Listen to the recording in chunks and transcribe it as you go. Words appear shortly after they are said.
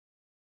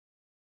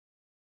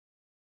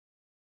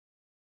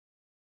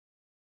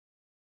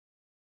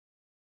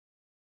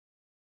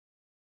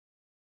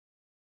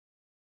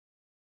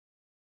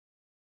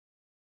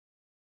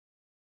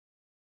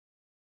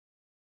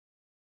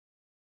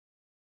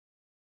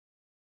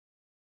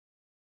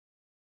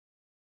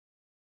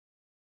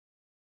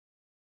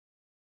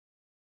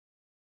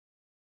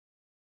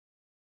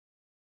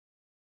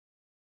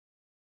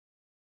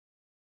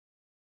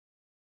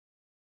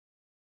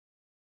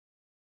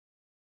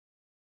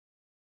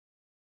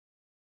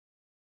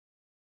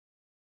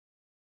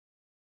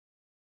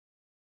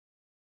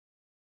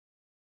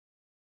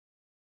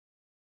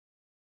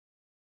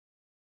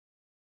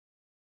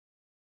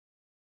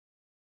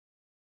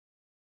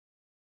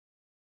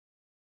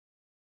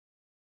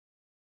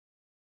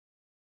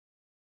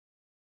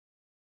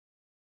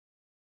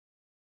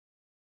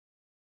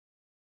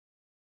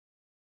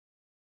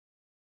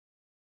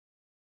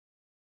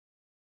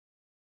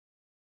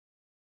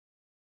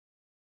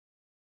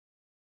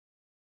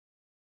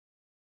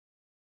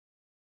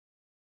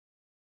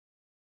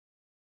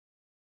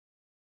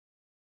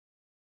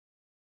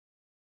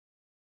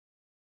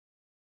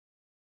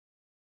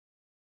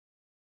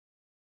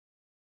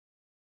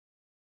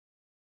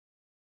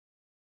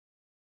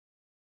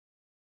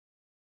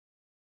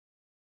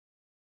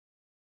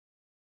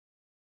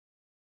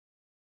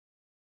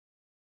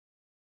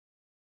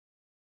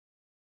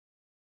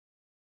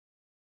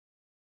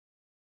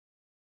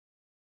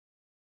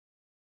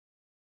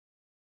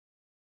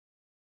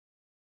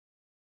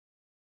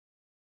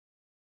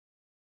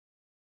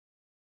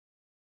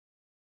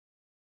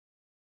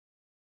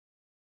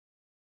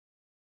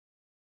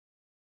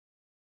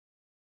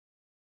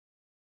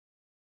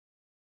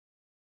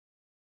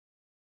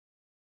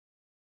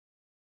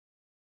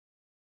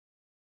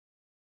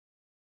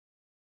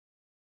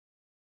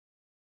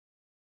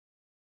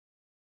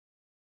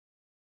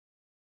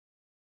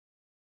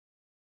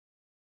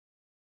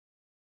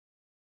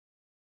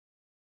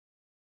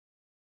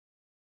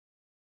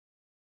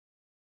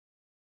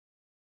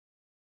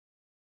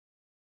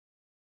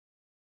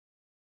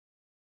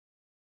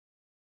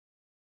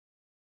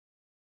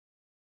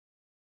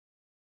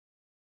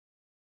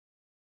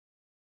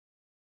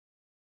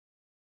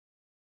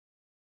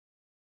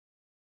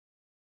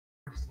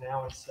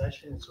now in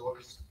session. It's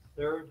August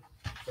 3rd.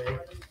 Okay.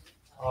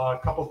 A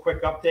couple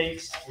quick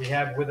updates. We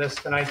have with us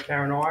tonight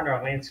Karen Arndt,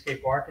 our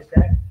landscape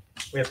architect.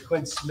 We have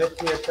Quinn Smith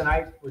here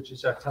tonight, which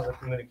is our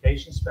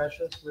telecommunications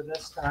specialist with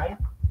us tonight.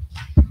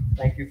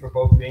 Thank you for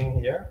both being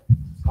here.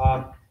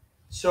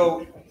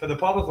 So for the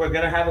public, we're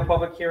going to have a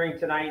public hearing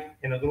tonight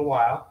in a little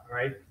while, all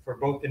right, for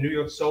both the New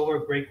York Solar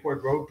Great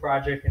Court Road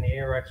project and the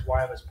ARX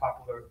Wireless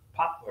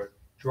Poplar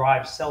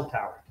Drive cell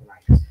tower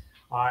tonight.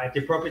 At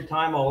the appropriate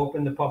time, I'll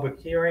open the public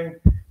hearing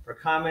for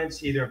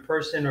comments, either in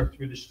person or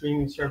through the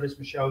streaming service.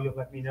 Michelle, you'll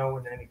let me know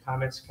when any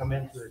comments come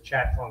in through the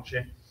chat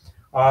function.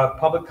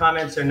 Public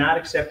comments are not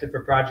accepted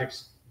for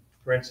projects,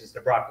 for instance, the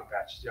broccoli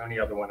patch is the only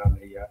other one on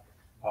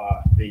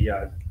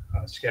the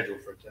schedule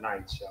for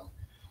tonight. So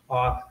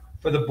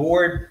for the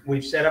board,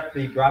 we've set up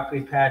the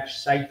broccoli patch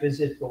site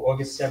visit for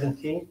August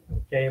 17th.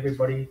 Okay,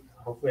 everybody,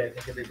 hopefully I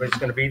think everybody's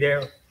going to be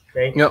there.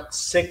 Okay. Yep.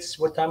 6,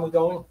 what time are we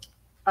going?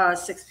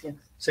 6 p.m.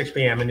 6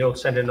 p.m. and you'll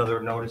send another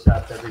notice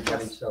out to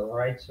everybody. So, all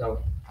right.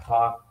 So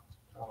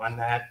on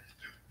that,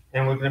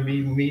 and we're going to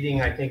be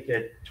meeting, I think,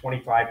 at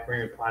 25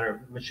 Premier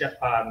Planner.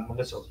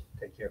 Melissa will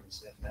take care of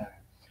this.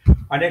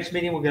 Our next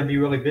meeting, we're going to be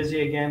really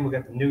busy again. We've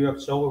got the New York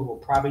Solar will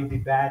probably be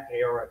back.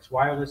 ARX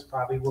Wireless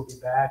probably will be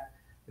back.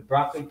 The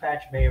broccoli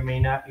patch may or may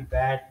not be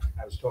back.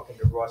 I was talking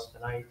to Ross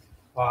tonight.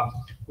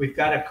 We've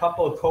got a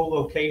couple of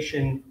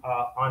co-location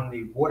on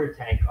the water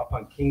tank up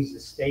on Kings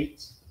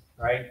Estates,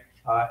 right?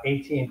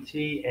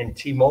 AT&T and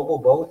T-Mobile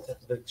both have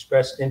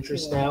expressed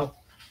interest now,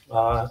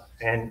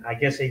 and I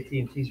guess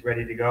AT&T's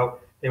ready to go.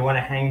 They want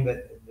to hang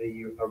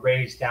the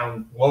arrays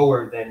down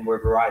lower than where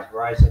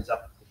Verizon's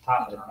up at the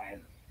top of the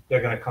tank.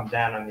 They're going to come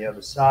down on the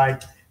other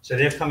side. So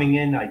they're coming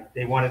in.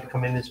 They wanted to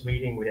come in this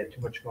meeting. We had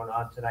too much going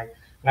on tonight.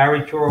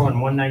 Larry Toro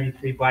on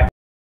 193 Black.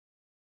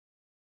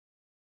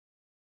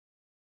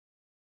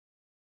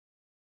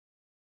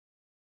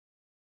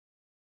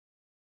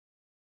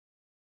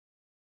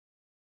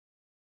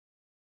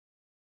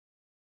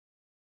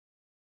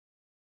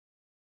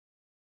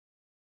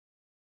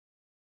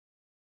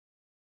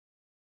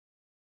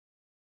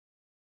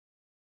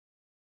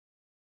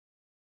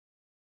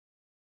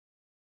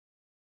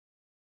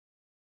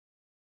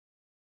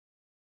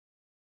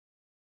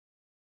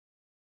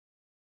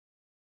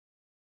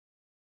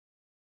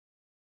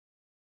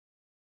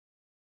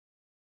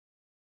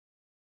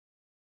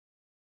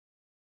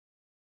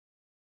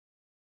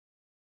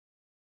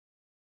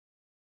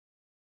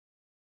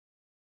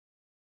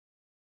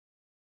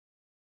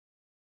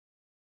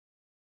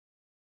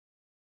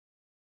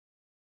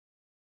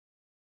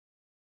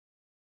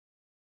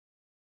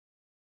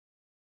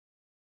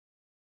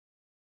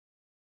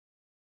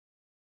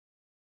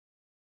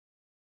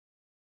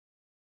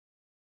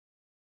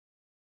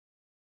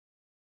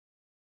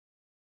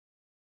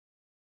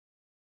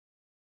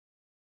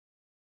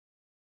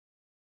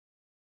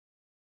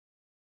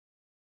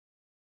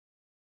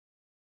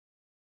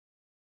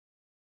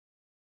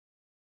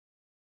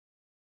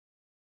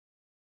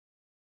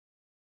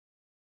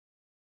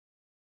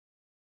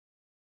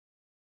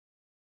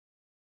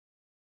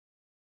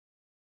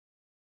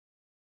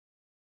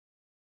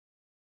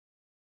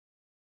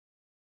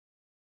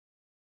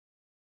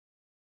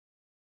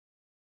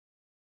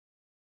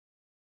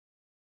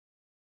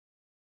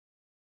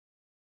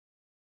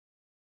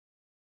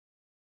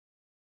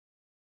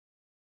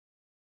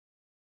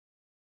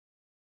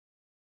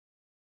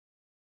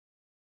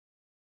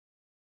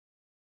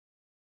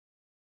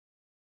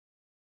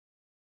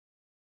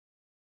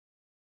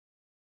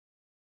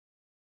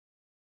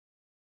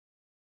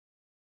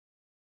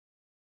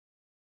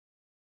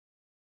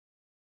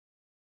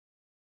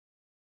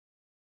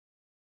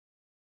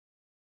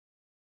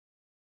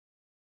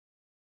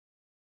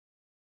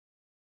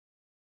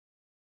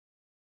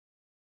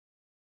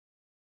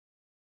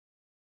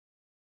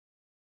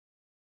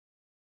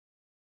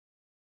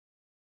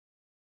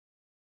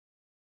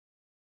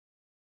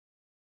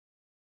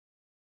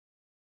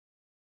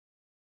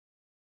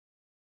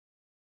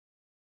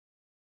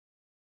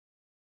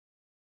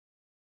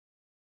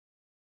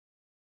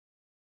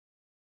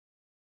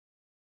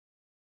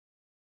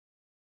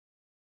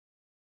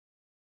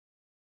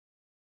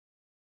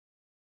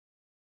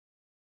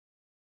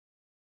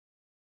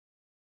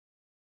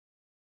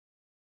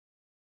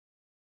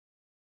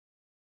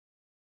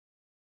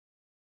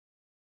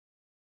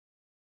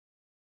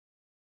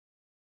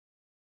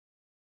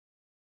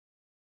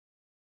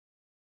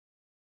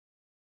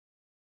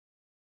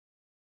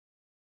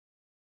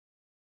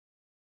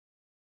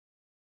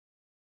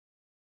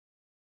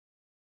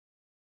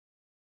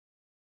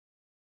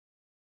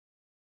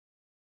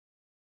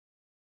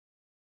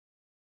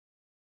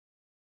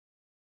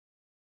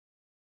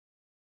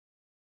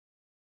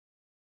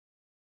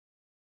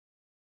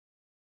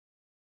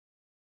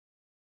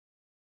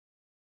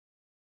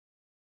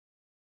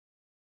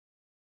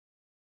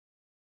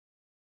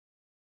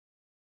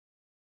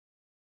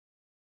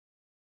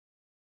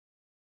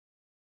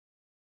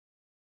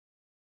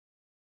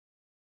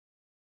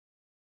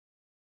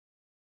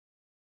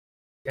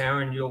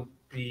 Karen, you'll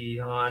be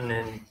on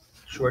in a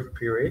short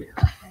period.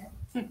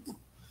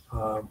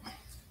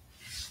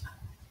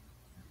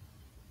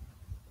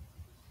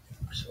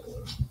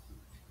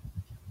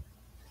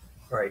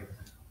 All right,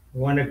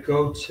 want to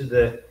go to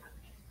the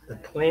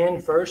plan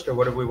first, or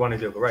what do we want to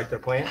do? Go right to the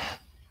plan?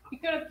 You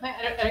go to plan,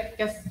 I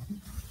guess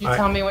you All right.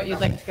 tell me what you'd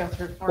like to go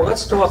through for. Well,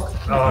 let's talk,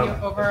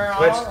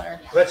 Overall, or?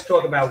 Let's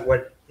talk about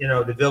what,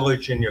 the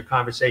village and your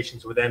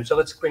conversations with them. So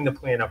let's bring the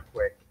plan up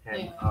quick.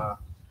 And,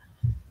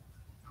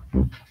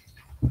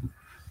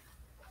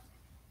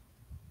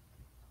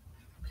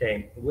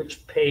 okay,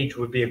 which page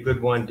would be a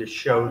good one to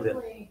show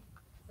the,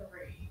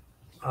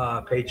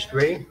 Probably page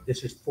 3?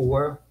 This is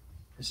 4,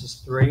 this is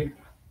 3.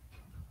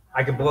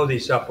 I can blow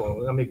these up.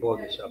 Let me blow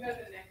this up. Go to the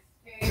next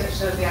page that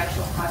shows the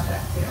actual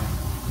project too.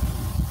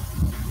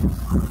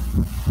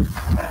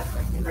 That's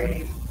like the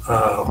rating.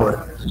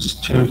 What, it's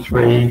 2,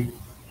 3,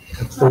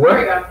 and 4? There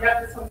we go,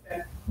 yep, this one's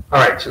good. All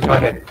right, so go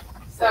ahead.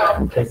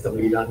 So, Take the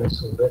lead on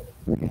this a little bit.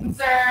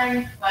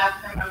 concern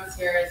last time I was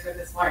here is with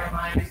this water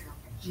line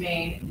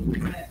main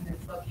in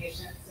this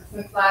location. So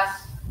since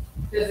last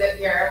visit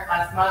here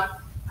last month,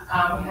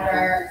 we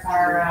had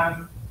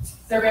our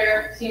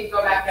surveyor team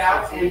go back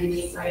out and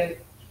meet with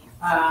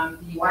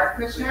the water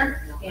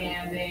commissioner,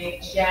 and they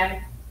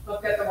again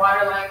looked at the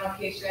water line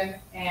location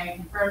and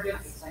confirmed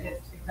its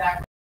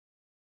exact.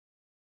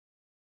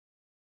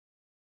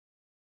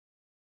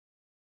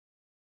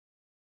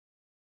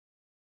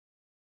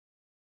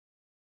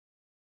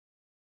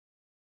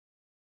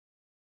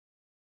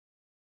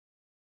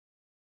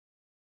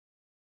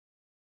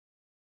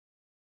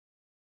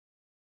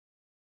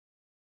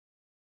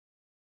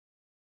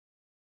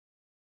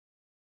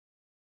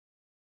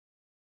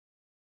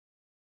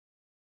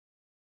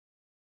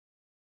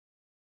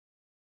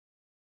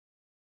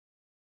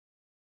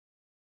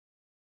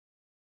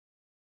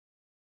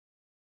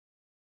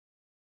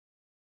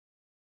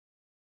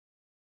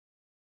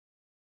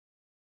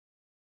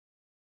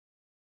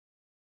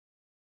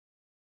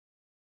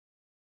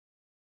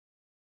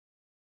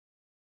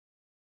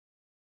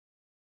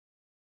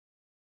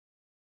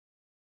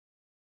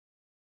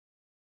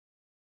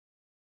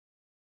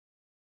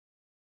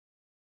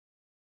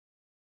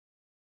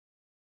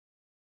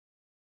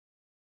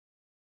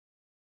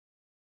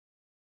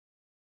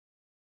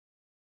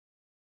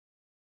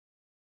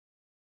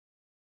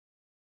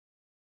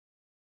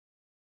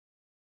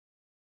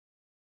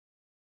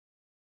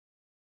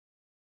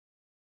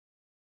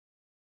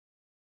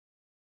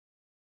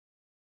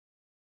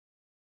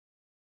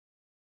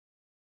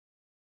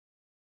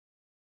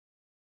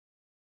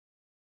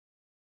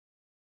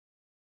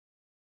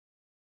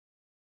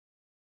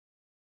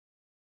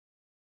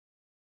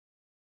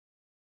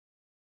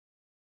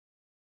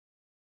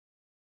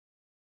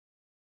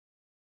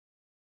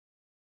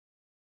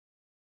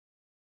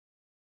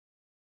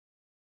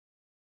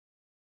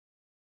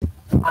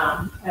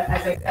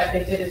 As I said,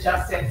 they did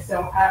adjust it.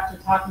 So after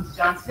talking to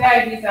John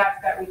today, he's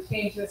asked that we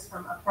change this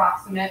from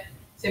approximate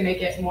to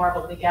make it more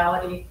of a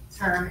legality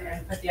term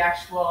and put the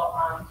actual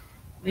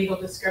legal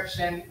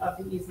description of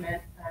the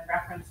easement and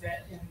reference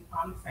it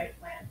on the site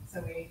plan.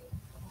 So we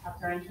have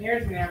our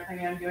engineers and they're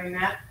planning on doing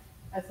that,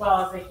 as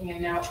well as making a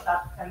note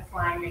about the fence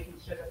line, making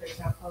sure that there's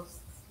no posts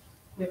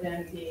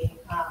within the,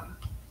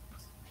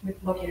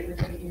 located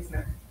within the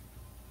easement.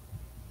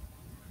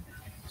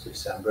 Does it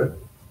sound good?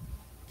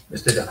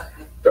 Mr. Dunn?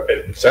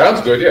 It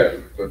sounds good, yeah,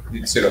 but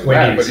you can see it on the We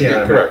map, need to but see it on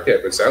you're the correct, yeah,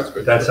 but it sounds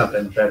good. That's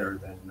something better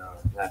than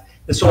that.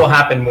 This all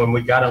happened when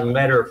we got a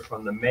letter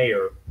from the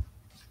mayor.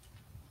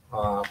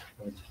 Let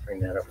me just bring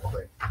that up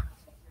quick.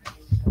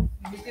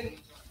 We didn't,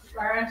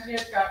 our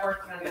engineers got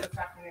working on it this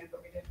afternoon,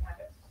 but we didn't have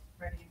it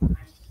ready in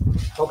time.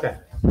 Okay,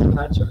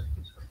 that's all right.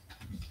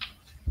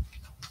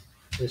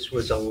 This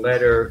was a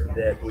letter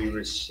that we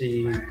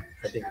received,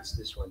 I think it's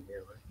this one here,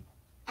 right?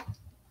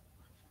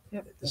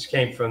 Yep. This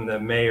came from the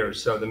mayor,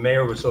 so the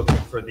mayor was looking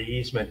for the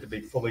easement to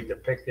be fully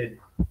depicted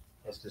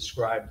as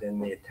described in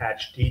the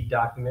attached deed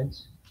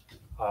documents.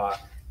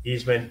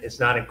 Easement is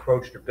not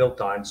encroached or built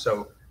on,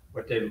 so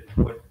what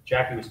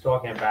Jackie was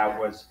talking about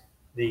was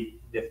the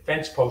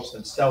fence posts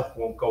themselves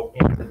won't go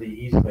into the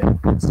easement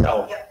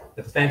itself.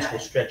 The fence will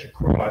stretch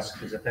across,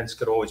 because the fence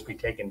could always be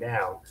taken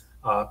down.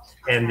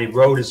 And the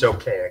road is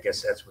okay, I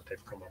guess that's what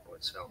they've come up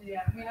with, so.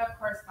 Yeah, we have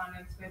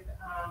correspondence with,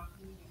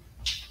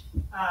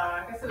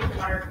 I guess it was the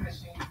water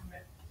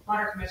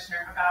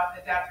commissioner about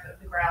the depth of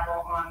the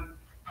gravel on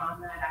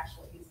that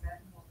actual easement.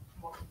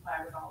 We'll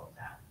comply with all of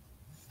that.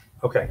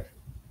 Okay.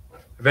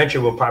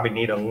 Eventually, we'll probably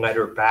need a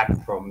letter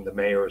back from the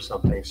mayor or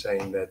something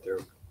saying that they're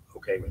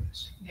okay with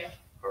this. Yeah.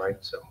 All right,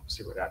 so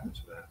see what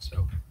happens with that,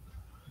 so.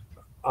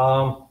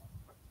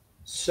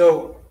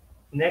 So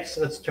next,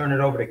 let's turn it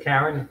over to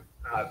Karen.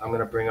 I'm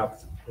gonna bring up,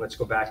 let's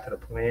go back to the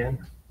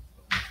plan.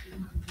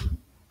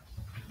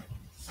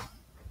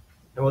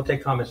 And we'll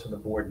take comments from the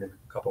board in a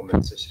couple of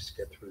minutes. Let's just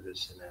get through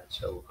this and that,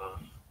 so,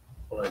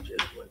 hold on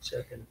just 1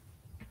 second.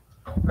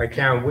 All right,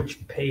 Karen,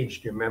 which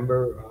page do you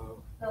remember?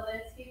 The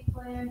landscape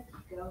plan,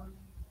 go,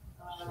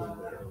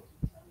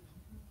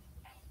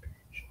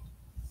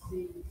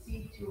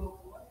 C204.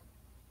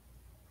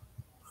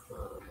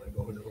 Am I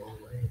going the wrong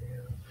way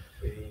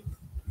here?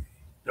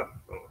 No,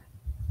 wrong way.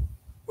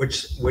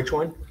 Which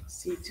one?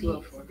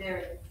 C204. There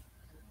it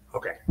is.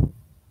 Okay.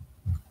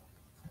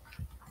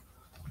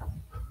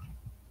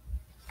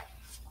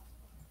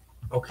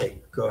 Okay,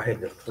 go ahead,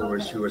 the floor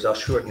is Okay. yours. I'll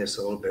shorten this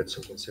a little bit so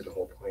we can see the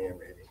whole plan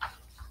maybe.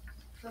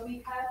 So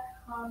we had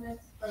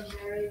comments from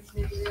various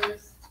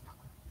neighbors,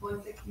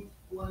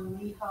 161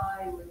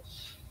 Lehigh,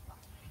 which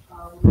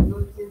we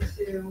looked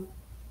into.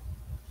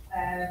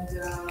 And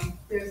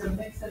there's a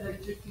mix of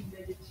existing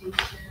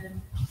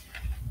vegetation,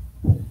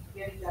 I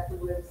forget exactly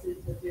where this is,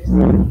 but there's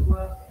some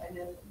brook and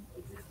then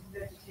existing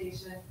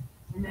vegetation.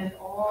 And then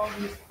all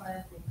these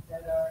plantings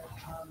that are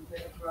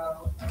going to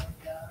grow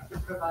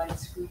and provide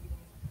screening.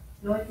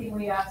 The only thing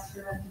we asked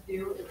for them to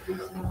do is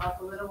loosen them up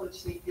a little,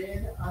 which they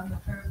did on the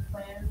current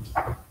plans.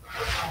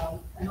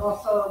 And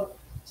also,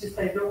 just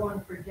I don't want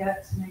to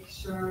forget to make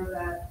sure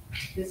that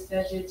this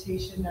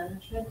vegetation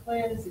management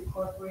plan is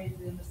incorporated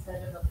in the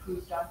set of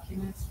approved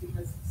documents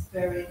because it's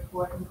very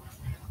important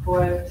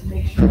to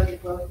make sure the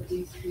growth of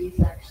these trees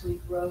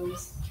actually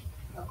grows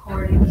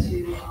according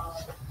to,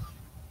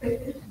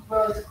 it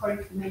grows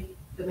according to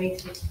the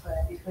maintenance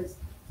plan. Because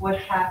what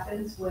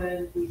happens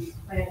when we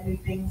plant new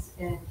things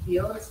in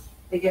fields,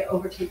 they get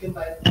overtaken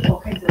by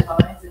all kinds of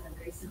vines and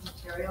invasive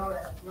material,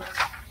 and it looks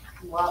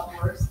a lot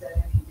worse than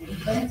if you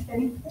didn't plant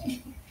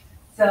anything.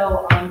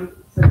 So,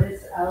 so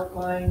this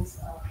outlines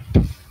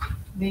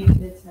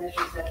maintenance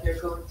measures that they're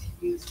going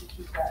to use to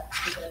keep that, to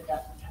prevent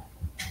that from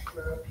happening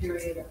for a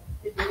period of,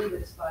 I believe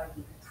it's 5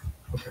 years.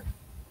 Okay.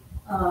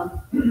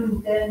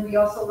 Then we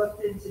also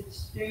looked into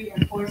 3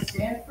 and 4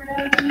 Stanford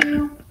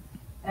Avenue,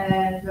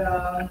 and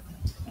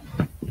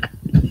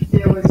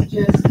there was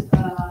just,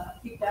 I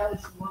think that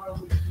was more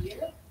over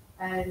here,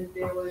 and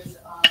there was,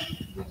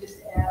 we just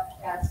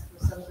asked for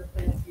some of the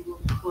plans to be a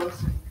little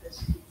closer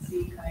because you could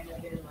see kind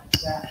of in like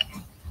that.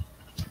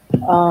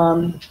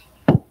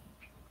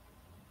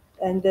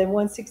 And then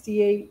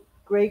 168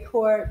 Gray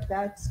Court,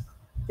 that's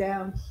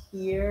down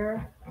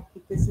here. I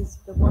think this is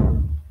the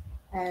one.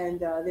 And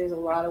there's a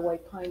lot of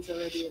white pines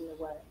already in the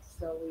way,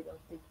 so we don't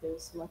think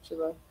there's much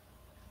of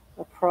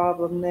a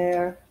problem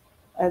there.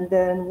 And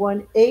then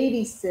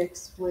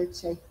 186,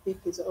 which I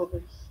think is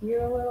over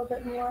here a little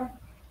bit more.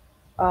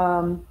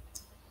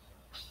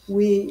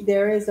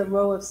 There is a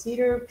row of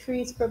cedar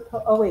trees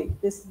proposed. Oh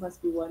wait, this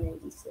must be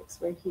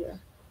 186 right here.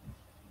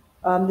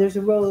 There's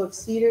a row of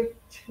cedar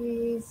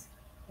trees.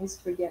 I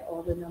just forget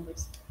all the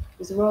numbers.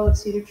 There's a row of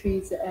cedar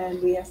trees,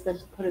 and we asked them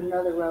to put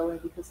another row in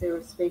because they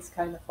were spaced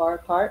kind of far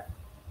apart,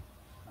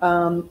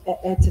 and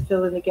to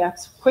fill in the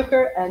gaps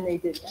quicker, and they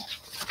did that.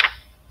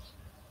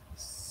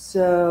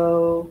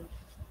 So,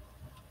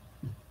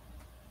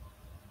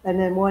 and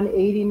then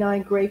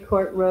 189 Gray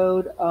Court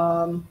Road,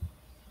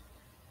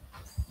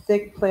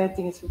 thick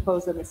planting is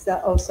proposed on the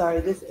south. Oh,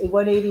 sorry, this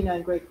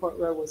 189 Gray Court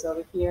Road was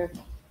over here.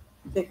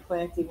 Thick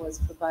planting was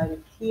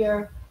provided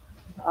here.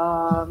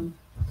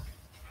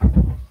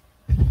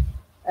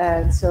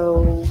 And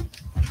so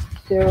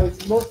there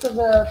was most of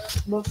the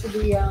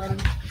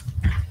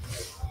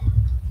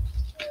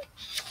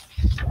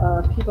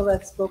people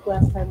that spoke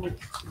last time,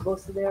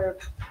 most of their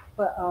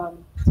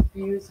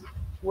views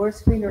were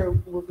screened or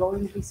were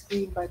going to be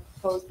screened by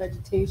proposed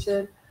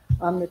vegetation.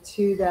 The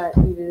 2 that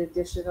needed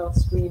additional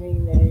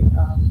screening, they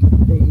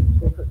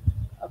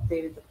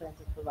updated the plans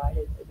and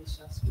provided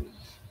additional screening.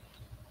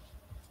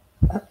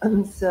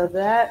 So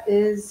that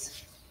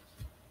is,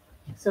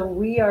 so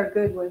we are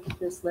good with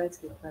this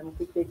landscape plan. I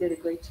think they did a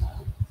great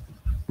job.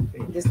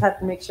 We just have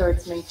to make sure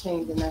it's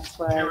maintained, and that's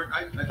why Karen,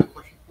 I have a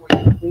question for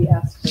you. we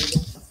asked for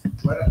this.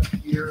 Right up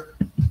here,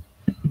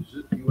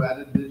 you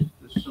added this,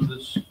 some of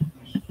this.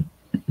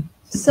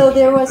 So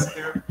there was, up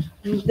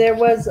there?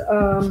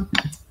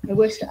 I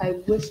wish I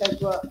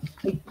brought,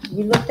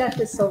 we looked at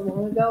this so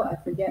long ago, I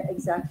forget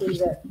exactly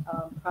the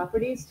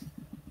properties.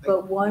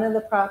 But one of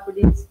the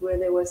properties where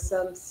there was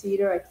some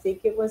cedar, I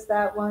think it was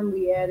that one,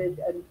 we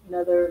added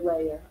another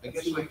layer. I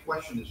guess my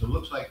question is, it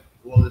looks like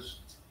all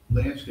this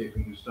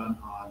landscaping is done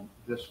on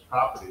this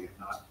property and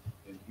not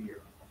in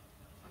here.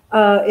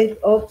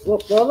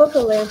 All of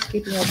the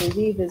landscaping, I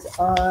believe, is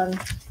on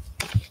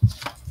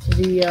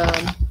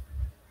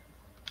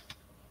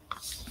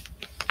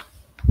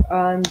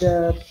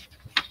the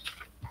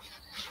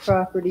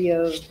property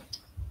of,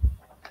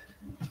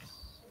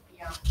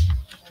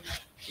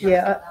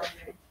 yeah,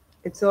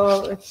 it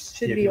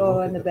should be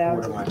all on the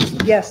boundary.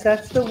 Yes,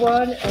 that's the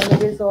one, and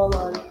it is all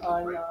on,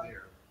 Right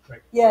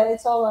there. yeah,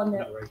 it's all on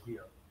there. Right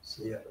here.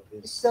 So, yeah,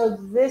 this, So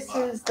this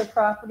is the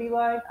property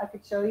line, I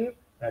could show you.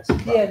 that's.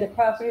 Yeah, the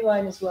property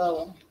line is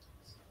lower.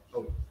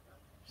 Oh.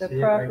 The See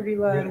it property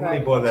right- line, Let me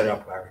right. blow that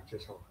up, Larry,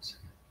 just hold on a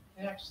second.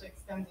 It actually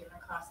extends even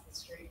across the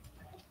street.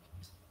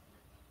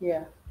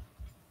 Yeah.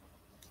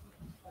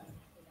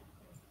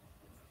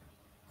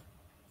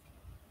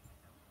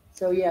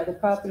 So yeah, the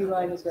property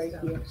line is right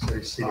here, So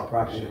you see the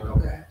property. Oh,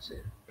 okay. See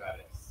it. Got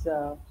it.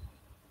 so.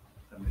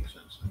 That makes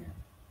sense.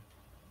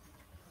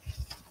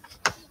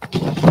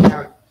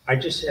 Now, I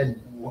just had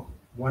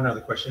one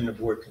other question, the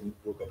board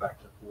we'll go back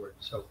to the board.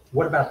 So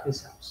what about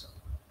this house?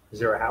 Is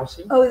there a house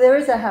here? Oh, there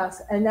is a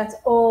house, and that's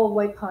all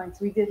white pines.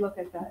 We did look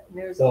at that.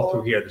 There's All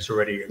through here, there's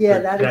already. Yeah,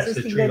 that that's the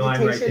existing tree line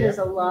right vegetation is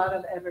a there. lot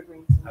of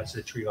evergreens. in there. That's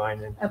the tree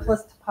line. And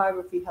plus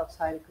topography helps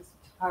hide it, because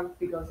the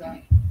topography goes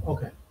on.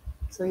 Okay.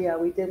 So, yeah,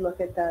 we did look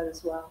at that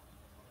as well.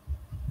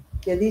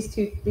 Yeah, these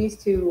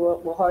two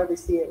will hardly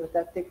see it with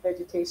that thick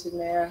vegetation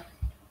there.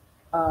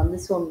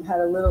 This one had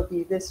a little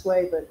view this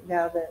way, but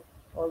now that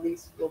all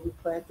these will be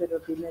planted or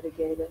be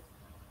mitigated.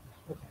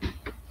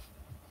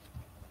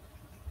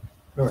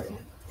 All right.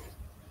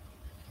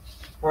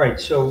 All right,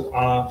 so,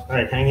 all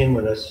right, hang in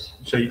with us.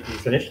 So you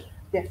finished?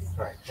 Yes.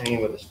 All right, hang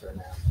in with us for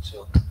now.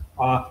 So,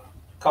 a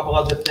couple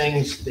other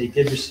things. They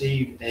did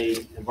receive a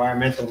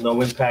environmental no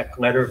impact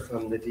letter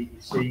from the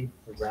DEC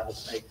for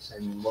rattlesnakes,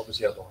 and what was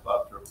the other one?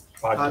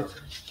 Bog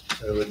turtles.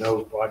 So there were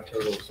no bog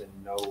turtles and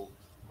no,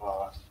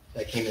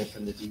 that came in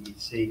from the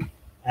DEC.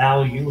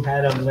 Al, you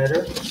had a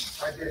letter?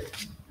 I did.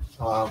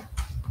 Hold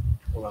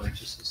on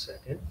just a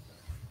second.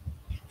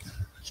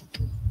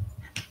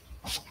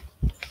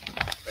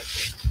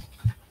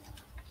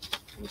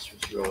 This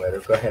was your letter.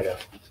 Go ahead, Al.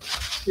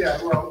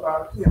 Yeah,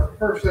 well, the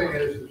first thing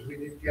is we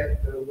did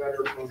get the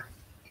letter from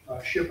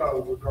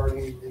SHPO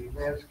regarding the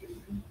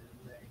landscaping. And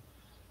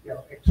they,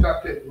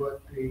 accepted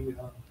what the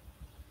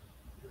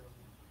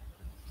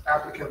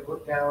applicant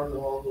put down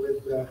along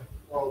with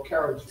all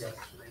Karen's notes.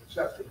 They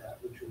accepted that,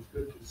 which was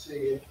good to see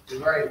it in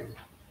writing.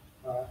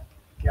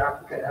 The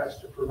applicant has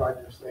to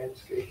provide this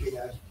landscaping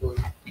as per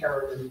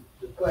Karen and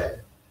the plan.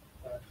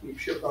 Keep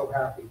SHPO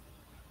happy.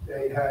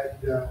 They had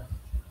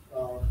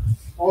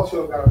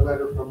also got a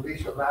letter from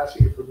Lisa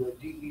Massey from the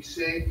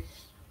DEC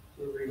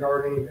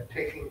regarding a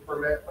taking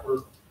permit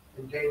for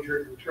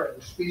endangered and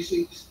threatened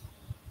species.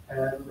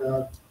 And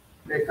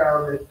they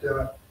found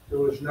that there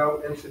was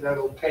no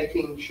incidental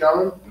taking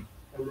shown,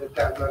 and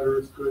that letter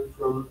is good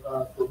from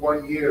for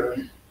 1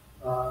 year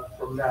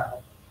from now.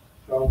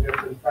 So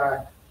if in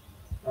fact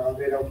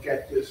they don't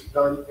get this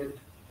done in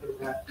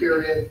that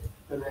period,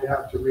 then they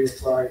have to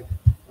reapply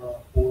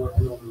for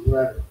another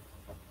letter.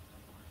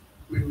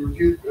 We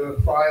reviewed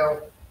the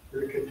file for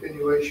the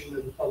continuation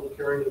of the public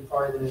hearing and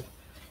find that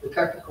the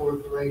technical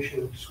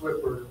information in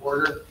SWIP are in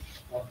order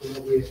from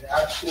what we had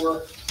asked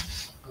for.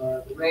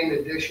 The main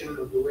addition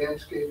of the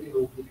landscaping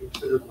will be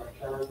considered by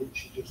Karen, which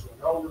she just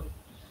went over.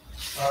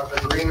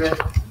 Agreement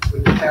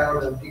with the town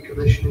on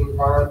decommissioning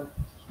bond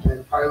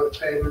and pilot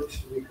payments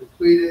to be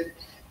completed.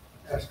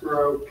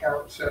 Escrow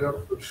account set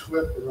up for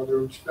SWIP and other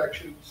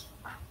inspections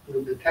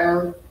with the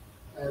town.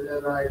 And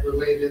then I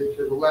related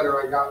to the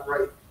letter I got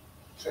right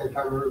same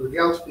time everybody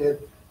else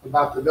did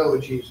about the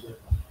village easement.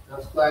 I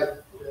was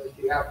glad that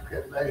the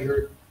applicant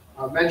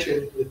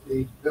mentioned that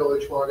the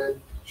village wanted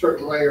a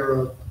certain layer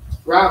of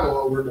gravel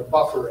over to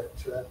buffer it.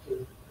 So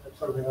that's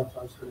something else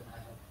I was going to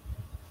add.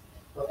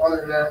 But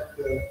other than that,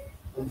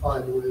 I'm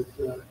fine with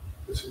the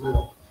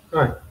submittal. All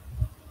right,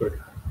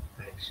 good,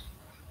 thanks.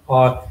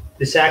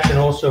 This action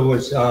also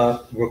was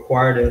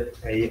required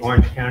a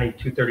Orange County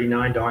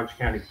 239 to Orange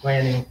County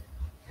Planning,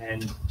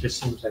 and just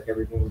seems like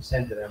everything we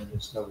sent to them,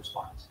 there's no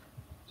response.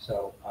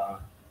 So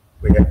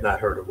we have not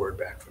heard a word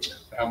back from them.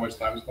 How much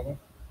time is left?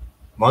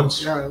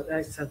 Months? No,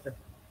 I said that,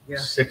 yeah.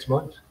 6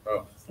 months?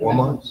 Oh. 4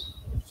 months?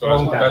 So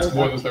that's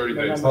more than 30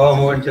 days. Oh,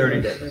 more than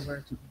 30 days.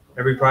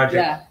 Every project,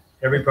 Yeah.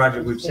 every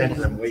project we've sent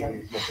to them,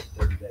 waiting more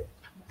than 30 days.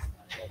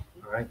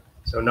 All right,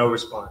 so no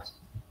response.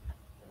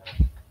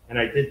 And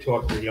I did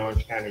talk to the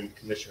Orange County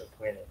Commissioner of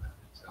Planning about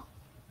it, so,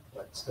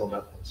 but still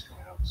nothing's come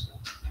out, so.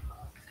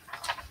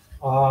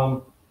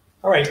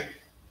 All right,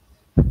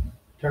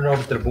 turn it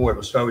over to the board.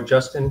 We'll start with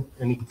Justin.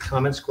 Any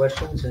comments,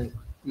 questions? And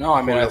No,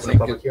 I mean, I open the think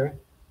public it, hearing?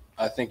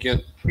 I think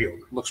it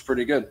You. looks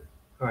pretty good.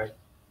 All right,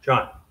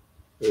 John.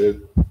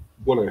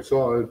 What I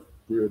saw,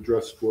 we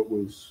addressed what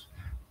was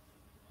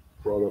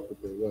brought up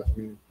at the last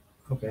meeting.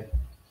 Okay,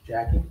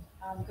 Jackie.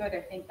 Good.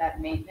 I think that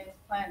maintenance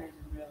plan is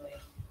a really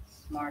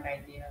smart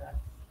idea.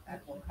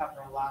 That will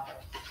cover a lot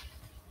of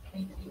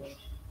situations.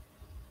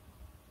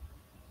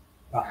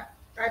 Ah,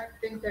 I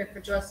think they've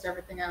addressed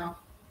everything else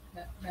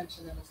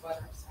mentioned in his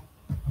letter, so.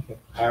 okay,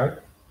 Harry.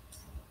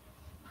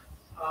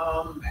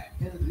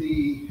 In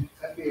the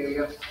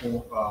FEAF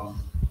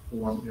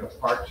form,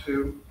 part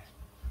 2,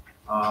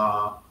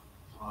 on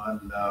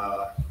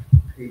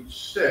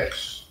page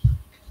 6,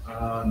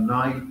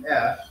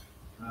 9F,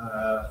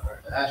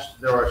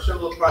 there are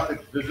similar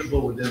projects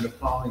visible within the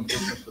following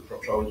distance of the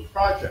proposed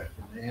project,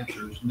 and the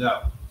answer is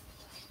no.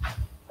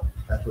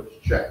 That's what's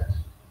checked.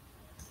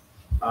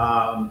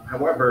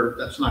 However,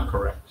 that's not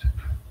correct.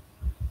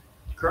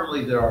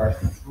 Currently, there are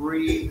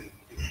 3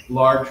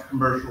 large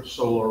commercial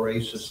solar array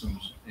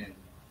systems in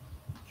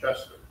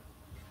Chester.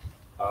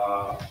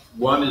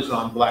 One is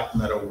on Black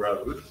Meadow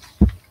Road.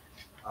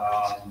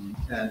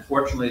 And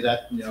fortunately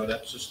that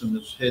system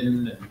is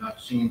hidden and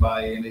not seen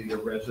by any of the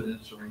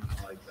residents or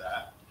anything like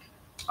that.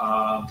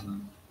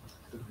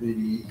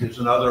 There's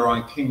another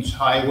on Kings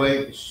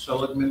Highway, the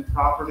Seligman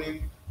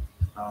property.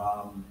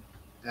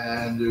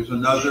 And there's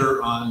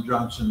another on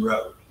Johnson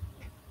Road,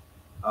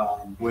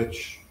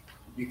 which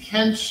you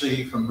can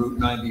see from Route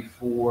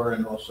 94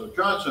 and also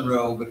Johnson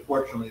Road, but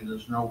fortunately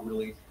there's no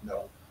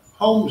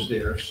homes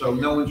there, so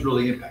no one's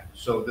really impacted.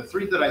 So the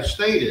 3 that I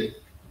stated,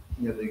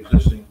 the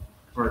existing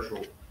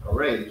commercial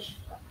arrays,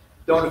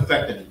 don't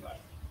affect anybody.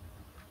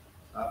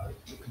 The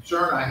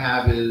concern I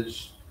have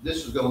is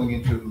this is going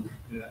into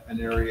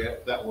an area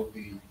that will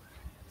be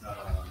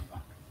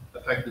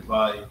affected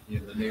by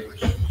the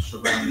neighbors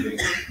surrounding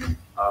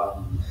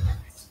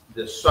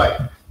this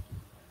site.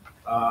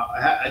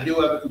 I do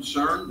have a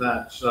concern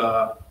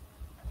that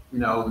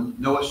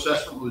no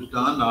assessment was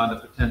done on a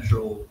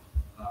potential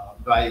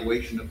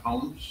valuation of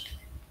homes.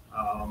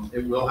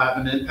 It will have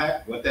an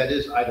impact. What that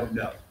is, I don't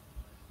know.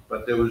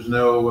 But there was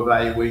no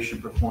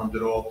evaluation performed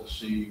at all to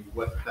see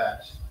what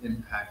that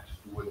impact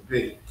would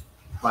be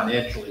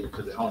financially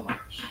to the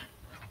homeowners.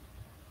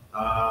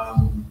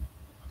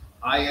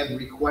 I had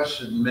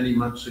requested many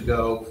months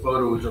ago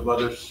photos of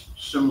other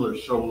similar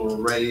solar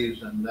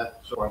arrays, and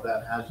so far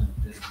that hasn't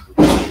been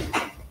provided.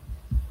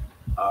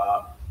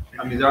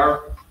 There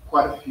are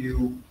quite a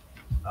few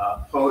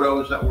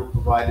photos that were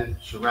provided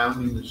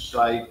surrounding the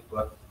site,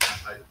 but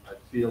I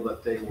feel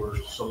that they were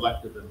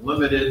selective and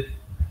limited.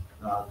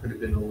 Could have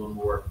been a little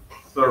more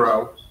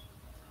thorough.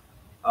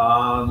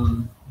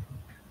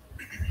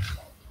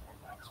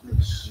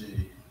 Let's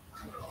see.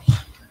 What else?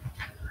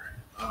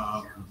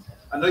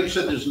 I know you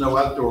said there's no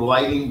outdoor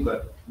lighting,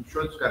 but I'm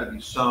sure there's got to be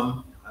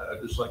some,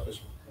 just like this,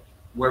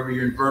 wherever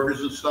your inverters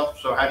and stuff.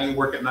 So how do you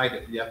work at night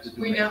if you have to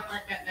do? We don't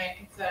work at night.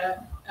 It's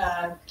a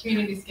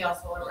community scale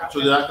solar project. So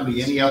there's not going to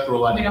be any outdoor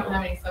lighting? We don't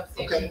have any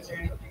substations or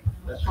anything.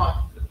 That's fine.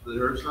 If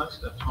there is not,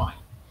 that's fine.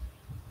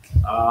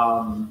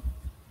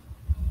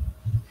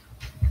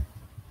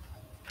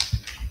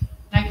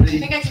 I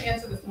think I can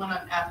answer this one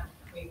on F.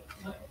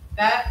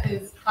 That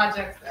is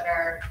projects that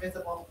are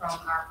visible from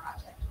our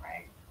project,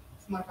 right?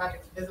 Some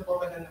projects are visible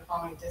within the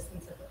following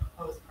distance of the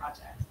proposed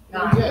project.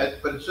 Yeah,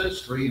 but it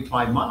says 3 and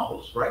 5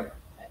 miles, right?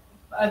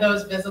 Are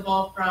those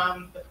visible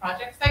from the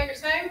project site, you're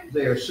saying?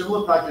 They are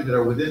similar projects that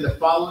are within the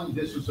following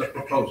distance of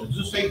proposed. It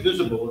doesn't say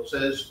visible, it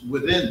says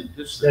within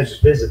That's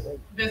distance. visible.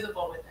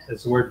 Visible within.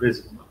 That's the word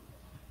visible.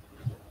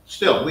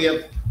 Still,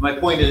 my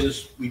point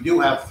is, we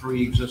do have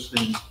 3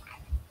 existing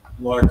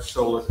large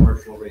solar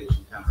commercial arrays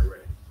in town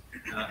already.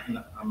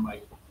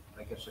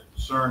 I guess the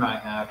concern I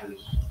have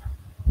is,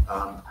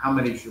 how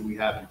many should we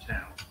have in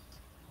town?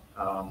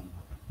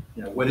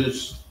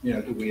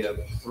 Do we have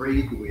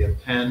 3? Do we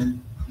have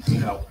 10?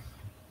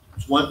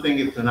 It's one thing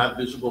if they're not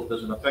visible, it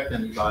doesn't affect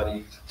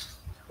anybody,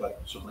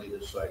 but certainly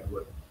this site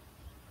would.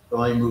 But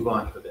let me move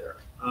on to there.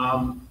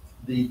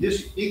 The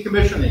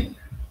decommissioning,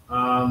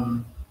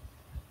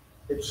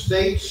 it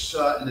states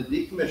in the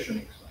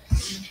decommissioning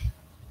claim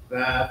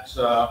that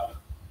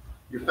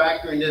you're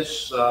factoring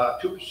this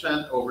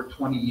 2% over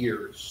 20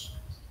 years,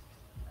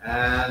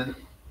 and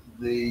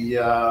the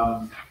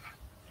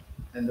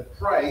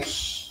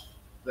price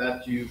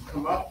that you've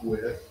come up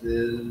with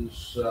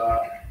is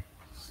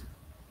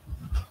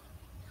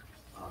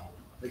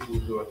I think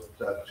it was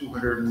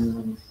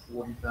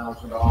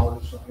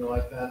 $240,000, something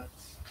like that.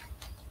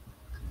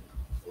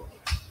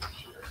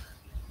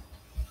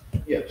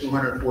 Yeah,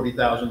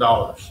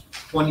 $240,000,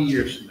 20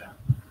 years from now.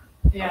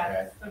 Yeah,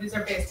 Okay. so these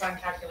are based on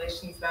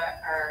calculations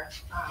that are,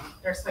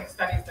 there's like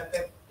studies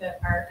that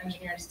our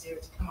engineers do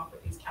to come up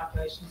with these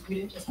calculations. We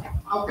didn't just make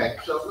them up. Okay,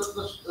 so let's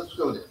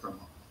go there for a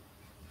moment.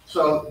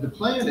 So the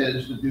plan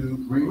is to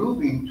do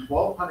removing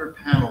 1,200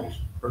 panels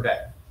per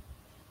day.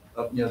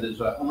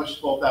 There's almost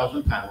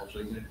 12,000 panels, so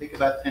you're going to take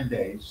about 10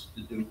 days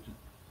to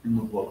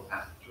remove all the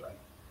panels, right?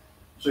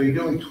 So you're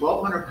doing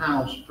 1,200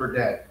 panels per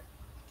day.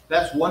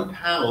 That's 1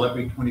 panel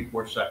every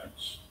 24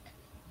 seconds.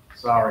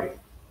 Sorry,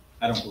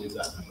 I don't believe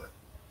that number.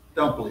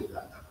 Don't believe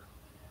that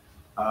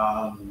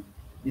number.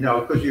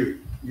 Because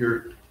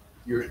you're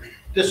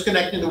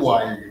disconnecting the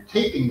wire, you're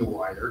taping the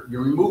wire,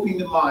 you're removing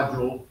the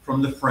module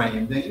from the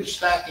frame, then you're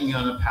stacking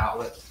on a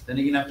pallet, then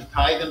you're gonna have to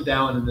tie them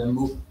down and then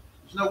move.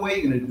 There's no way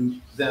you're gonna do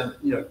them,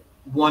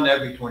 1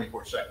 every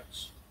 24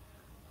 seconds.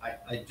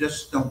 I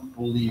just don't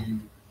believe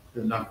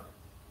the number.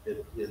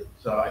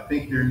 I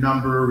think your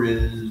number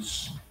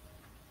is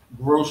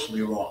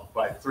grossly wrong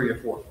by 3 or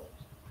 4 fold.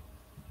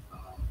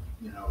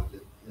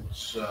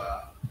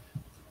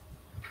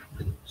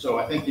 So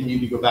I think you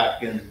need to go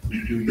back and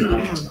do your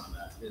homework on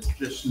that. It's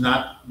just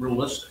not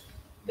realistic.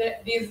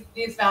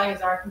 These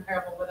values are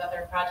comparable with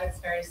other projects,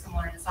 very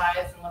similar in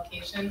size and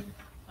location.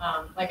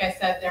 Like I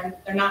said,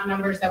 they're not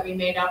numbers that we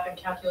made up and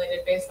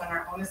calculated based on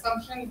our own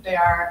assumptions. They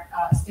are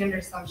standard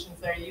assumptions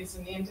that are used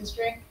in the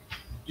industry.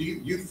 Do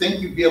you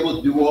think you'd be able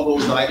to do all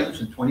those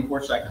items in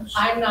 24 seconds?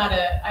 I'm not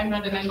an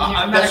engineer,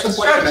 I'm not a That's the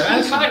question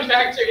I'm construction asking.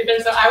 contractor either,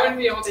 so I wouldn't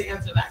be able to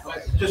answer that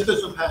question. Just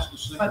doesn't pass the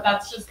sniff. But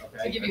that's just to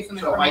Okay. give you some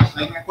So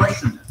information. I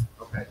question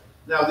that. Okay.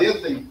 Now, the other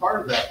thing, part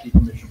of that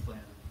decommission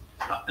plan,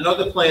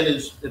 another plan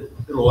is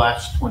it'll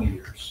last 20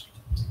 years.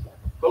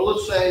 But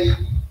let's say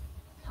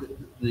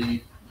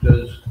the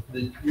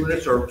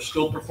units are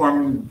still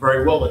performing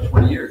very well at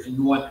 20 years and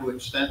you want to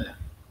extend them.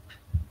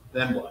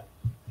 Then what?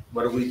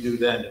 What do we do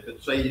then? If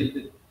it, say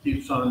it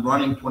keeps on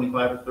running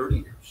 25 or 30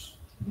 years?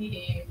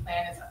 The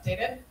plan is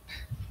updated.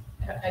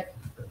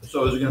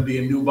 So is it going to be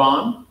a new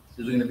bond?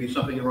 Is it going to be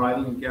something in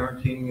writing and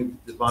guaranteeing if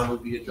the bond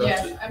would be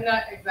adjusted? Yes, I'm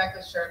not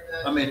exactly sure.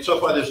 I mean, so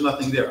far there's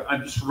nothing there.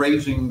 I'm just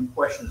raising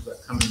questions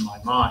that come in my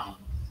mind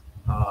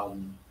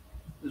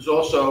There's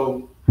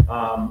also,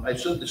 I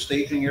assume the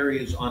staging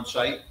area is on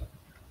site?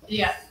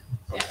 Yeah,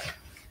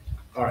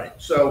 All right,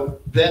 so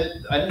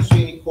then I didn't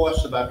see any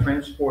costs about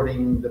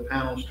transporting the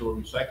panels to a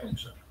recycling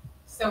center.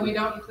 so we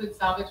don't include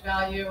salvage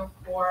value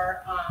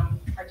for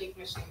our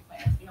decommissioning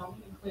plans. We don't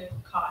include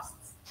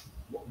costs.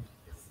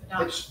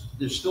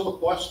 There's still a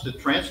cost to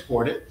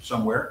transport it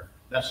somewhere.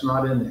 That's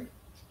not in there.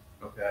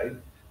 Okay?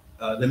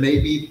 There may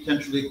be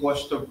potentially a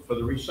cost for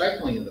the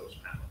recycling of those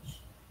panels.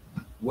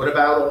 What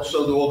about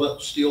also all the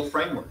steel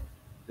framework,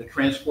 the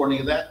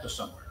transporting of that to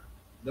somewhere?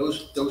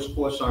 Those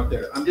costs aren't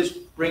there. I'm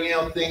just bringing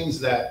out things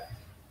that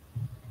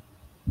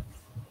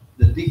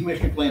the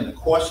decommissioning plan, the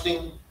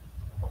costing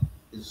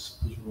is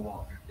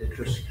wrong. It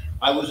just,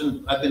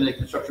 I've been in the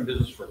construction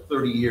business for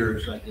 30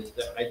 years, and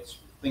it's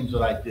things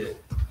that I did,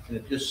 and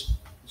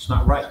it's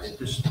not right.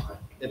 It's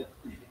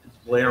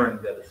glaring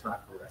that it's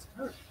not correct.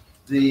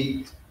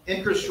 The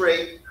interest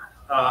rate,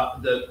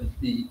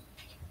 the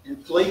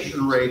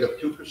inflation rate of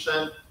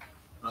 2%,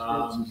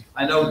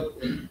 I know,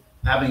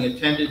 having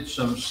attended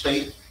some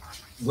state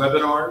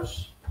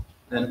webinars,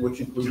 and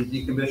which included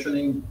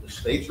decommissioning, the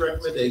state's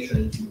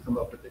recommendation is you come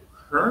up with the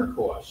current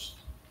cost,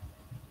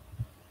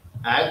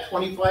 add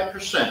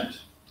 25%,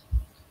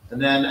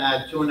 and then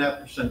add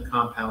 2.5%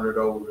 compounded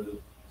over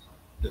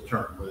the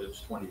term, whether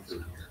it's 22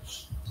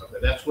 years. Okay,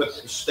 that's what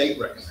the state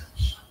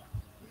recommends.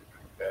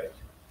 Okay,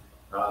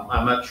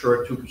 I'm not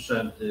sure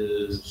 2%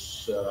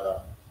 is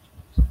a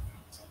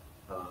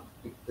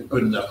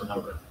good enough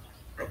number.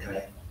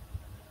 Okay.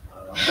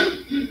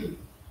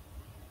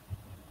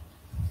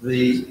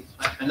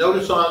 I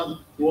noticed on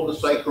all the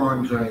site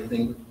drawings or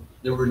anything,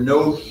 there were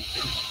no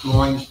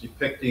drawings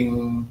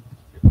depicting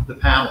the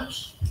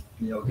panels,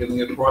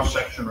 giving a cross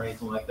section or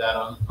anything like that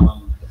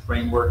on the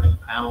framework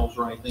and panels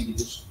or anything. You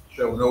just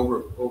show an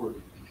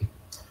overview.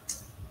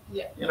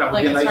 Yeah.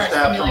 Like it'd be nice to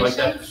have something like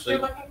that to simulations see. you're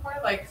looking for,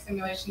 like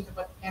simulations of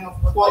what the panels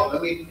look Well, like?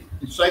 I mean,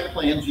 in site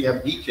plans, you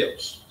have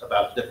details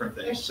about different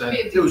things. There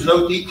should be a There was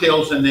no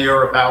details in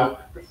there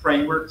about the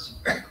frameworks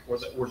or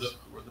the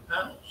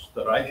panels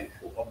that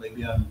well,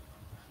 maybe I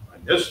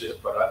missed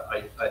it, but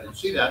I didn't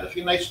see that. It'd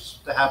be nice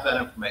to have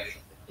that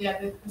information. Yeah,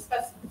 the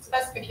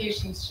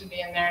specifications should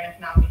be in there, and if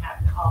not, we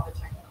have all the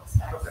technical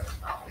specs.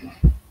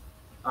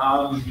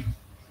 Okay.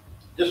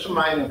 Just for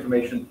my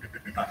information,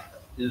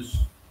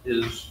 is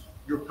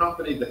your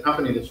company, the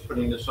company that's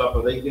putting this up,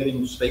 are they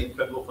getting state and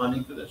federal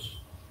funding for this?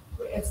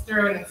 It's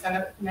through an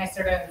incentive,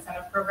 NYSERDA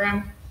incentive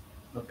program.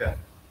 Okay.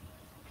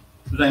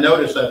 Because I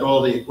noticed that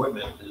all the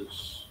equipment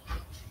is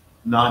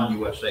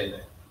non-USA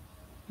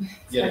made.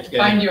 Yeah, it's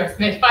Find yours,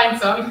 find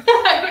some.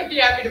 I would be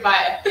happy to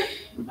buy it.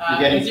 You're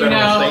getting as you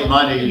federal know, state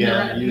money you're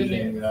and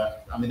using,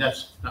 I mean,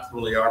 that's not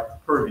really our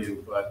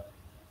purview, but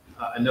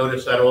I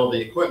noticed that all the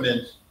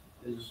equipment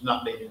is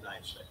not made in the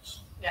United States.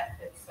 Yeah,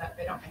 it's,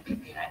 they don't make it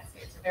in the United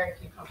States. Very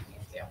few companies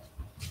do.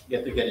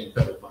 Yet they're getting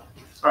federal funding.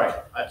 All right,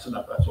 that's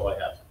enough. That's all I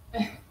have.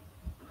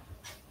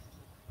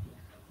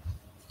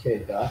 Okay,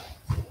 Doc.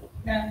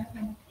 Yeah.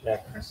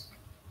 Jack.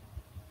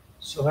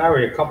 So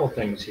Larry, a couple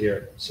things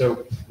here.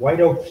 So White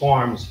Oak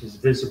Farms is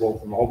visible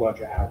from a whole bunch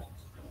of houses.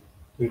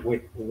 We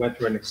went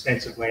through an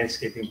extensive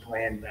landscaping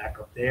plan back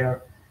up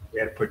there. We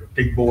had to put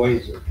big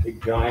boys or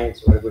big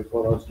giants, whatever we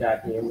call those,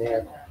 Jackie, in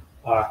there.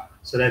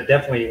 So that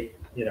definitely,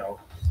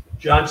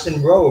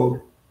 Johnson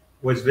Road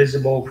was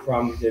visible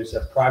from, there's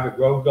a private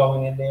road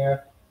going in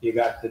there. You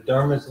got the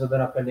Dermers living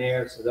up in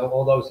there. So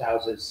all those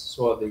houses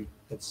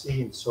could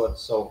see and saw the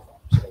solar farm.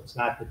 So it's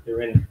not that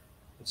they're in,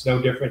 it's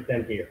no different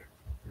than here,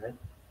 right?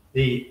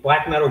 The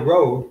Black Meadow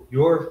Road,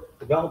 your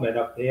development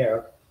up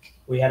there,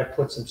 we had to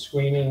put some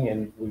screening,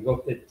 and we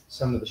looked at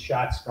some of the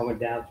shots going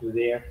down through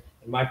there.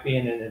 It might be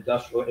in an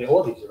industrial,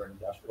 all these are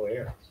industrial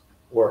areas,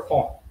 or a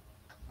farm.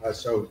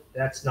 So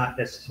that's not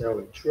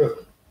necessarily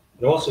true.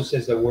 It also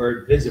says the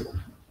word visible,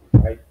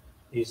 right?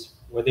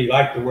 Whether you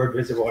like the word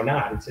visible or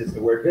not, it says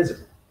the word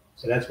visible.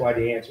 So that's why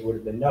the answer would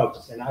have been no,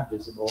 because they're not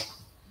visible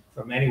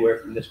from anywhere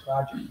from this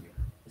project here.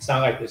 It's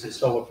not like there's a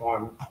solar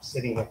farm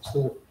sitting next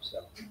door.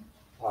 So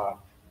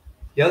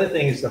the other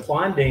thing is the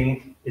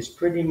bonding is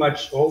pretty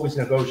much always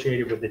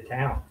negotiated with the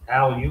town.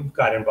 Al, you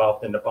got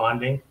involved in the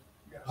bonding.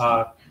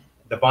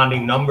 The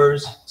bonding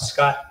numbers,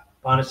 Scott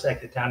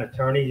Bonasek, the town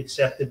attorney,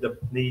 accepted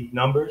the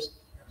numbers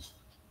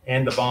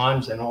and the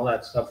bonds and all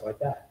that stuff like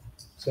that.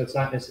 So it's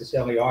not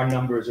necessarily our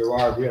numbers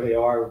or really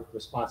our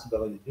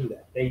responsibility to do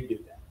that. They do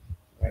that,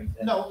 right?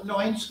 No,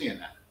 I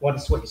understand that. Well,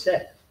 that's what you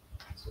said.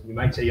 So you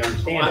might say you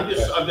understand.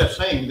 I'm just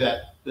saying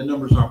that the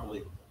numbers aren't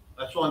believable.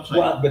 That's what I'm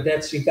saying. Well,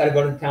 but you got to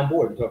go to the town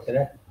board and talk to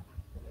them.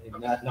 They're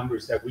not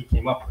numbers that we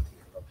came up with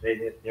here.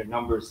 Okay? They're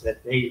numbers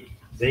that they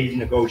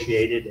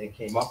negotiated and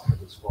came up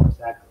with as far as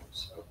that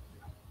goes. So,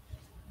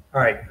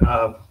 all right,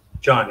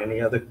 John, any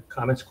other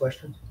comments,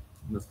 questions?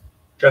 No.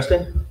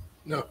 Justin?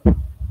 No.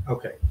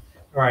 Okay.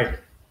 All right.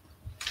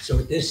 So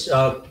at this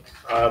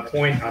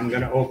point, I'm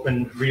going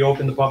to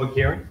reopen the public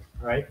hearing.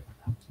 All right.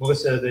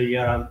 Melissa,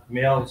 the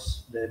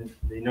mails, the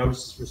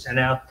notices were sent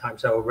out,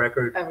 Times Herald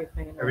record.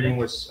 Everything. Everything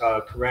was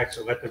correct,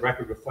 so let the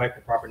record reflect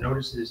the proper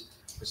notices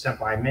was sent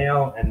by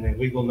mail, and the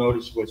legal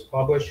notice was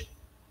published.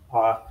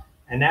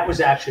 And that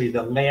was actually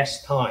the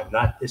last time,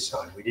 not this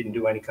time. We didn't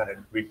do any kind of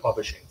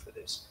republishing for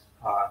this.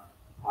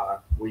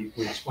 We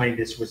explained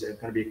this was going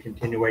to be a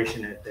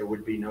continuation, and that there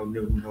would be no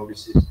new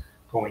notices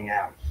going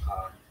out.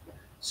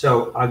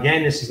 So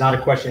again, this is not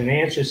a question and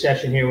answer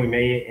session here. We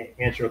may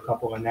answer a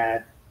couple on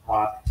that.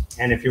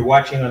 And if you're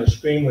watching on the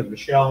screen with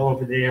Michelle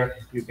over there,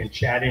 you can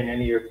chat in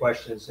any of your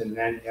questions. And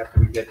then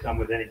after we get done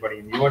with anybody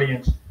in the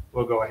audience,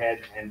 we'll go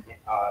ahead and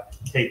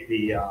take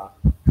the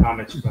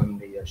comments from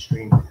the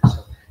stream.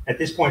 So at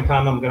this point in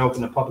time, I'm going to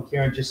open the public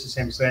hearing just the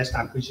same as last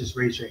time. Please just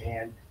raise your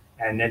hand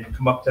and then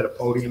come up to the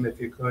podium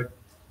if you could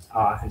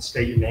and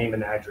state your name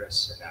and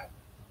address.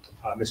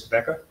 Mr.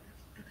 Becker?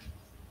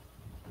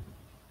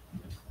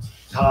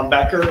 Tom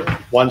Becker,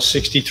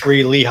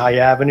 163 Lehigh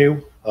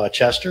Avenue,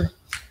 Chester.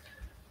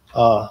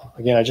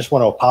 Again, I just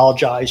want to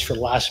apologize for the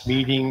last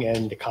meeting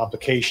and the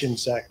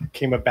complications that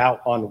came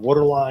about on the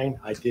water line.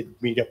 I did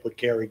meet up with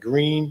Gary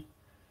Green.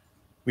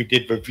 We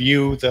did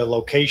review the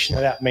location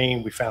of that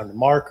main. We found the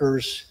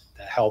markers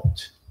that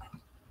helped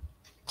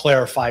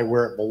clarify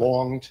where it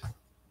belonged.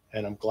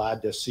 And I'm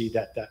glad to see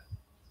that that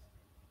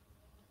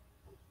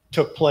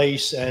took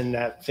place and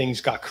that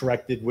things got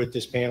corrected with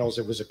this panels.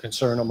 It was a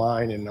concern of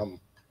mine, and I'm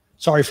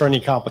sorry for any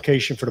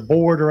complication for the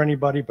board or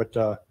anybody, but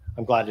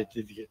I'm glad it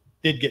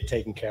did get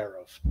taken care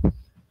of.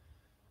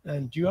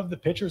 And do you have the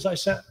pictures I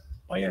sent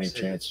by any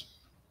chance?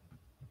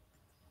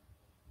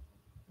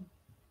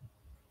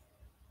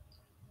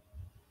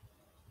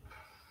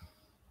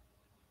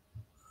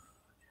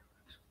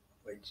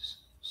 Wait, just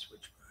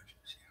switch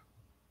projects here.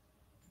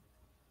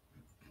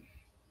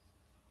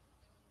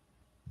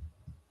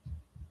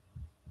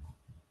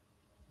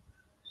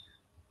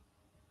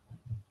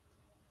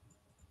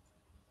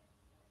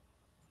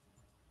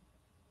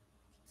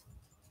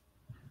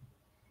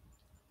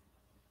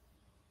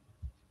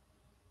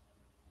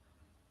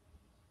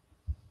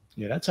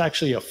 Yeah, that's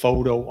actually a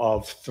photo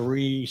of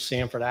 3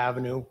 Sanford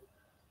Avenue.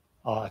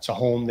 It's a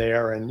home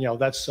there, and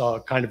that's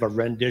kind of a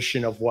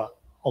rendition of what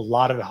a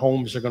lot of the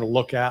homes are going to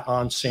look at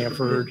on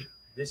Sanford.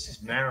 This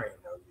is Marion,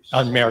 though.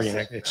 On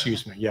Marion,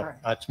 excuse me. Yeah,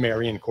 that's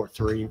Marion Court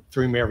 3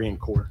 Marion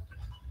Court.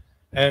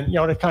 And,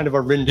 they're kind of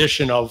a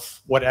rendition of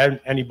what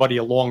anybody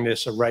along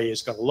this array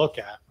is going to look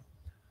at.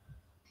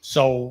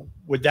 So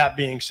with that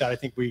being said, I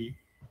think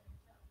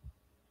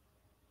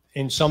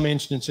in some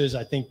instances,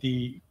 I think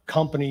the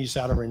companies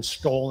that are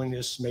installing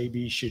this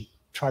maybe should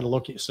try to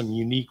look at some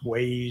unique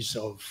ways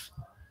of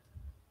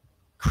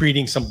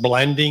creating some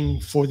blending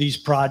for these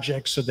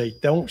projects so they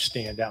don't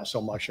stand out so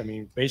much. I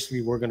mean,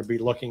 basically, we're going to be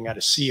looking at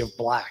a sea of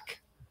black.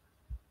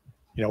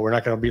 We're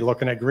not going to be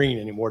looking at green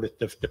anymore.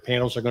 The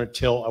panels are going to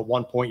tilt. At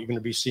one point, you're going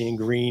to be seeing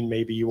green.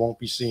 Maybe you won't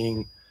be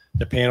seeing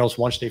the panels.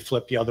 Once they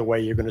flip the other way,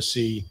 you're either going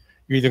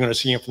to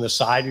see them from the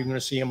side or you're going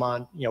to see them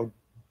on,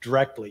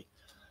 directly.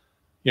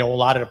 A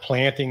lot of the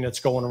planting that's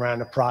going around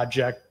the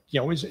project,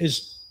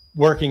 is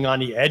working on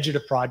the edge of the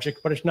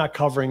project, but it's not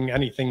covering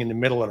anything in the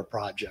middle of the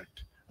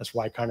project. That's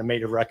why I kind of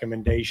made a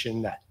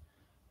recommendation that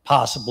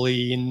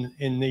possibly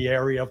in the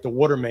area of the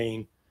water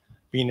main,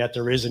 being that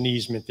there is an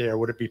easement there,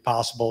 would it be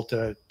possible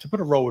to put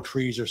a row of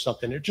trees or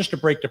something just to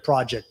break the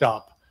project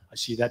up? I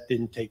see that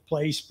didn't take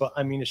place, but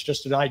I mean, it's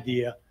just an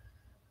idea.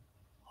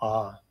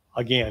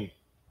 Again,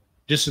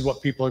 this is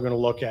what people are going to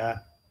look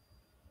at.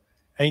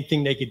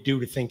 Anything they could do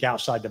to think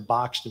outside the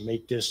box to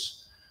make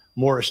this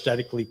more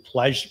aesthetically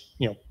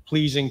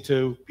pleasing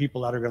to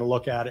people that are going to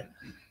look at it.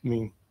 I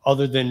mean,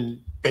 other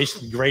than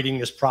basically grading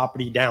this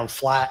property down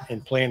flat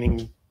and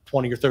planting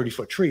 20 or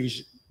 30-foot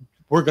trees,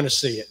 we're going to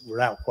see it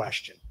without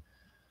question.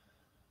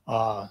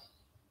 So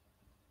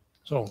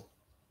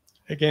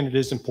again, it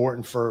is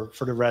important for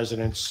the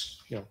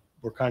residents.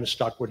 We're kind of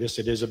stuck with this.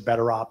 It is a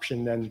better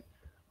option than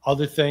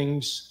other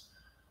things.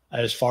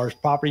 As far as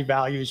property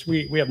values,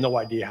 we have no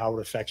idea how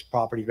it affects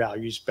property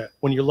values, but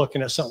when you're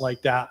looking at something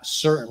like that,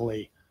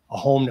 certainly a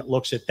home that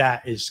looks at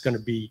that is going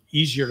to be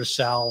easier to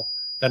sell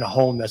than a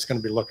home that's going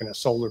to be looking at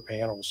solar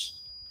panels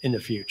in the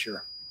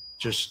future.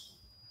 Just,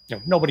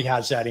 nobody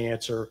has that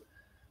answer,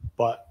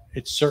 but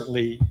it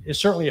certainly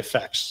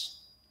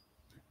affects.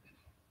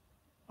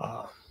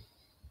 And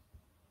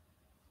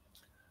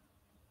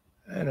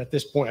at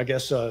this point, I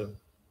guess, we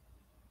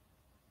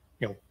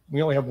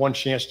only have one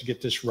chance to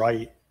get this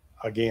right.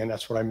 Again,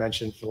 that's what I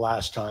mentioned the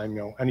last time.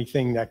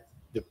 Anything that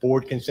the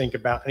board can think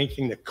about,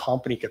 anything the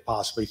company could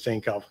possibly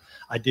think of.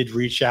 I did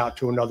reach out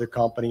to another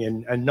company,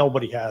 and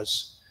nobody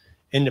has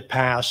in the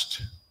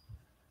past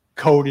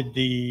coded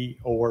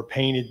or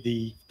painted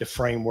the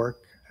framework.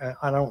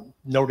 I don't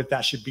know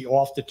that should be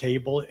off the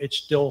table. It's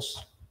still,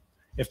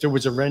 if there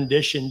was a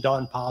rendition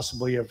done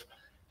possibly of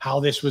how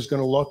this was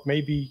going to look,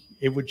 maybe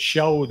it would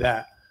show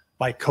that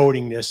by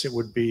coding this, it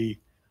would be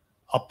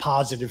a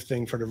positive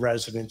thing for the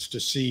residents to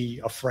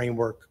see a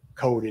framework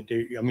coded.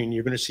 I mean,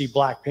 you're going to see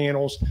black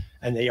panels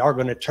and they are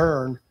going to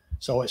turn.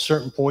 So at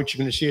certain points, you're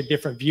going to see a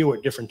different view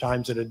at different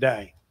times of the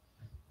day.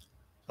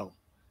 So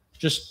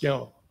just,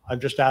 I'm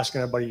just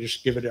asking everybody to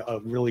just give it a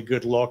really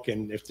good look.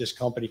 And if this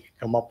company can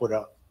come up with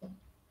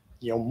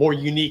more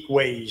unique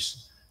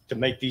ways to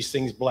make these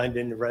things blend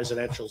into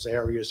residential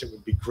areas, it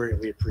would be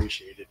greatly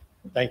appreciated.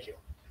 Thank you.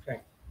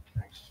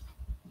 Thanks.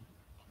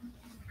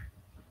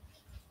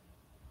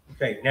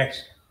 Okay,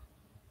 next.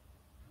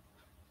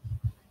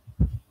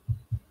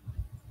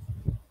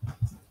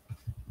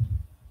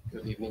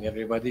 Good evening,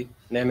 everybody.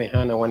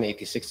 Namehana,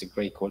 186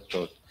 Gray Court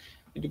Road.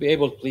 Would you be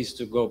able, please,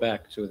 to go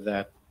back to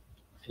that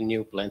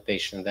new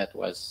plantation that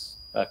was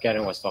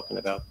Karen was talking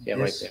about? Yeah,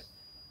 right This? there.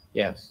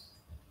 Yes.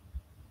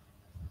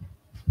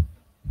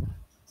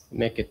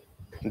 Make it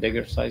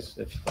bigger size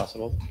if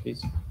possible,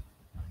 please.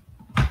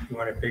 You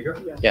want it bigger?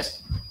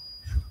 Yes.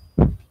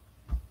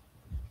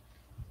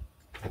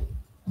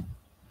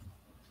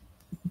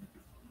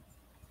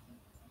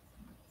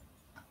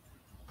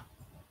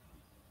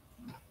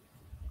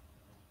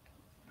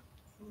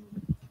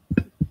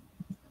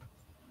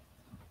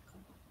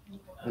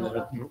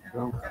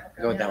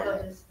 Go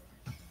down.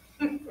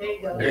 There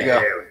you go. There you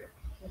go.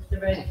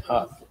 Mr. Red.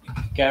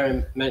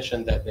 Karen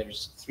mentioned that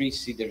there's 3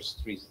 cedar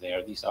trees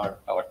there. These are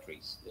our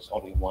trees. There's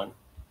only 1,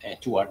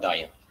 and 2 are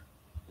dying.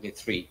 The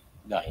 3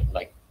 dying,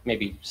 like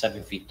maybe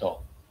 7 feet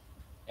tall.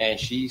 And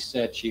she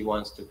said she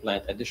wants to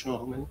plant additional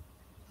how many?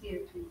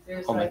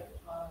 There's How many? like,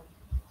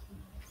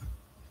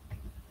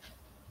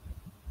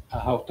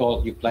 How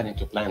tall you planning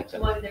to plant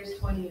them? there's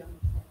 20 of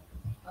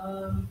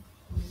them.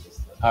 Let me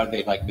just look. Are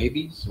they like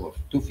babies or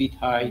 2 feet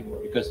high?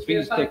 Because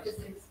They're trees 5 take, to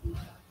 6 feet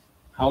high.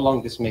 how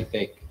long this may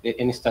take? Did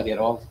any study at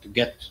all to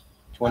get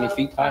 20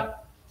 feet high?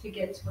 To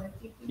get 20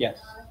 feet Yes.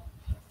 high.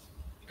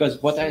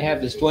 Because what I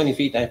have is 20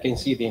 feet, I can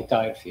see the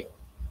entire field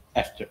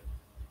after,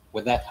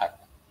 with that height.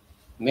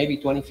 Maybe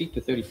 20 feet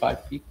to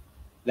 35 feet,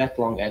 that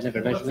long, I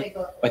never We'll measured it. take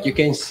a- But you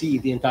can see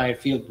the entire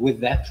field with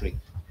that tree.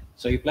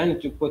 So you're planning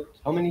to put,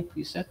 how many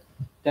you said?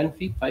 10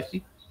 feet, 5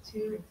 feet?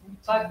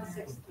 5 to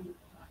 6 feet.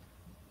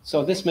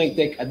 So this may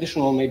take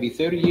additional maybe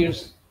 30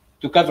 years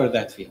to cover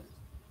that field.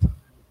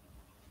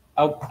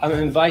 I'm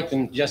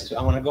inviting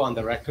I want to go on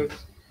the record,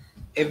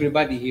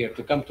 everybody here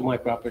to come to my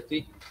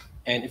property,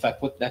 and if I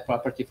put that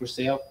property for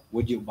sale,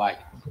 would you buy it?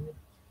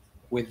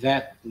 With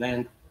that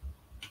land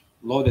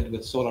loaded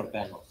with solar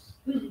panels.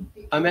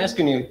 I'm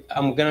asking you,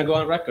 I'm gonna go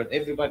on record,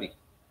 everybody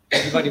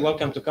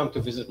welcome to come to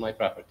visit my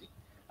property.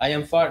 I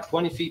am far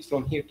 20 feet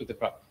from here to the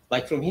property,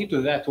 like from here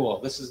to that wall.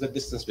 This is the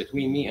distance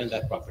between me and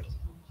that property.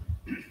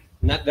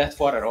 Not that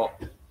far at all.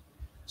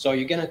 So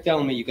you're gonna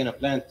tell me you're gonna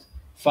plant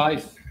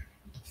 5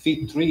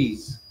 feet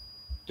trees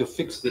to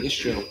fix the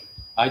issue.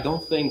 I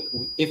don't think,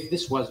 if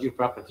this was your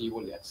property, you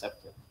would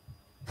accept it.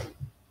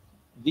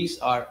 These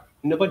are,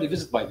 nobody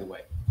visit, by the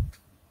way.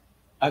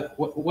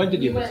 When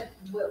did you visit?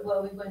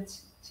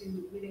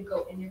 We didn't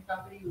go in your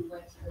property, we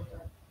went to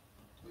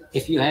the.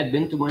 If you had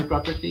been to my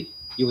property,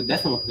 you would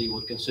definitely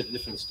consider a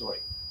different story.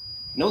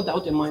 No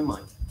doubt in my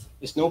mind.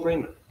 It's no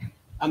brainer.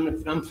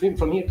 I'm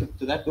from here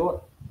to that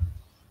door.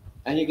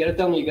 And you're gonna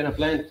tell me you're gonna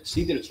plant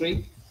cedar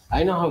tree?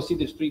 I know how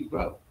cedar tree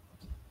grow.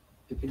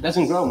 It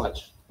doesn't grow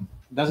much.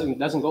 It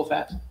doesn't go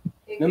fast,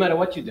 no matter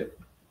what you do.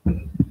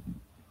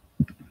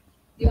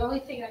 The only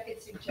thing I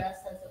could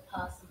suggest as a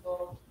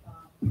possible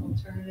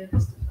alternative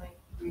is to plant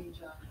green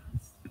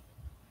giants.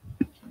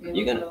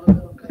 You're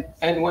gonna-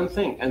 And one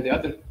thing, and the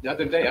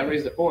other day I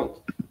raised a point.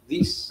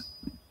 These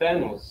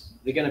panels,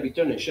 they're gonna be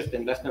turning,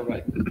 shifting left and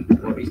right,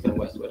 or east and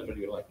west, whatever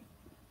you like.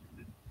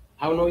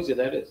 How noisy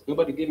that is?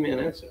 Nobody gave me an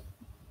answer.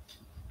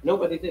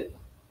 Nobody did.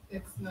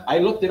 It's not. I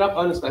looked it up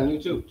honest on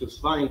YouTube to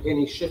find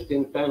any shift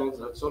in panels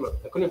and solar.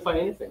 I couldn't find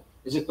anything.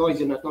 Is it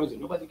noisy, not noisy?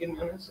 Nobody gave me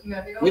an answer. No,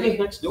 the We live only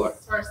next door.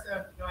 source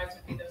of noise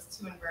would be those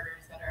 2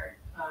 inverters that are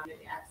in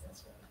the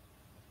access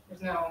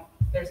road.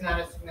 There's not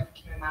a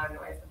significant amount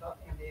of noise above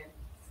ambient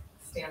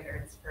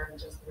standards for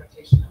just the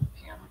rotation of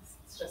panels.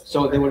 It's just.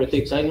 So they want to inverters.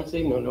 take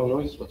silencing, no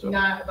noise whatsoever.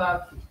 Not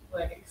above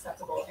like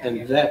acceptable And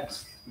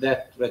ambient.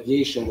 that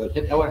radiation will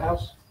hit our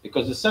house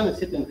because the sun is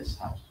hitting this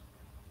house.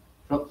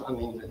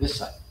 This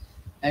side.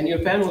 And your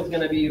panel is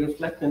gonna be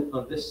reflecting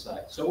on this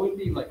side. So it will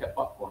be like a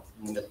popcorn.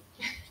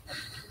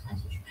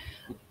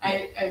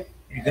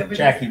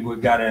 Jackie,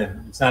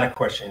 it's not a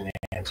question and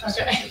answer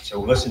Okay. session,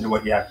 so listen to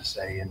what you have to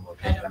say and we'll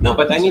take them. No,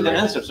 but I need an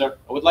answer, sir.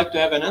 I would like to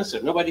have an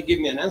answer. Nobody gave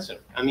me an answer.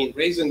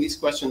 Raising this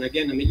question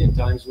again 1,000,000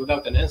 times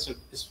without an answer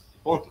is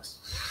pointless.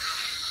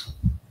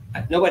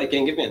 Nobody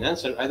can give me an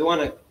answer. I don't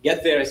want to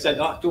get there. I said,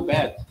 oh, too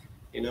bad.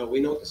 We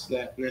noticed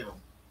that now.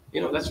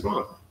 That's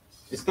wrong.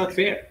 It's not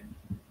fair.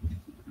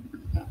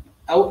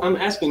 I'm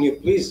asking you,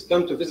 please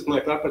come to visit my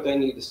property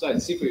and you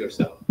decide, see for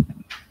yourself.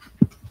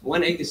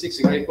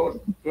 186 Great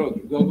Court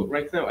Road, go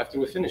right now after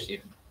we finish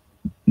here.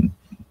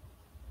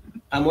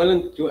 I'm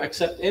willing to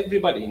accept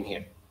everybody in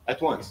here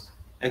at once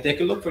and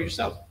take a look for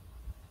yourself.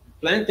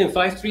 Planting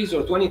 5 trees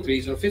or 20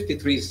 trees or 50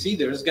 trees,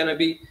 cedar is gonna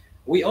be,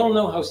 we all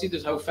know how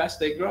cedars, how fast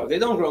they grow. They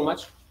don't grow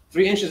much,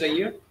 3 inches a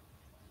year,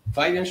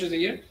 5 inches a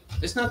year.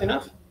 It's not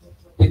enough.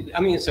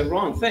 It's a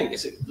wrong thing.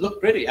 Look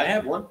pretty, I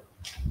have one.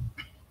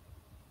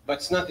 But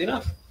it's not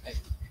enough.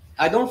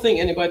 I don't think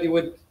anybody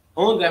would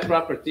own that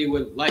property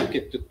would like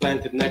it to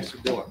plant it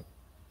next door.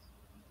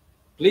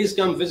 Please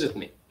come visit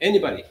me.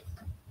 Anybody.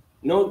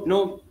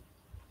 No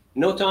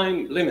No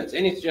time limits.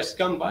 Any just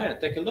come by and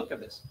take a look at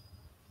this.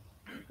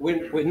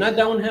 We're not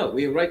downhill.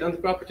 We're right on the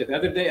property. The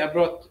other day I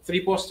brought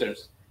 3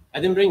 posters. I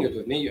didn't bring it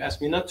with me. You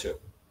asked me not to.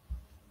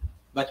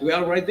 But we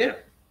are right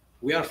there.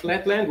 We are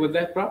flat land with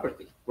that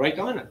property, right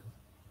on it.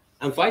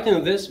 I'm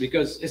fighting this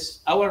because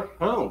it's our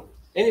home.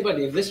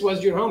 Anybody, if this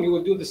was your home, you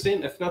would do the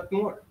same, if not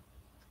more.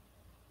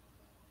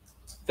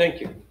 Thank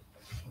you.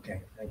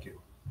 Okay, thank you.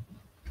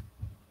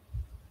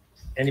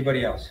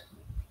 Anybody else?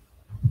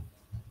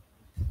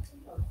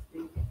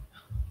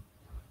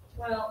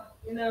 Well,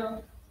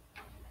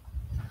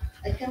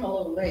 I came a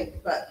little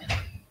late, but.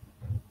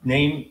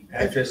 Name,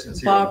 address, and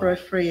serial. Barbara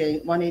Freer,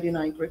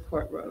 189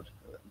 Gridcourt Road.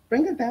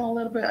 Bring it down a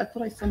little bit. I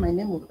thought I saw my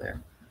name over there.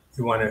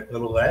 You want it a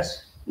little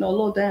less? No, a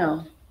little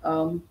down.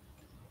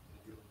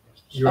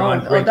 You're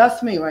on Oh,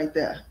 that's me right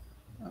there,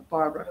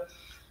 Barbara.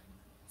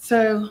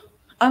 So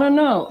I don't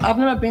know. I've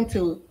never been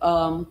to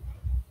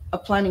a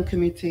planning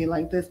committee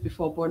like this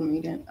before, board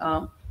meeting.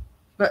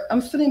 But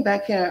I'm sitting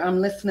back here, I'm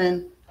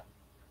listening,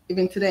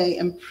 even today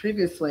and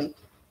previously.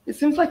 It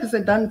seems like it's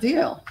a done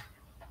deal.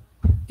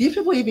 Do you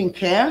people even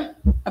care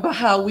about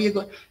how we are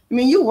going? I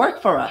mean, you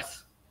work for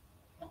us.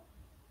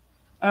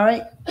 All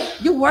right?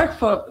 You work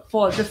for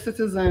the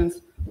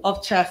citizens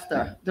of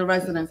Chester, the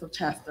residents of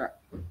Chester.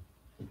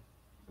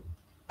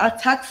 Our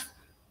tax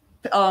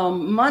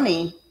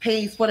money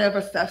pays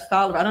whatever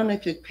salary. I don't know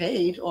if you're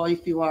paid or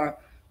if you are,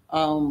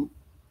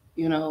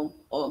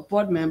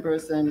 board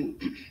members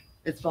and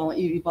it's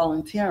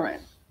volunteering.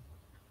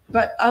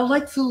 But I'd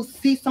like to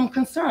see some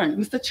concern.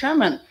 Mr.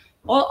 Chairman,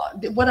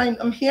 what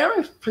I'm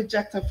hearing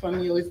projecting from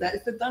you is that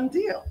it's a done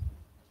deal.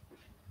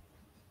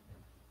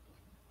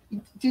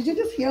 Did you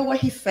just hear what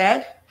he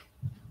said?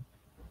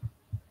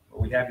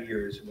 What we have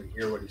ears and we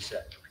hear what he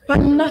said. Okay? But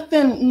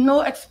nothing,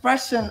 no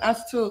expression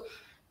as to.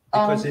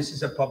 Because this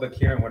is a public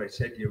hearing, what I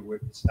said to you,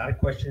 it's not a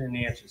question and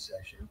answer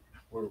session.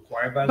 We're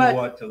required by But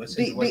law to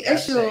listen to what the you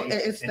have to issue say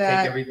is and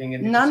that take everything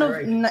into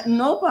consideration.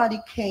 nobody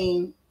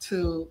came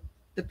to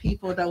the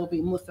people that will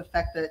be most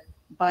affected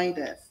by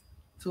this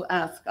to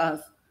ask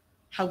us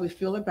how we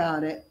feel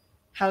about it,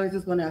 how is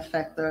this going to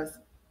affect us,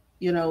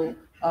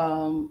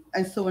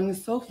 and so on and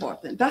so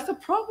forth. And that's a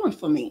problem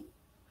for me.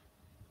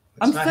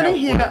 I'm sitting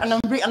here and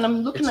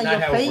I'm looking at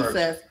your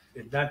faces.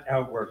 It's not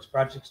how it works.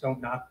 Projects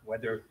don't knock,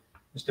 whether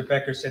Mr.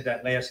 Becker said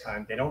that last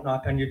time, they don't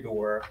knock on your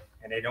door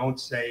and they don't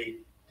say,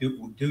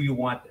 do you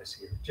want this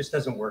here? It just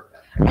doesn't work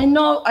that way. I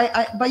know,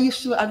 but you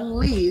should at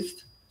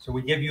least. So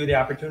we give you the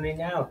opportunity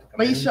now to come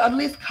But in. you should at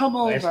least come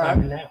Last over time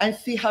and now. and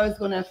see how it's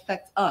going to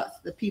affect us,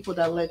 the people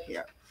that live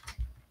here.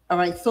 All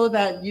right, so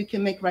that you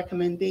can make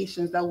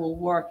recommendations that will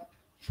work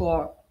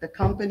for the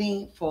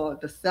company, for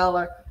the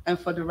seller, and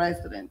for the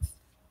residents.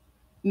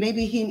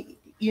 Maybe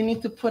you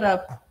need to put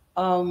up,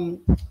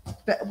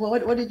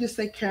 what did you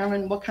say,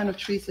 Karen? What kind of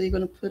trees are you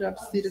going to put up?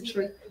 Cedar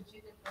tree?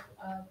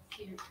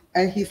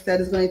 And he said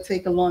it's going to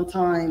take a long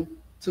time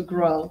to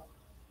grow.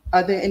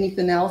 Are there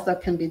anything else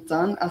that can be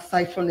done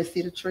aside from the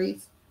cedar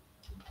trees?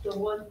 The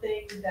one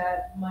thing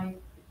that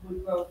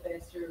would grow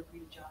faster would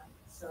be giants,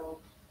 so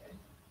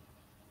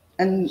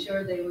I'm And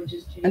sure they would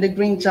just. the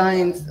green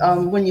giants,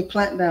 when you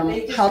plant them,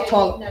 They just how get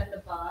tall? eaten at the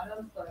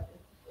bottom, but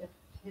if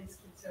his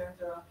concerns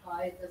are up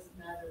high, it doesn't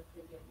matter if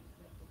they get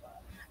eaten at the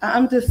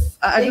bottom.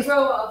 I They just,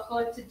 grow a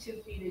foot to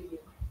 2 feet a year.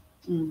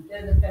 Mm.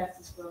 They're the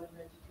fastest growing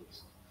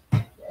vegetation,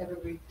 the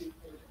evergreen tree.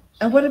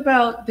 And what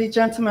about the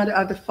gentleman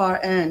at the far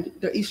end,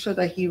 the issue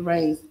that he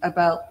raised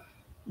about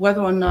whether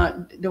or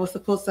not there was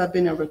supposed to have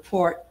been a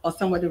report or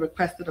somebody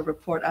requested a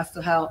report as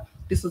to how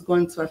this was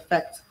going to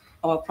affect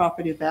our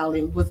property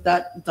value? Was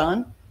that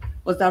done?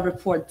 Was that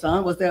report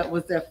done? Was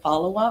there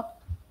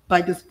follow-up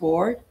by this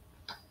board?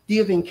 Do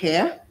you even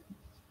care?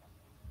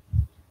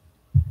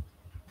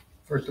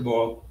 First of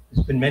all,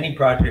 there's been many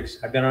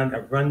projects. I've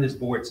run this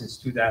board since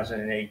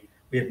 2008.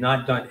 We have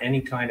not done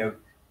any kind of,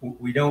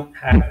 we don't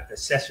have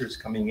assessors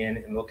coming in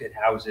and look at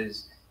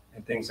houses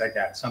and things like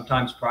that.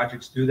 Sometimes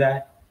projects do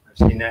that. I've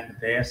seen that in the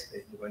past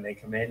when they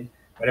come in,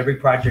 but every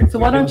project. So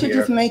why don't you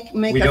just make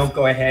we don't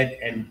go ahead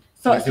and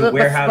So, we do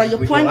warehouses, but your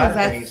we do a point lot is of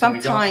that things, and we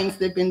don't sometimes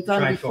they've been try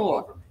done and talk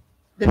before.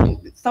 over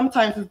me.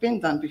 Sometimes it's been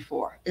done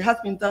before. It has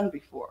been done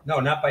before. No,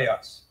 not by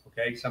us,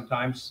 okay?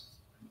 Sometimes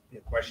the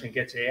question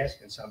gets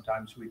asked and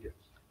sometimes we do.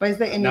 But is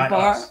there any Not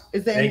bar? us.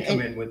 Is there They any,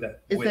 come in with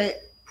there-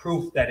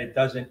 proof that it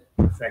doesn't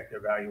affect their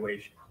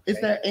valuation. is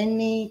okay? there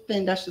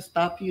anything that should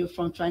stop you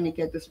from trying to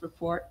get this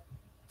report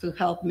to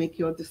help make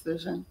your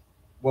decision?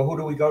 Well, who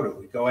do we go to?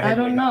 We go ahead. I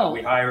don't know.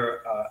 We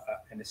hire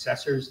an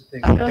assessors and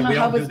things. I like don't that. know We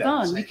how do it's that.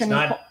 done. You It's can-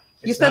 not-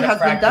 you it's said not it a has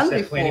been practice done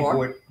at planning before.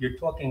 board. You're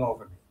talking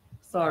over me.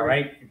 All Sorry.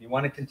 right? If you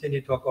want to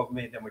continue to talk over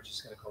me, then we're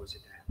just going to close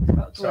it down.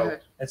 Go So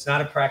ahead. it's not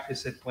a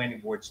practice that planning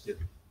boards do,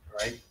 all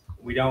right?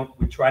 We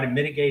try to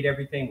mitigate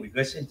everything. We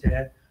listen to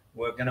that.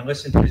 We're going to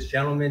listen to this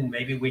gentleman.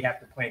 Maybe we have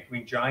to plant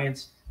green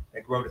giants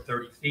that grow to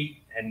 30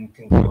 feet and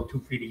can grow 2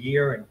 feet a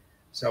year. And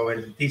so in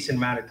a decent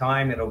amount of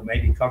time, it'll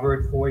maybe cover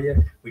it for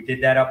you. We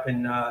did that up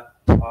in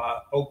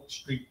Oak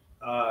Street,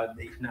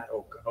 not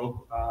Oak,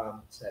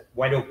 what's that?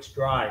 White Oaks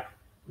Drive.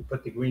 We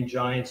put the green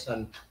giants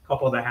on a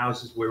couple of the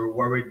houses. We were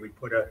worried. We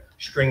put a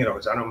string of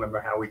those. I don't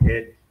remember how we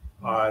did.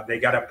 They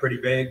got up pretty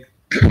big,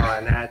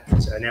 and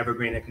that's an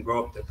evergreen that can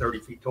grow up to 30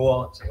 feet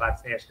tall. It's a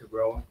lot faster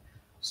growing.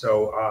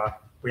 So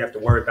we have to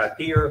worry about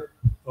deer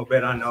a little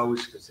bit on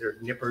those because they're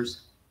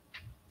nippers.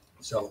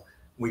 So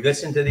we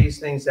listen to these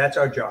things. That's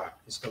our job,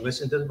 is to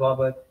listen to the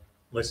public,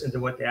 listen to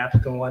what the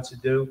applicant wants to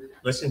do,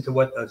 listen to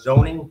what the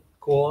zoning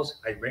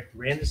calls. I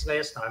ran this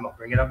last time. I'll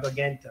bring it up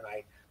again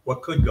tonight.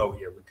 What could go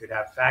here? We could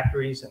have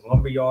factories and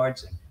lumber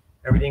yards and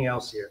everything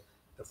else here.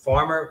 The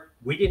farmer,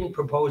 we didn't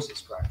propose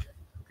this project,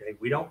 okay?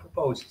 We don't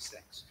propose these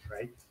things,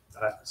 right?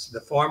 So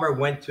the farmer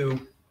went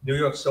to New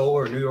York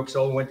Solar, or New York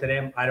Solar went to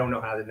them. I don't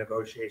know how the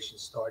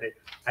negotiations started.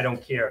 I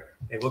don't care.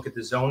 They look at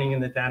the zoning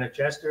in the town of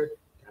Chester.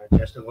 Town of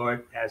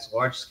Chester has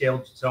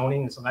large-scale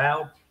zoning is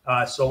allowed.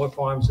 Solar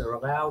farms are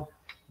allowed.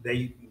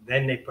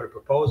 Then they put a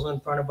proposal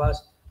in front of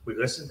us. We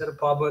listen to the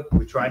public.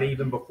 We try to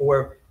even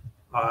before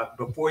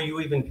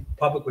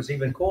public was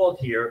even called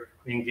here,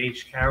 we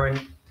engaged Karen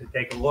to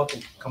take a look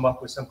and come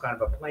up with some kind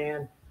of a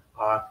plan.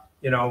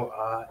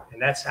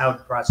 And that's how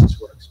the process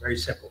works. Very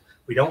simple.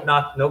 We don't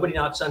nobody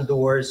knocks on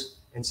doors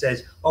and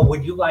says, oh,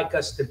 would you like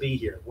us to be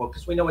here? Well,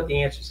 because we know what the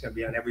answer is going to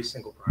be on every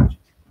single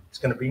project. It's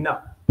going to be no,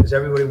 because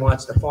everybody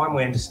wants the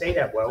farmland to stay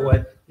that well.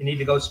 Well, you need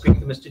to go speak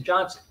to Mr.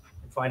 Johnson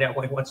and find out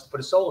why he wants to put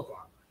a solar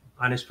farm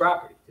on his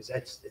property, because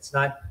it's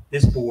not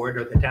this board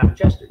or the town of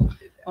Chester who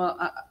did that.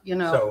 Well,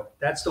 So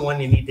that's the one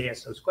you need to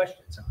ask those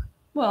questions on.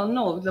 Well,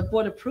 no, the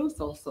board approves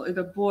also. If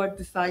the board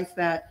decides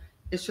that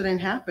it shouldn't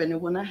happen, it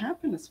will not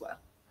happen as well.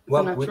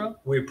 Isn't that true?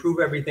 We approve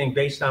everything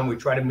based on, we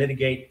try to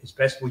mitigate as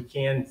best we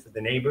can for the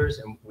neighbors,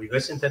 and we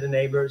listen to the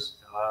neighbors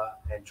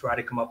and try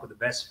to come up with the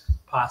best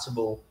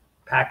possible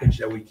package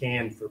that we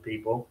can for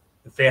people.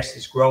 The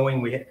fastest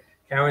growing,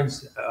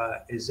 Karen's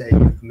is a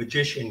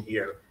magician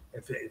here.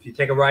 If you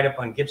take a ride up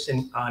on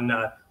Gibson, on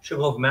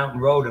Sugarloaf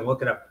Mountain Road, and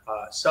look at a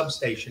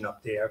substation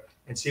up there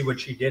and see what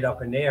she did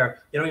up in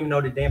there, you don't even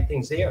know the damn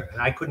thing's there. And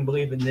I couldn't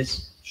believe in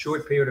this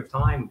short period of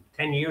time,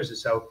 10 years or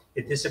so,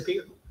 it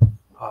disappeared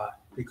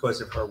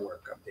because of her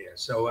work up there.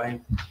 So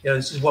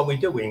this is what we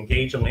do. We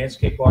engage a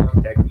landscape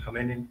architect to come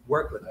in and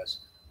work with us.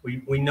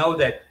 We know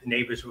that the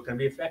neighbors were going to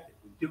be affected.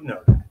 We do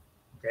know that.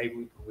 Okay,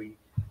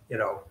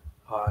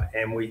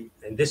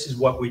 and this is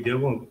what we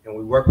do, and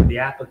we work with the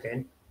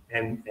applicant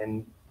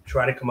and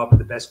try to come up with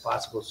the best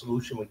possible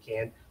solution we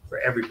can for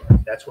everybody.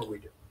 That's what we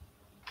do.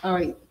 All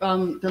right.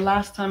 The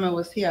last time I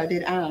was here, I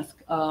did ask,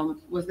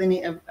 was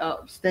any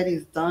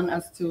studies done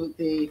as to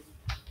the,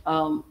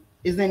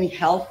 is there any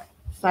health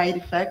side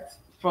effects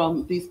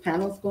from these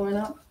panels going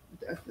up?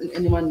 Does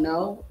anyone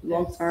know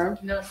long term?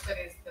 No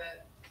studies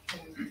that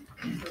can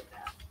prove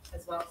that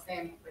as well.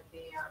 Same with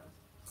the,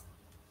 what's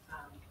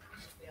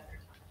the other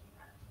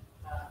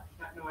topic?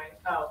 Not knowing,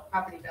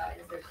 property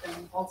values. There's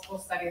been multiple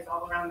studies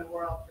all around the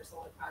world for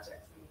solar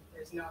projects, and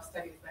there's no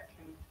studies that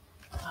can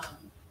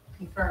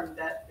confirm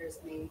that there's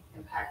any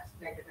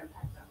negative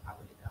impact on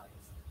property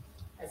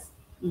values.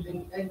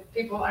 And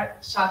people are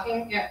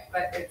shocking, yeah,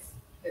 but it's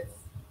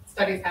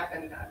studies have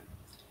been done.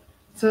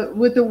 So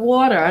with the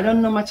water, I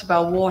don't know much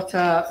about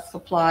water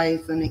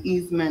supplies and the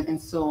easement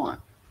and so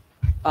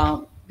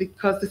on.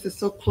 Because this is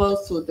so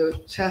close to the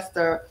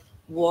Chester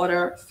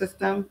water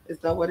system, is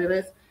that what it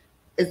is?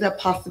 Is there a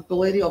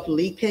possibility of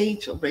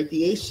leakage, of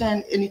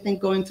radiation, anything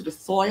going to the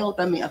soil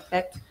that may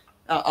affect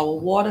our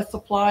water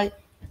supply?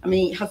 I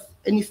mean, has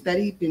any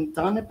study been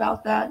done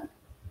about that?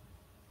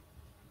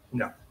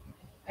 No.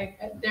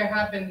 There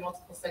have been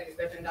multiple studies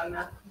that have been done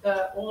that.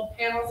 The old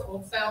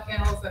style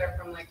panels that are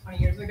from like 20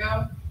 years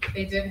ago,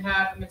 they did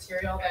have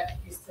material that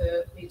used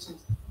to leach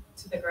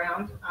into the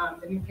ground.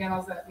 The new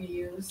panels that we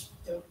use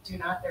do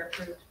not. They're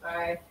approved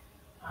by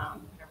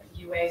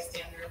UA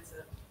standards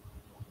of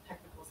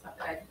technical stuff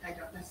that I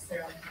don't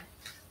necessarily have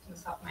from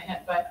the top of my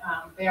head, but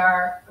they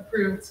are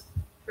approved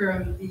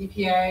from the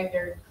EPA.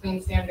 They're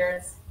clean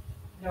standards.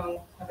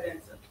 No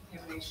evidence of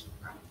contamination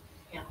from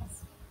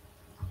panels.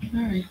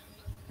 All right.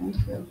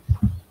 Thank you.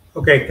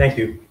 Okay, thank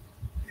you.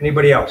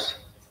 Anybody else?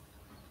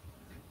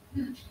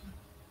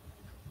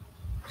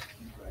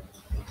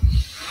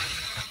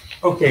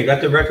 Okay,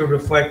 got the record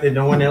reflected.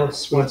 No one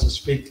else wants to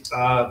speak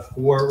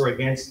for or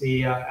against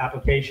the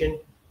application.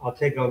 I'll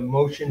take a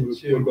motion What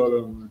to. about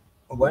online?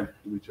 What?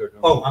 Do we check on?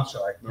 Oh, I'm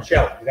sorry, No.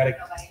 Michelle.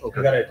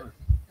 Okay.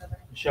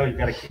 Michelle, you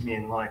gotta keep me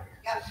in line.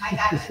 Yeah, I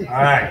got you. All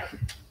right.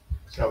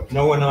 So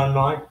no one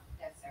online?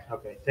 Yes, sir.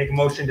 Okay, take a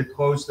motion to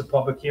close the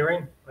public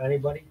hearing.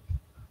 Anybody?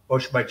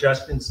 Motion by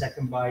Justin,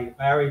 second by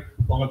Barry.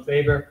 All in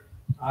favor?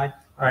 Aye.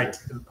 All right,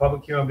 the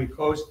public hearing will be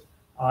closed.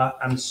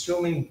 I'm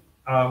assuming,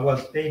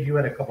 well, Dave, you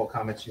had a couple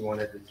comments you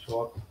wanted to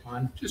talk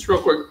on. Just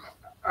real quick,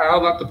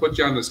 I'll have to put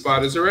you on the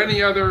spot. Is there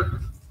any other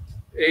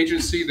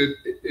agency that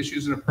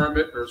issues a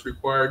permit or is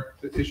required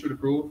to issue an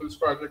approval for this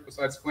project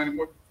besides the planning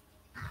board?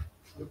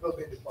 The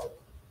building department.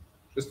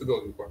 Just the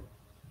building department?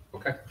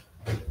 Okay.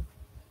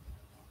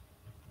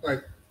 All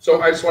right,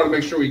 so I just want to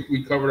make sure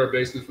we covered our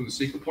bases from the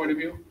secret point of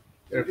view.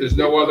 And if there's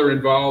no other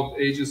involved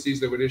agencies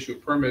that would issue a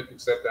permit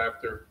except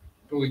after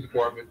building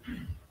department,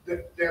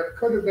 There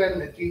could have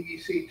been a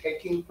DEC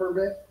taking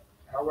permit,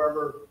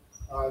 however,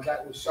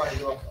 that was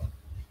signed off on.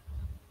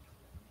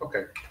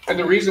 Okay. And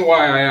the reason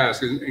why I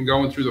ask, in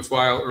going through the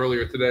file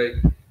earlier today,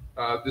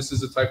 this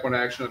is a type 1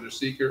 action under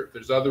seeker. If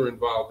there's other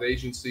involved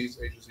agencies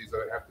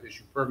that have to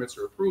issue permits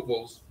or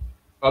approvals,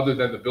 other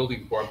than the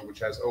building department,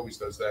 which always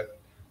does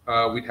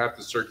that, we'd have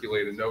to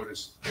circulate a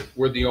notice. If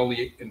we're the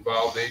only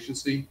involved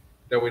agency,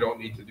 then we don't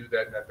need to do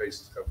that, and that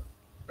base is covered.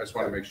 I just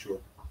want to make sure.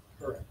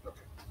 Correct. Okay.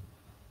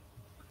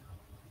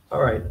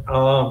 All right,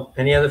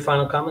 any other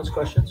final comments,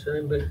 questions, for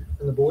anybody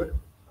on the board?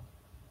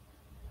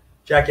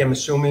 Jackie, I'm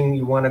assuming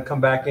you want to come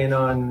back in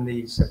on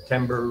the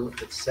September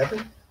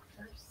 7th?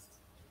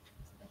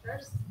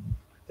 First?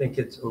 I think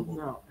it's,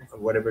 No,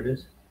 whatever it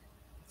is,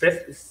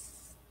 5th?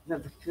 no,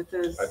 the 5th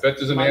is. I bet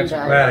there's an answer.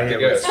 Monday. Right,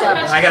 to yeah, guess.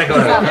 I gotta go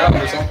to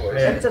Calendar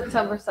someplace. Yeah. It's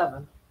September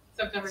 7th.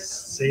 September 7th.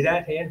 See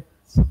that here?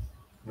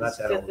 Not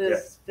that old, yeah.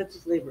 5th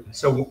is Labor Day.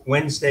 So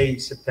Wednesday,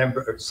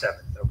 September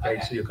 7th, okay?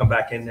 Okay. So you'll come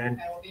back in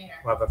then? I will be here.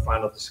 We'll have a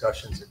final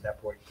discussions at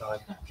that point in time.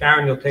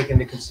 Karen, you'll take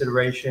into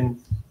consideration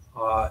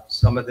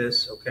some of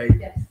this, okay?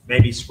 Yes.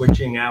 Maybe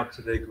switching out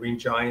to the Green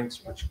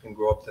Giants, which can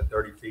grow up to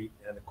 30 feet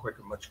and a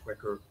quicker, much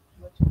quicker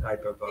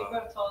type of, They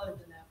grow taller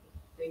than that, but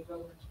they grow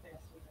much faster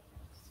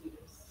than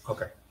cedars.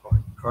 okay.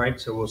 All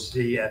right, so we'll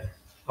see.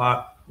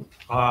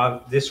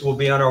 This will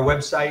be on our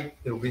website.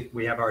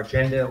 We have our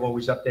agenda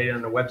always updated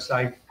on the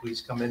website.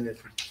 Please come in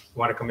if you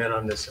want to come in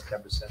on this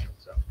September 7th.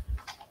 So,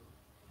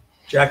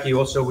 Jackie,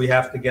 also, we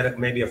have to get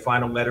maybe a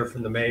final letter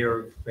from the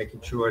mayor,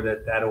 making sure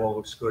that that all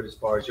looks good as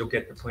far as you'll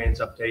get the plans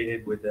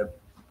updated with the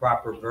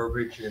proper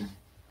verbiage and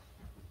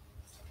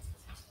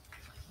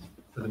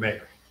for the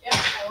mayor. Yep,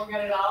 I will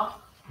get it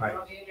all. Right.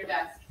 It'll be in your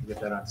desk. You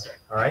get that on set.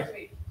 All right.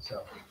 Sweet.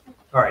 So,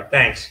 all right.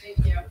 Thanks.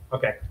 Thank you.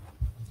 Okay.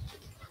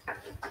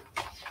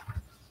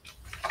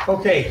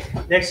 Okay,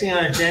 next thing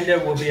on the agenda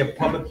will be a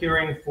public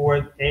hearing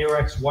for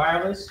ARX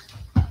Wireless.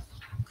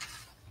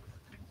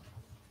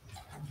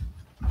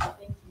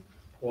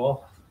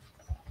 Paul?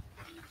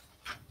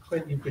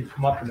 Quentin, you could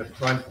come up in the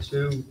front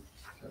too.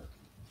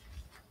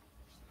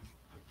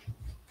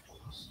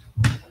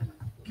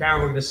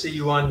 Karen, we're gonna see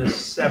you on the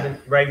 7th,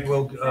 right?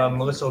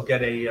 Melissa will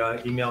get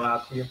a email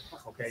out to you,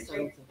 okay?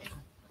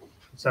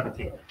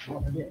 17th.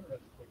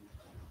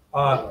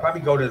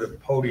 Probably go to the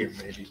podium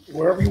maybe.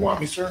 Wherever you want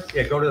me, sir.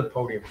 Yeah, go to the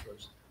podium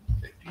first.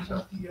 Do you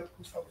want the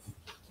proof of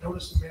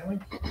notice of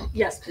mailing?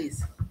 Yes,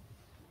 please.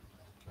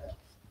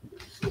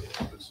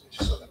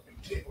 Just so that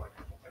big table, I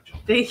can-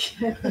 Thank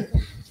you.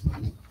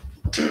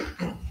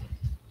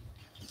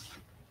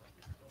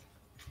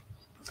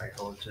 All right,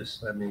 hold,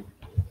 just let me.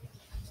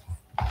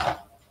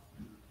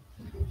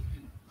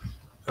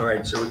 All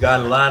right, so we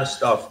got a lot of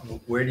stuff.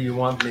 Where do you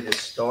want me to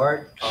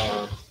start?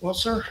 Well,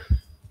 sir,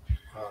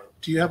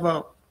 do you have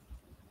a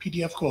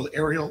PDF called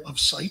Aerial of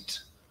Site?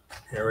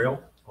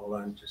 Ariel, hold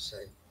on, just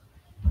say.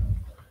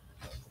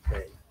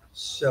 Okay,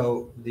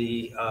 so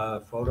the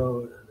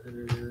photo,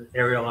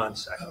 aerial on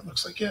site.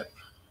 Looks like it.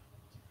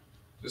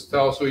 Just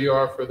tell us who you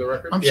are for the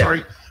record. I'm Yeah.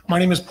 sorry. My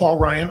name is Paul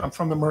Ryan. I'm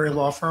from the Murray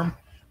Law Firm,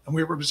 and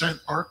we represent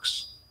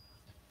ARCS.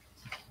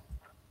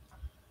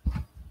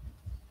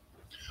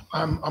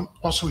 I'm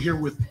also here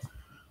with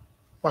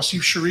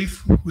Wasif Sharif,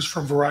 who's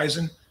from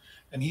Verizon,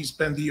 and he's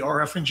been the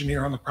RF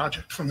engineer on the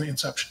project from the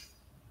inception.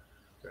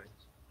 Okay.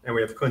 And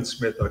we have Clint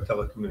Smith, our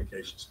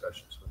telecommunications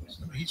specialist with us.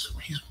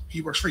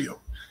 He works for you,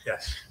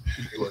 Yes,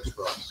 he works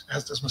for us.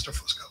 as does Mr.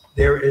 Fusco.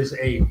 There is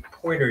a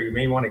pointer, you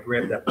may want to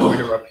grab that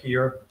pointer up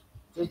here,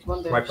 There's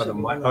one there. right by the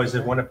mic. Oh, is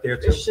there one up there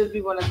There too? should be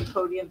one at the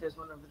podium. There's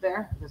one over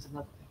there. There's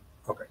another.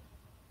 Okay.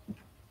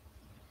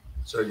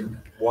 So you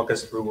walk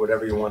us through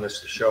whatever you want us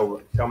to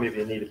show. Tell me if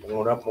you need it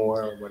blown up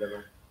more or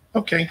whatever.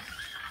 Okay.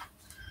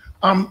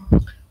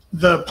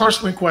 The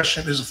parcel in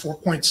question is a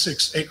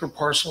 4.6 acre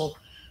parcel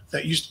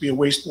that used to be a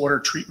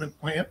wastewater treatment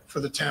plant for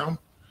the town.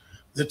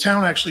 The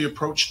town actually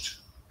approached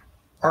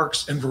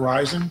ARCS and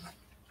Verizon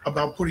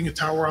about putting a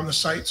tower on the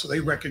site, so they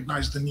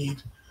recognized the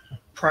need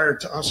prior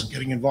to us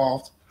getting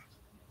involved.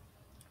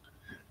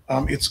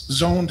 It's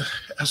zoned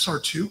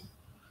SR2,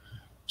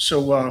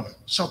 so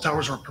cell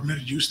towers are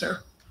permitted use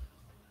there.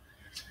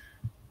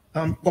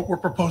 What we're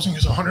proposing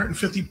is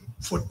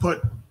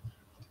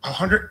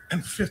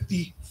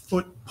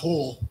 150-foot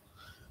pole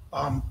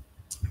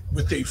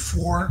with a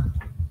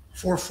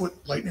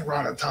four-foot lightning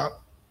rod on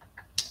top.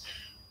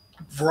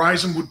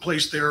 Verizon would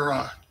place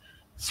their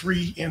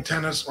 3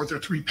 antennas or their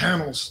 3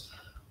 panels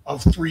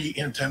of 3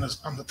 antennas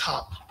on the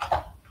top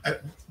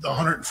at the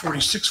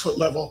 146-foot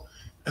level,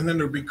 and then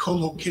there'd be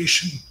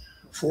co-location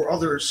for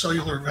other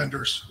cellular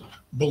vendors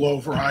below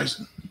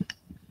Verizon.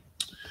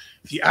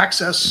 The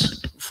access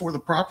for the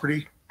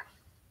property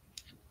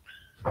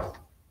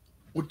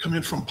would come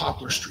in from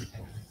Poplar Street.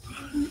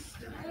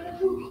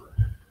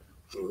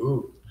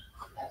 Ooh.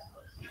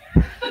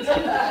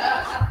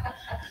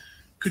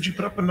 Could you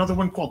put up another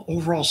one called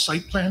overall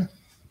site plan?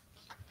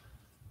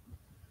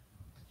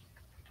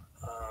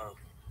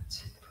 Let's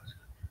see.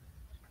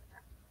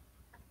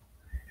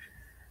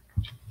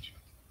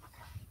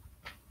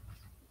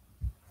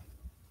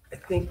 I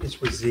think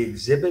this was the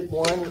exhibit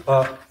one.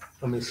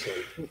 Let me see.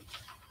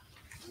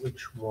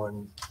 Which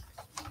one?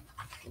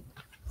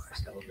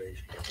 Last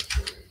elevation.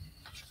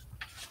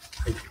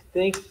 I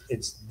think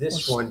it's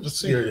this one let's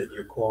see. here that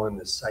you're calling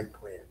the site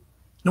plan.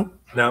 Nope.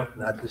 No,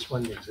 not this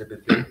one, the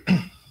exhibit B.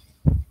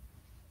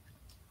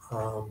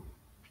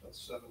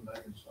 That's 7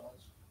 Megan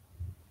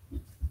size.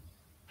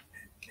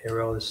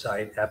 Aerial of the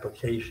site,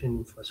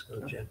 application,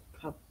 Fusco Gen.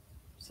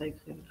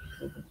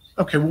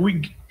 Okay, well, we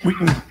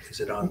can, Is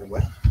it on the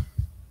web?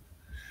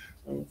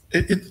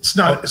 it's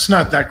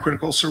not that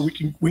critical, sir. We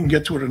can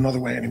get to it another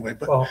way anyway,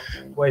 but Well,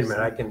 wait a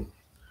minute, I can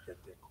get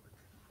there quick.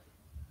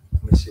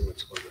 Let me see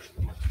what's going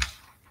on.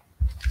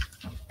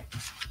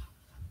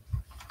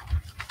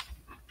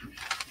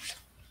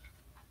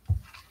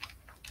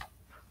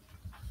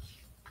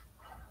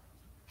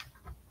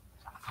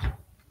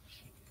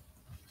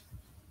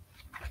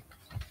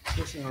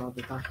 These are all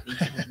the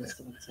documents I have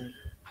listed on site.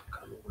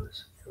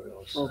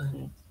 Aerial site.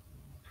 Okay.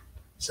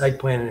 Site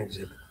plan and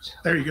exhibits.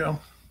 there you go.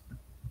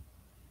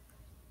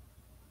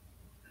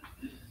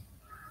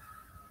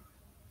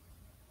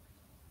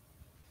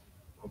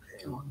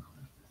 Okay.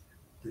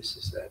 This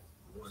is that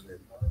one that,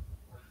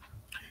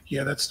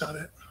 Yeah, that's not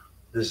it.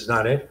 this is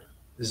not it?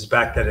 This is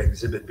back to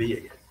exhibit B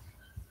again.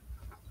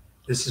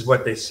 This is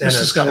what they sent This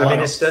has us. got a I lot mean,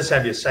 of- this does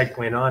have your site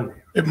plan on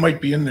there. It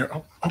might be in there.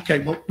 Oh, okay,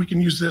 well, we can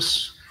use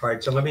this. All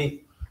right, so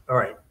all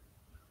right,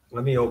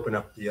 let me open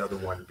up the other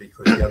one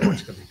because the other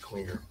one's gonna be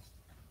cleaner.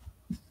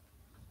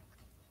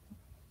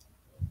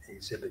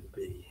 Exhibit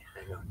B,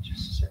 hang on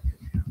just a second.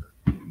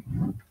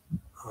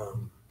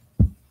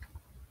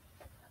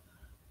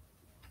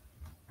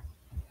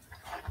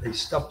 They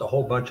stuffed a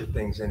whole bunch of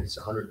things in, it's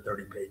a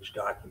 130-page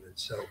document,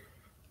 so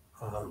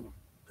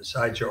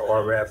besides your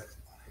RF,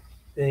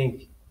 I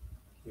think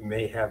you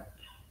may have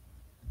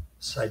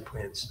site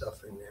plan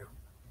stuff in there.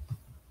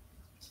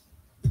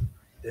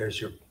 There's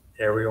your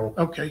aerial,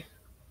 Okay.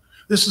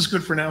 This is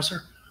good for now,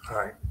 sir. all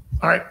right.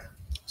 All right.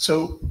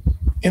 So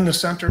in the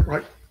center,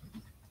 right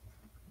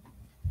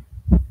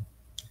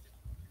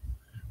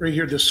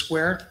here, this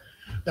square,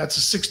 that's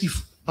a 60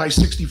 by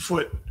 60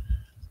 foot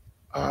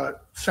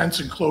fence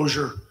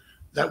enclosure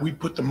that we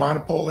put the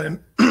monopole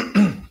in.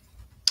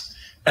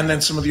 And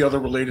then some of the other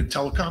related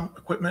telecom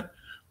equipment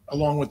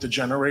along with the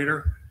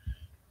generator.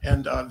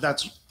 And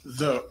that's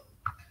the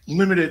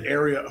limited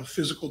area of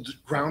physical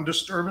ground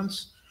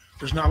disturbance.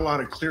 There's not a lot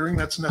of clearing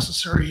that's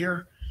necessary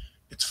here.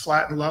 It's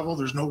flat and level.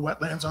 There's no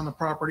wetlands on the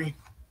property.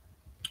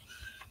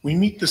 We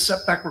meet the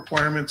setback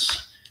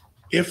requirements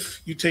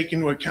if you take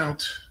into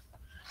account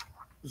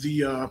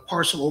the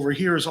parcel over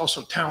here is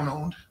also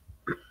town-owned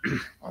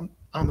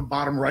on the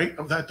bottom right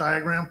of that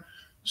diagram.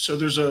 So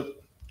there's a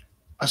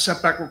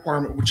setback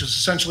requirement, which is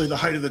essentially the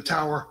height of the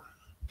tower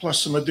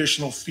plus some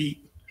additional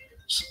feet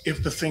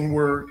if the thing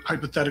were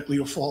hypothetically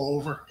to fall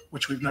over,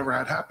 which we've never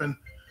had happen.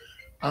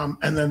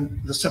 And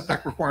then the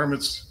setback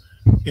requirements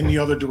in the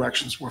other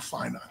directions we're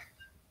fine on.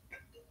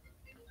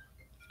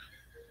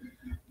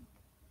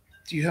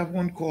 Do you have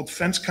one called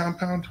fence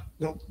compound?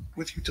 Well,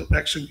 with you till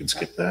actually we can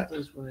skip that.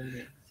 Those were in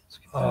there.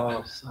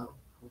 Uh, So,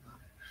 hold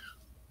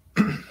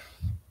on.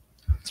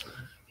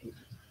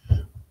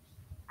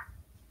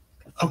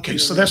 Okay,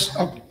 so that's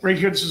right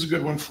here. This is a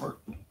good one for.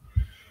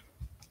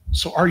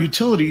 So our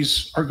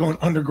utilities are going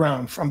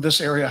underground from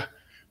this area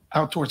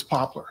out towards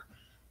Poplar.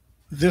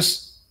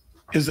 This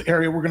is the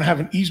area we're going to have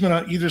an easement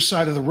on either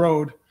side of the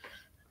road,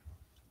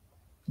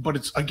 but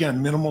it's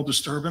again minimal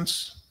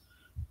disturbance.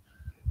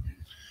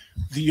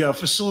 The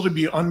facility will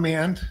be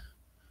unmanned.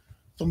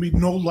 There'll be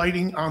no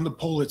lighting on the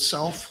pole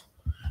itself.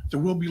 There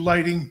will be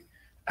lighting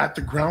at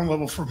the ground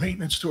level for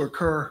maintenance to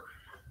occur,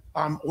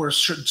 or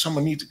should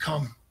someone need to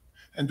come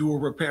and do a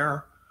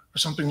repair or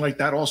something like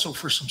that, also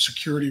for some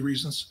security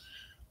reasons.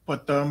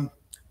 But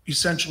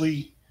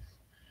essentially,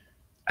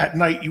 at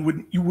night, you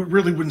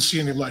really wouldn't see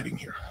any lighting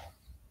here.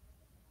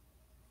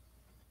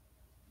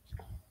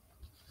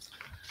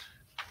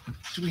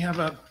 Do we have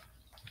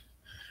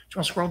do you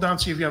want to scroll down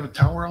and see if you have a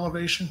tower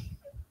elevation?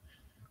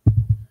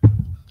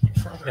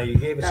 Now, you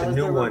gave us That a was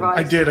new the one. revised-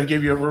 I did. I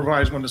gave you a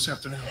revised one this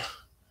afternoon.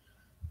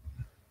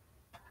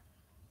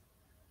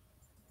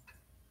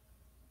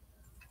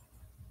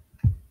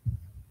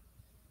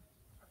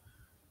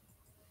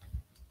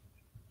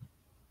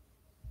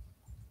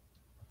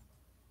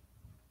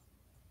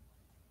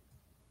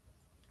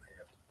 I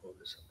have to pull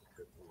this up a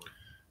bit more.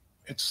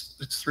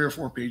 It's 3 or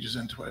 4 pages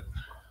into it.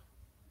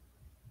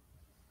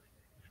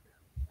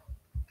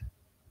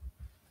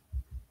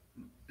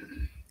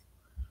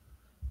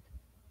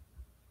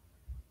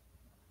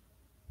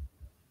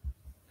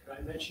 Can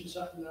I mention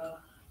something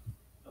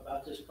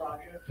about this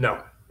project?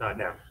 No, not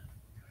now.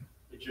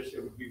 It just,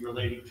 it would be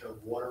relating to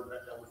water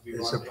that would be.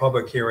 It's a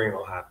public hearing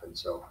will happen,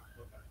 so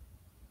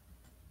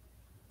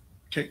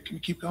Okay, can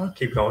you keep going?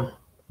 keep going.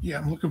 Yeah,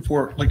 I'm looking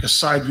for like a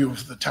side view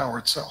of the tower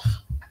itself.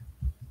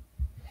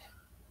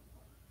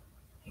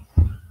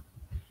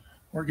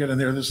 We're getting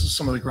there. This is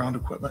some of the ground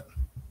equipment.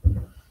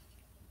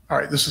 All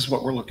right, this is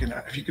what we're looking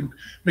at. If you can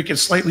make it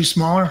slightly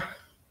smaller.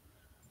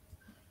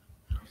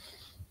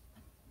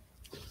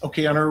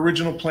 Okay, on our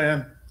original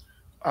plan,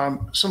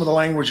 some of the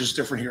language is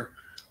different here.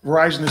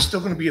 Verizon is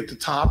still going to be at the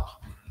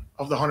top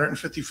of the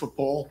 150-foot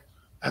pole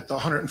at the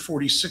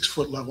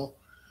 146-foot level.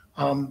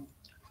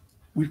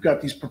 We've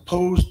got these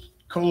proposed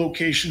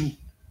co-location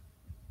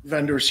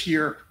vendors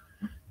here,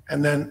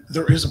 and then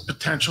there is a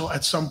potential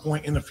at some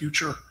point in the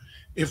future,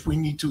 if we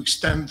need to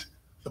extend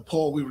the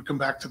pole, we would come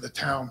back to the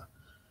town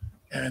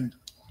and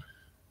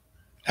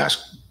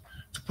ask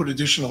to put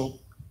additional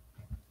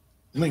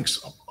links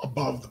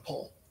above the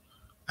pole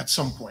at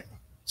some point.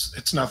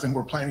 It's nothing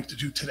we're planning to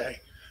do today,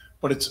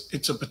 but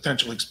it's a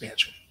potential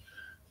expansion.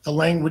 The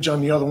language on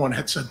the other one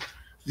had said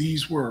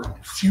these were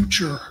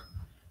future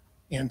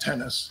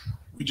antennas.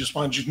 We just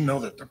wanted you to know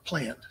that they're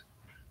planned,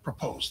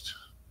 proposed.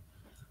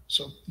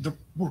 So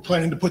we're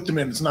planning to put them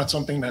in. It's not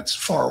something that's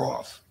far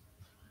off.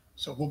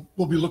 So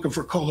we'll be looking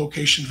for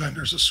co-location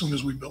vendors as soon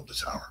as we build the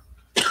tower.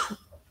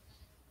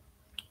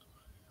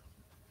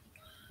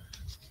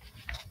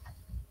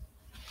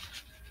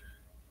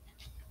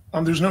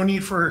 There's no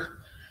need for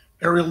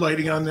aerial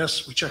lighting on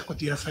this. We checked with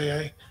the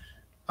FAA.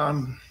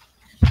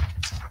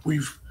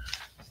 We've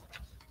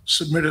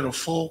submitted a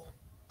full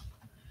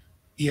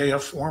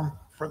EAF form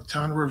for the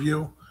town to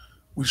review.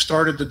 We've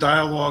started the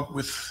dialogue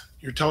with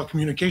your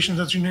telecommunications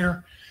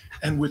engineer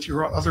and with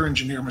your other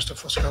engineer, Mr.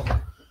 Fusco.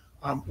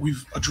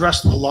 We've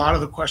addressed a lot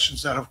of the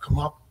questions that have come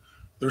up.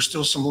 There's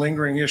still some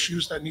lingering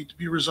issues that need to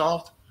be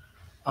resolved.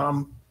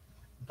 But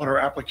our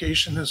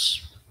application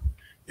is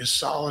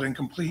solid and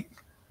complete.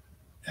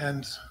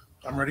 And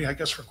I'm ready, I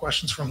guess, for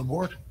questions from the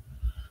board.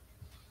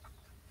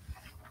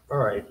 All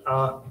right,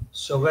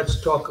 so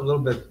let's talk a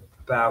little bit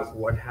about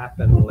what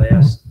happened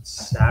last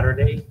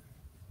Saturday.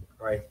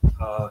 All right,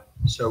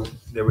 so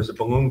there was a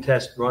balloon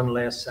test run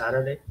last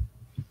Saturday.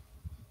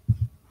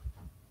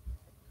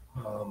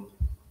 Let's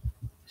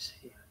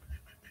see.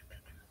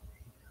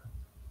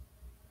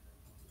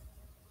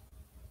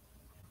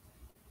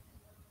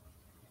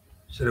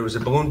 So there was a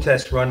balloon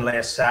test run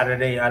last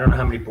Saturday. I don't know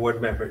how many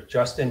board members.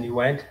 Justin, you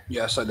went?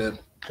 Yes, I did.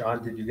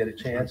 John, did you get a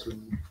chance?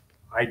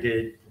 I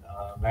did.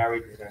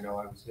 Mary did. I know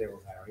I was there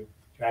with Mary.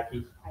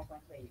 Jackie? I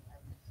went late. I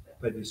missed it.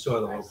 But you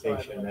saw the I saw the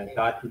location. And location.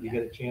 Dot, did you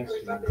get a chance? You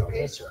didn't go.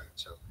 That's all right.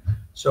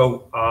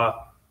 So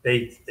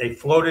they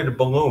floated a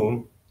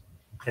balloon,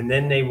 and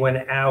then they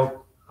went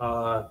out.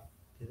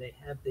 Did they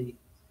have the?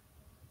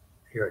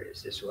 Here it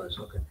is. This is what I was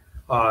looking.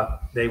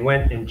 They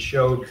went and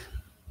showed.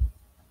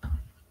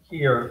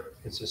 Here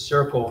it's a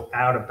circle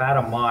out about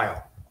a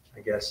mile,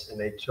 I guess, and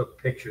they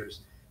took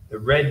pictures. The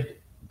red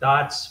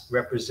dots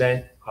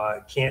represent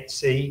can't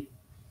see.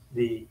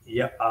 The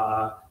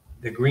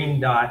green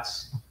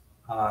dots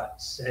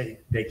say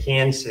they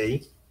can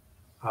see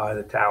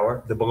the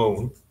tower, the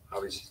balloon.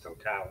 Obviously, it's no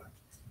tower.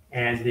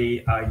 And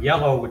the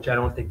yellow, which I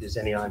don't think there's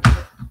any on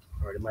here,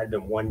 or there might have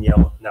been one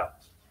yellow. No,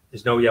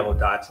 there's no yellow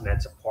dots, and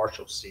that's a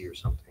partial C or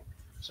something.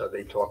 So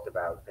they talked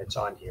about it's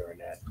on here and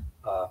that.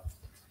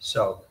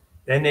 So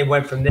then they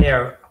went from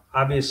there.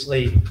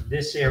 Obviously,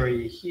 this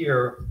area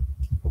here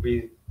will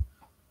be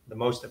the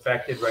most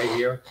affected right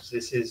here.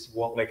 This is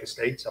Walt Lake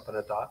Estates up on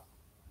the top,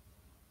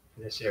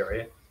 in this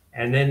area.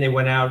 And then they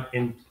went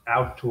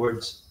out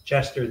towards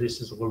Chester.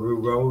 This is LaRue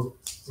Road,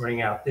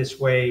 running out this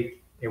way.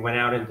 They went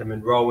out into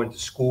Monroe, into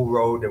School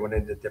Road. They went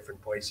into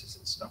different places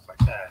and stuff like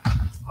that.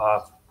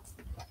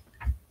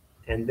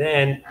 And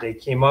then they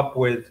came up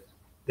with,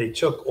 they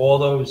took all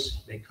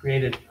those, they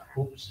created,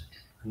 a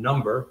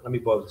number. Let me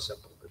blow this up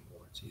a little bit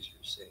more. It's easier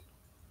to see.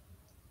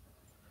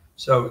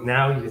 So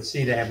now you can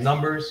see they have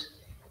numbers.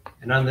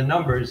 And on the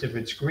numbers, if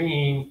it's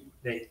green,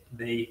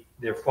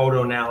 their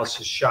photo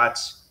analysis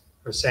shots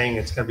are saying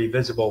it's going to be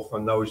visible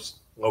from those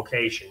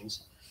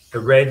locations. The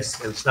reds,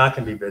 it's not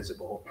going to be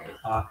visible.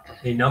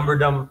 They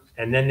numbered them,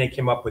 and then they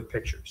came up with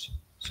pictures.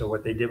 So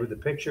what they did with the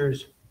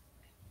pictures.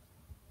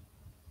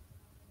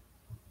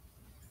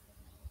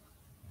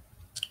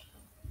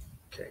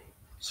 Okay.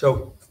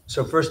 So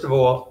first of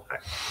all,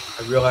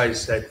 I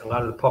realize that a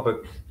lot of the public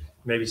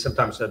maybe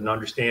sometimes doesn't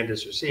understand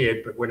this or see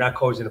it, but we're not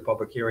closing the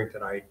public hearing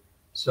tonight.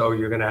 So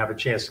you're going to have a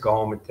chance to go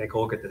home and take a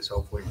look at this,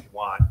 hopefully, if you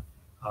want.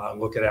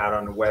 Look it out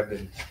on the web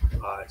and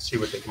see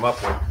what they come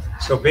up with.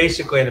 So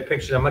basically in the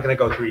pictures, I'm not going to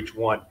go through each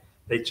one.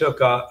 They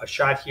took a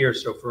shot here.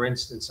 So for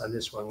instance, on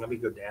this one, let me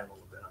go down a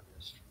little bit on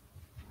this.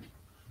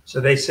 So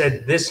they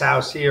said this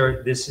house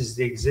here, this is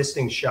the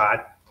existing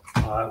shot.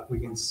 We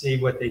can see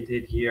what they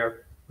did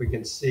here. We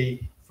can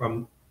see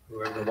from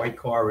where the white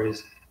car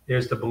is,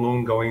 there's the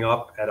balloon going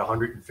up at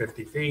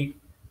 150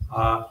 feet.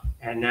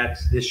 And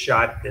that's this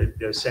shot that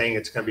they're saying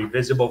it's going to be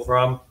visible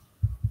from.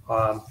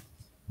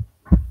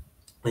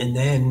 And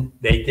then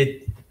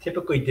they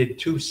typically did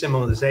two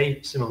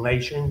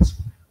simulations,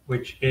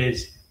 which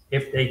is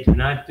if they do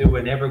not do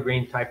an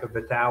evergreen type of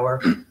a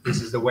tower,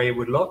 this is the way it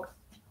would look.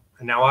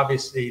 And now,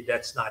 obviously,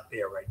 that's not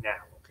there right now.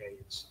 Okay,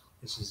 this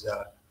is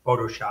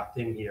photoshopped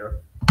in here.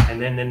 And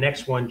then the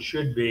next one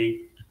should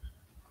be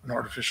an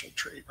artificial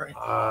tree, right?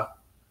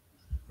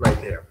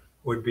 Right there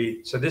would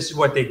be. So this is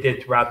what they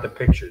did throughout the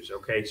pictures.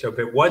 Okay, so if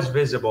it was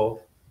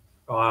visible,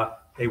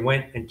 they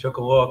went and took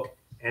a look,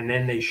 and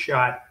then they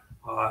shot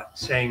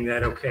saying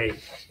that, okay,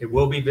 it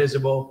will be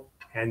visible,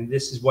 and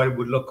this is what it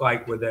would look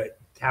like with a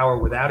tower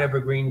without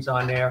evergreens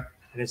on there,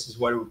 and this is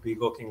what it would be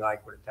looking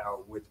like with a tower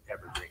with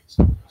evergreens.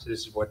 So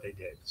this is what they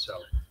did. So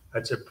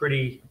that's a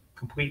pretty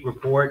complete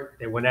report.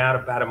 They went out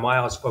about a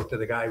mile, spoke to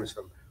the guy who was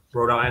from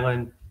Rhode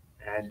Island,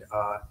 and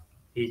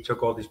he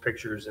took all these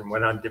pictures and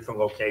went on different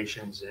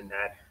locations. And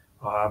that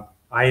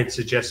I had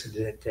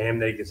suggested to him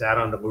that he gets out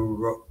on the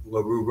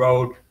LaRue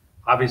Road.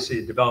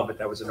 Obviously, the development,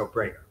 that was a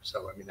no-brainer.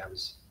 So I mean, that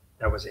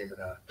wasn't even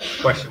a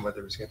question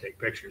whether he was going to take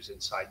pictures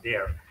inside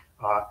there.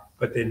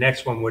 But the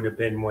next one would have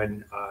been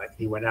when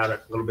he went out a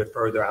little bit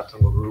further out to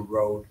LaRue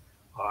Road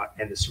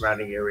and the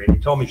surrounding area. And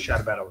he told me he shot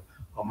about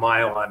a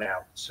mile on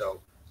out. So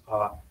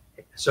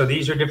so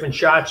these are different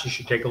shots. You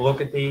should take a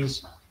look at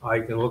these.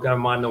 You can look at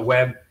them on the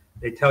web.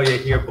 They tell you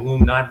here,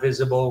 balloon not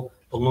visible,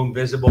 balloon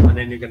visible, and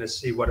then you're going to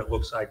see what it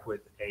looks like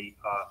with a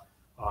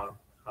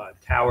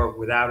tower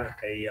without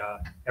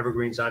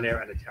evergreens on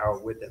there and a tower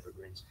with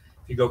evergreens.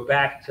 If you go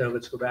back to,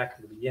 let's go back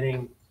to the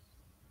beginning.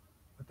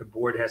 What the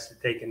board has to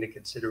take into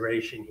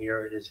consideration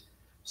here is,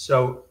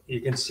 so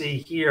you can see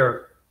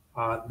here,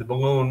 the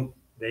balloon,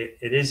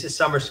 it is a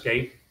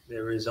summerscape.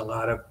 There is a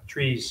lot of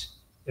trees,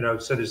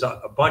 so there's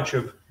a bunch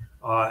of,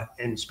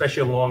 and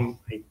especially along,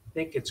 I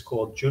think it's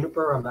called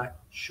juniper. I'm not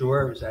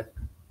sure. Is that,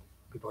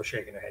 people are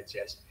shaking their heads,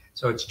 yes.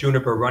 So it's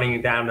juniper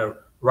running down the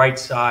right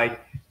side.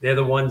 They're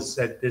the ones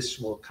that this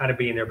will kind of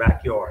be in their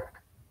backyard.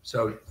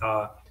 So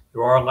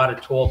there are a lot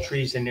of tall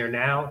trees in there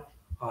now.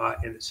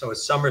 And so a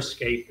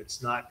summerscape,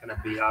 it's not going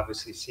to be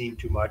obviously seen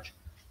too much,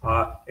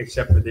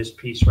 except for this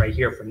piece right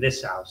here from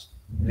this house.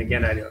 And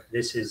again, I know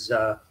this is,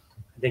 I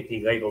think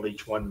he labeled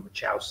each one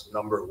which house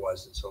number it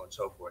was and so on and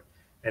so forth.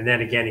 And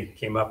then again, he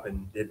came up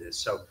and did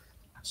this.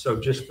 So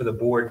just for the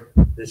board,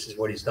 this is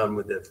what he's done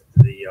with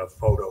the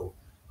photo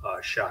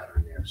shot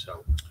on there.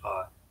 So,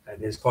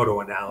 and his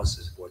photo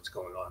analysis of what's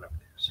going on up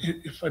there. So.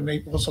 If I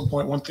may also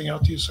point one thing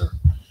out to you, sir.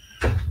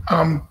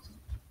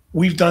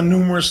 We've done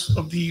numerous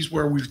of these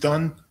where we've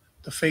done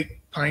the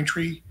fake pine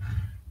tree.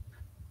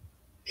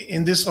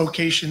 In this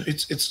location,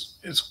 it's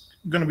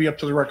going to be up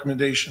to the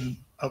recommendation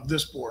of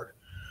this board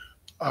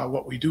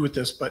what we do with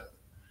this. But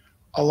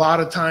a lot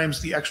of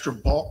times, the extra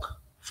bulk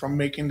from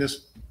making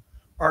this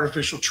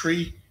artificial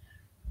tree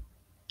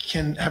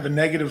can have a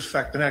negative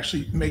effect and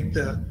actually make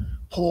the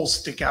pole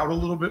stick out a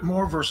little bit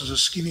more versus a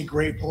skinny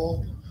gray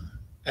pole.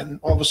 And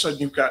all of a sudden,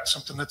 you've got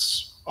something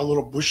that's a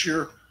little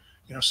bushier,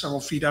 several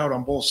feet out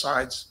on both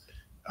sides.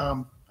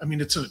 I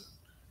mean, it's an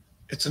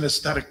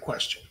aesthetic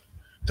question.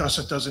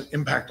 It doesn't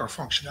impact our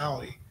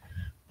functionality,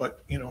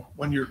 but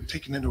when you're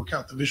taking into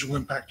account the visual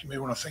impact, you may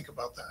want to think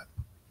about that.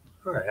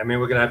 All right. I mean,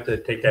 we're going to have to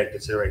take that into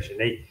consideration.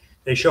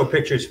 They show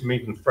pictures from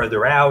even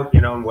further out,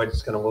 and what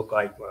it's going to look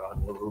like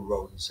on LaRue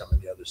Road and some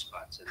of the other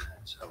spots in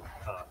that.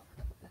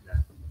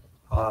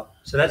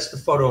 So that's the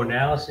photo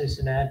analysis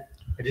in that.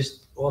 I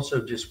just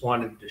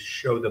wanted to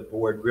show the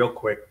board real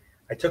quick.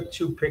 I took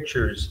two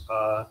pictures.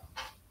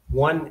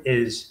 One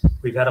is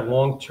we've had a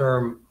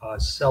long-term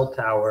cell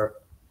tower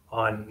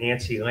on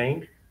Nancy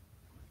Lane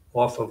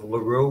off of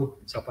LaRue.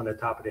 It's up on the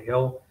top of the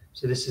hill.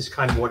 So this is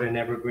kind of what an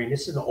evergreen.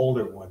 This is an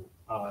older one.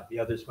 The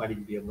others might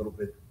even be a little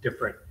bit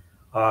different.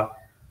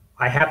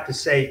 I have to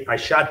say, I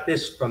shot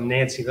this from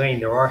Nancy Lane.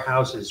 There are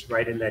houses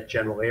right in that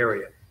general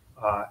area.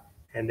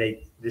 And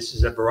this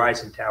is a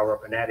Verizon tower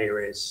up in that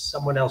area.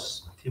 Someone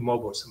else,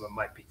 T-Mobile, someone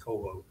might be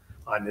Colo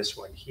on this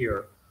one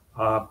here.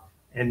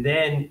 And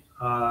then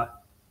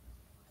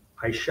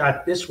I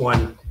shot this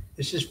one.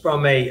 This is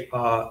from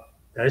now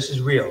this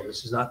is real.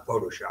 This is not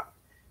Photoshop.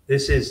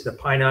 This is the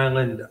Pine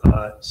Island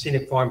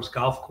Scenic Farms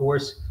golf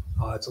course.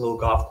 It's a little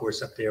golf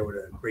course up there with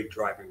a great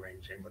driving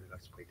range. Anybody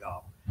likes to play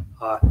golf.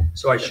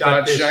 So I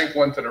shot this. Shank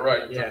one to the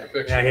right. Yeah,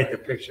 I hit the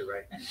picture,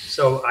 right.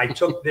 So I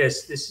took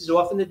this. This is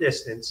off in the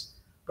distance,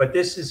 but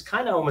this is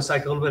kind of almost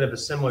like a little bit of a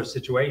similar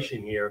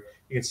situation here.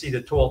 You can see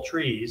the tall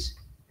trees,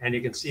 and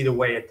you can see the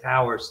way a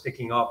tower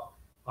sticking up.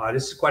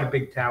 This is quite a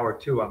big tower,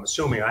 too, I'm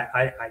assuming.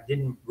 I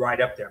didn't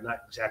ride up there. I'm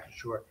not exactly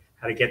sure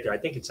how to get there. I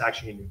think it's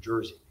actually in New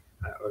Jersey.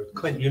 Or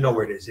Clint, you know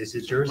where it is. Is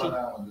it Jersey? Pine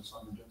Island, it's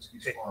on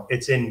Majinsky's farm.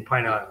 It's in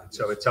Pine Island,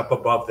 so it's up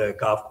above the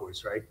golf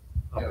course, right?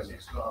 Up Yes, in there.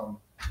 it's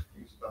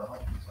about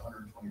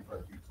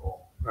 125 feet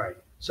tall. Right.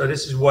 So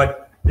this is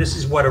what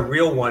a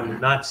real one,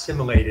 not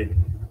simulated,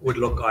 would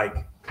look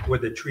like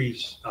with the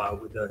trees,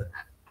 with the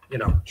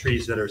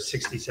trees that are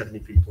 60, 70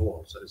 feet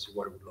tall. So this is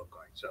what it would look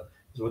like. So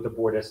this is what the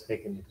board has to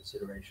take into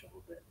consideration a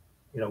little bit.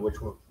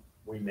 Which one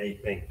we may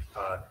think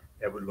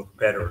that would look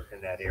better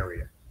in that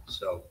area.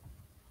 So,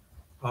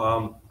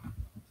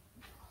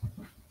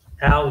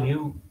 Al,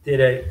 you did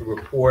a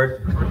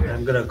report.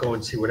 I'm going to go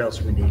and see what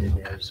else we need in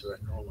there. So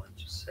hold on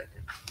just a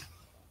second.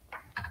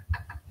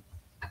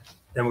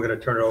 Then we're going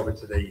to turn it over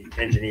to the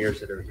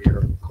engineers that are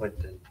here,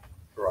 Clinton,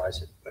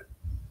 Verizon. But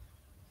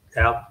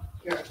Al?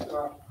 Yes,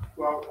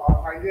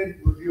 well, I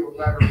did review a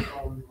letter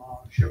from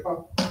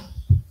SHPA,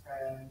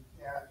 and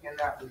in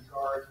that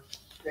regard,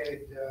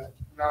 they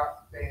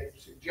had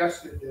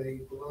suggested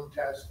a balloon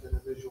test and a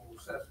visual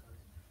assessment,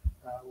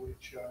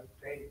 which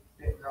they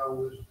didn't know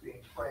was being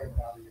planned,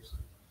 obviously.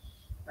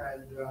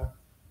 And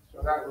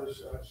so that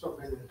was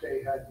something that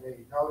they had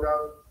made note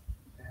of.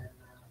 And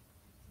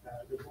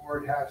the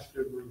board has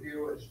to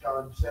review, as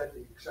Don said,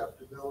 the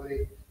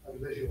acceptability of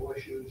visual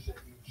issues that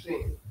you've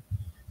seen.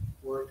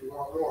 Or if you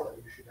want more,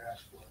 you should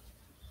ask for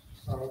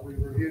it. We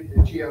reviewed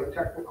the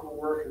geotechnical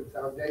work and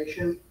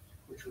foundation,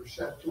 which were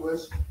sent to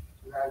us,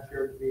 and that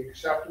appeared to be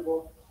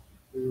acceptable.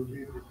 We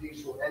reviewed the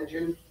diesel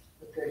engine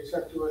that they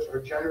sent to us,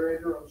 or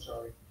generator, I'm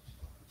sorry.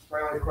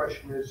 My only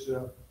question is,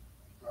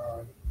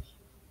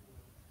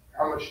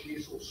 how much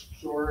diesel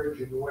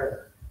storage and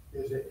where?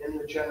 Is it in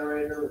the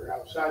generator or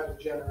outside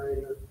the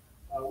generator?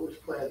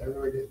 Which plant? I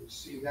really didn't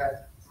see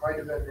that. Might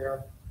have been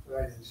there, but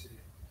I didn't see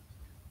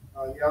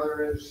it. The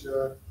other is,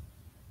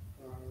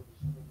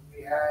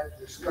 we had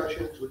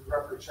discussions with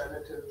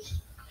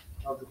representatives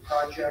of the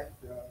project.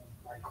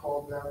 I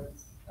called them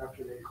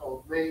after they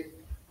called me,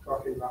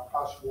 talking about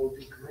possible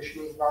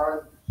decommissioning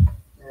bond.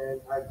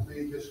 And I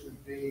believe this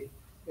would be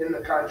in the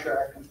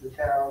contract with the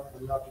town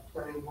and not the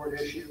planning board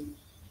issue.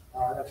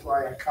 That's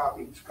why I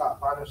copied Scott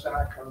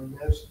Bonasak on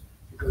this,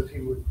 because he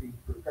would be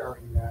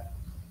preparing that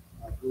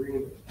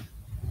agreement.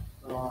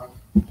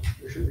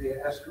 There should be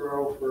an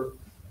escrow for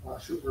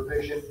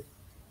supervision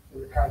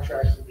in the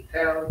contracts of the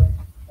town,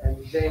 and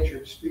the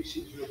endangered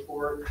species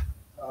report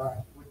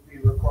would be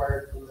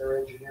required from their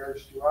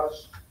engineers to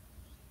us.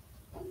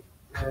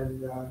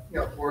 And,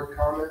 board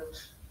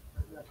comments,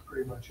 and that's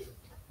pretty much it.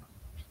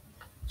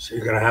 So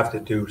you're gonna have to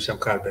do some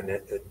kind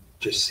of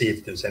just see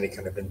if there's any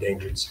kind of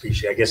endangered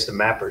species. I guess the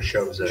mapper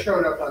shows It that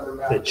showed up on the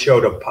map. it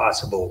showed a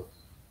possible,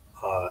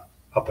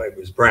 it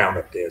was brown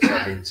up there, so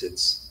that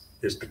means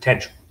there's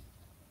potential.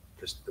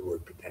 Just the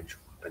word potential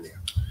up in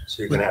there.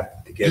 So you're gonna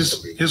have to get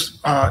somebody. His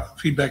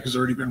feedback has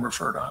already been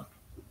referred on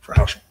for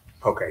action.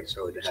 Okay,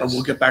 so it So has.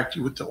 we'll get back to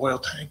you with the oil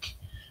tank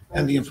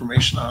and the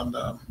information on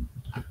the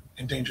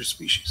endangered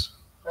species.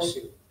 Thank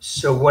you.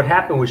 So what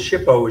happened with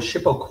SHPO is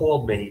SHPO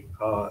called me,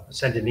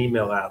 sent an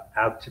email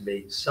out to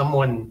me.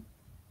 Someone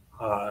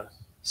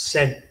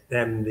sent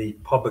them the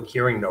public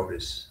hearing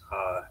notice.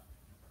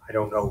 I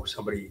don't know,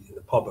 somebody in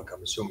the public,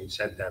 I'm assuming,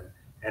 sent them.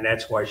 And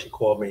that's why she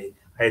called me.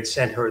 I had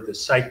sent her the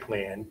site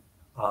plan,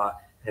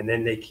 and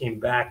then they came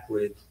back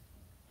with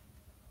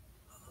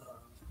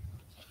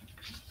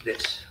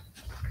this.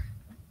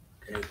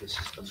 Okay, this is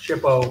from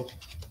SHPO.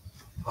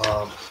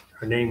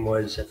 Her name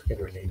was, I forget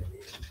her name.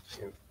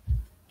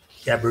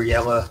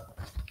 Gabriella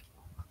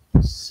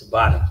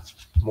Sabata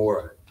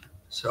Mora.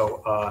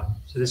 So,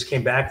 so this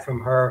came back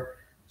from her.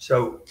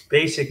 So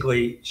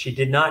basically, she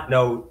did not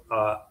know,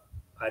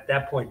 at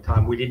that point in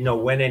time, we didn't know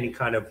when any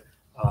kind of,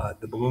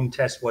 the balloon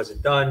test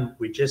wasn't done.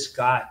 We just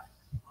got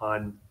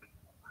on,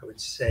 I would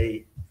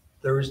say,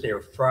 Thursday or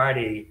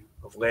Friday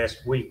of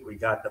last week, we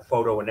got the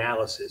photo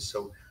analysis.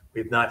 So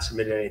we've not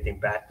submitted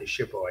anything back to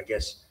SHPO. I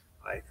guess,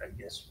 I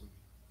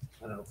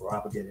don't know if we're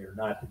obligated or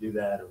not to do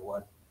that or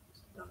what.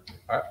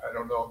 I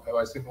don't know. Have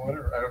I seen the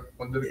letter?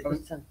 When did it come? I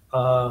sent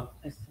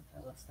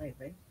that last night,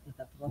 right? Was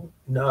that the one?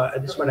 No,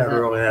 this went out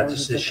earlier. That's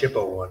just the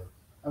SHPO one.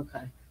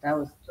 Okay, that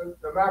was, So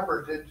the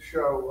mapper did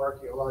show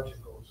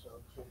archaeological, so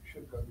it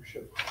should go to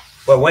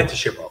SHPO. Well, it went to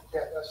SHPO.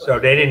 Yeah, that's So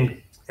right. they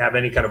didn't have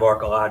any kind of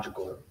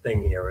archaeological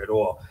thing here at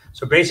all.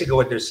 So basically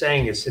what they're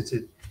saying is since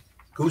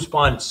Goose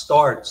Pond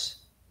starts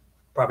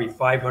probably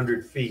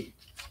 500 feet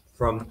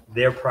from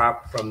their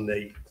from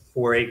the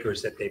 4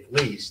 acres that they've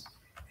leased,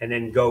 and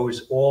then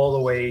goes all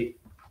the way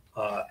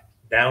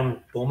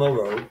down Bull Mill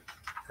Road,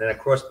 then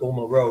across Bull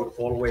Mill Road,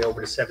 all the way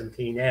over to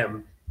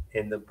 17M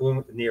in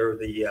the near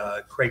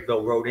the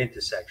Craigville Road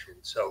intersection.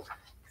 So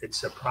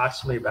it's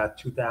approximately about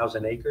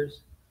 2,000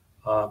 acres.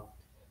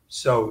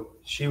 So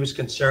she was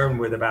concerned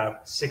with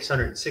about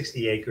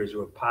 660 acres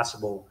with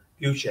possible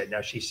view shed.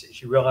 Now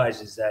she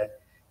realizes that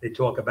they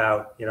talk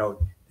about, the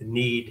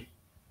need,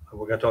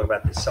 we're gonna talk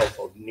about the cell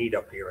phone need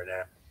up here and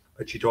that,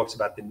 but she talks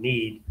about the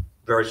need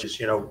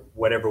versus,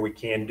 whatever we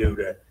can do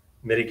to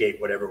mitigate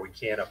whatever we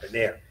can up in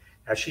there.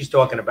 Now she's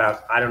talking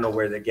about, I don't know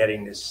where they're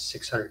getting this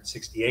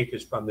 660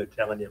 acres from. They're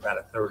telling you about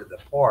a third of the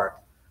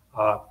park.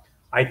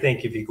 I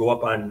think if you go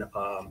up on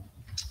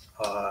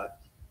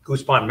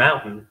Goose Pond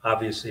Mountain,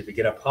 obviously if you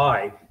get up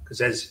high, because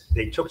as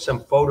they took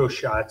some photo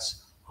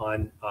shots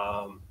on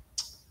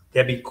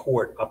Debbie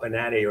Court up in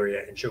that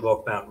area and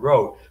Sugarloaf Mountain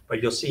Road,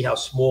 but you'll see how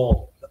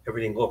small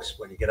everything looks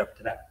when you get up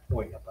to that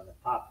point up on the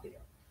top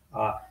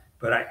there.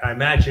 But I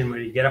imagine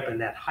when you get up in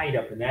that height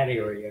up in that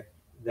area,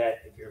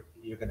 that if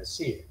you're going to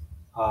see it.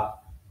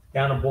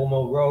 Down on Bull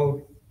Mill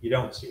Road, you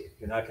don't see it.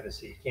 You're not going to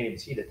see it. You can't even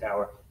see the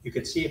tower. You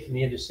could see it from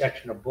the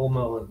intersection of Bull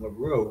Mill and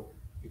LaRue.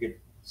 You could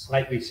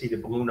slightly see the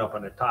balloon up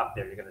on the top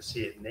there. You're going to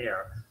see it in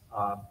there.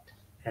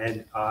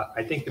 And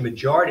I think the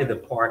majority of the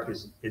park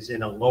is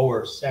in a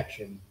lower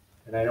section,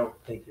 and I don't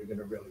think you're going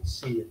to really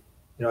see it.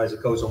 As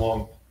it goes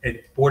along,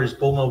 it borders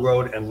Bull Mill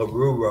Road and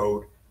LaRue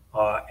Road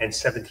and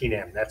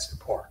 17M. That's the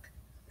park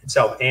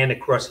itself, and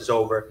it crosses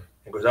over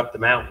and goes up the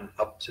mountain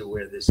up to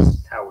where this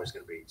tower is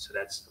going to be. So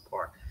that's the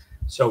park.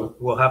 So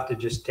we'll have to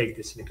just take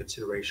this into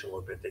consideration a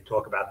little bit. They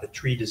talk about the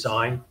tree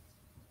design,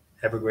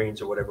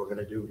 evergreens or whatever we're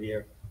going to do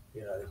here.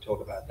 You know, they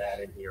talk about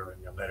that in here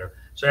in the letter.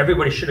 So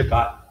everybody should have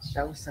gotten this.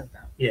 That was sent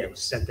out. Yeah, it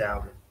was sent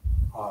out.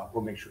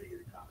 We'll make sure you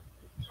get a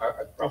copy.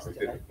 I probably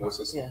did.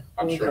 Melissa, Yeah.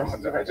 I'm sure.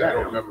 I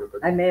don't remember,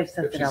 but I may have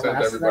sent if it she out sent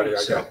last everybody,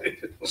 night. I got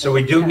it. So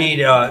we do need,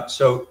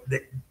 so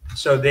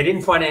they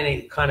didn't find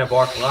any kind of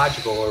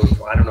archaeological,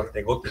 or I don't know if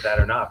they looked at that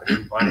or not, but they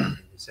didn't find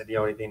anything. They said the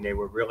only thing they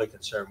were really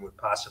concerned with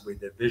possibly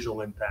the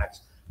visual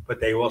impacts, but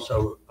they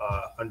also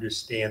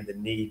understand the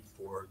need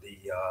for the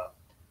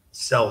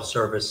cell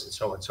service and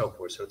so on and so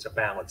forth. So it's a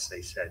balance,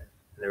 they said.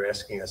 And they're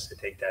asking us to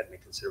take that into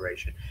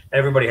consideration.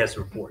 Everybody has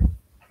the report.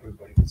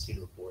 Everybody can see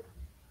the report,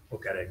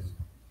 look at it.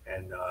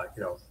 And,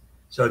 you know,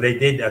 so they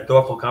did a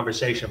thoughtful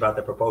conversation about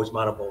the proposed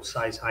monopole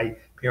size, height,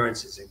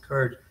 appearance is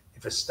encouraged.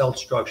 If a stealth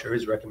structure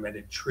is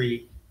recommended,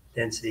 tree,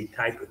 density,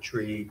 type of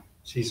tree,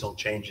 seasonal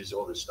changes,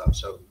 all this stuff.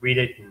 So read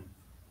it, and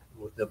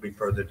there'll be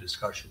further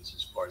discussions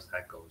as far as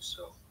that goes.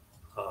 So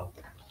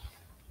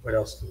what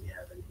else do we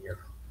have in here?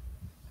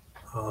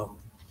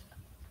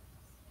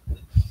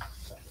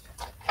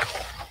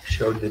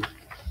 Showed a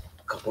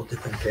couple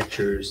different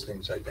pictures,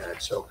 things like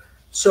that.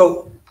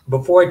 So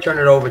before I turn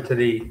it over to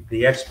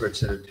the experts,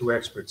 there are two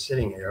experts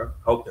sitting here.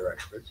 I hope they're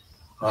experts.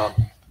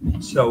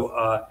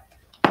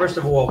 First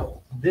of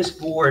all, this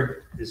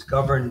board is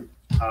governed.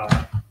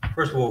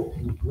 First of all,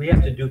 we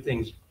have to do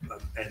things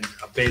and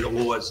obey the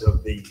laws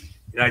of the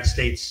United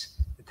States,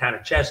 the town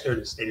of Chester,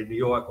 the state of New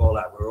York, all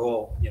that. We're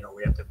all, you know,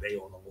 we have to obey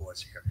all the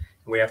laws here,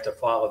 and we have to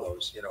follow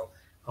those. You know,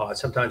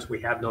 sometimes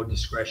we have no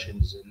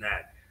discretions in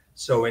that.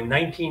 So in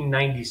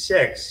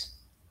 1996,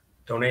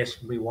 don't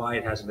ask me why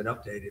it hasn't been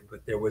updated,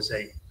 but there was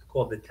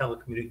called the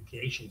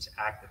Telecommunications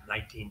Act of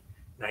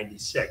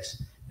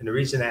 1996. And the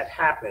reason that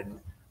happened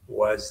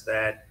was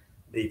that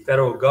the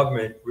federal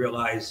government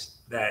realized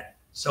that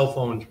cell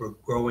phones were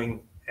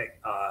growing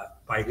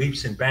by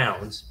leaps and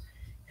bounds,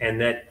 and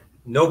that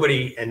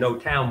nobody and no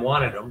town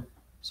wanted them.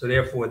 So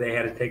therefore they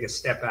had to take a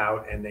step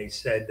out, and they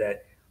said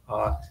that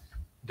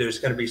there's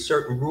going to be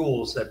certain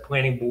rules that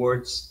planning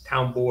boards,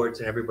 town boards,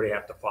 and everybody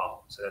have to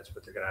follow. So that's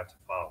what they're going to have to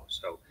follow.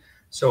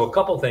 So a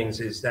couple things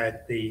is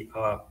that the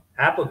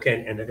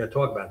applicant, and they're going to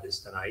talk about this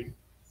tonight,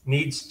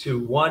 needs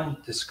to, one,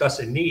 discuss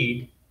a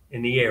need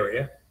in the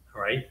area,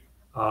 all right?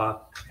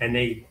 And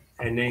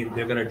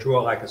they're going to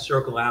draw like a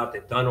circle out.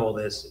 They've done all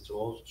this. It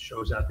all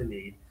shows out the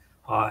need,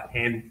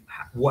 and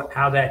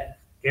how that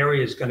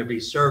area is going to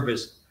be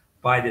serviced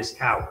by this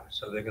tower.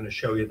 So they're going to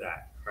show you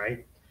that,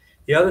 right?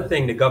 The other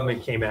thing the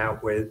government came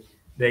out with,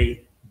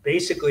 they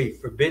basically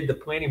forbid the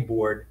planning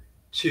board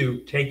to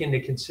take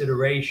into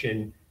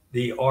consideration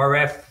the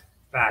RF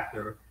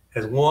factor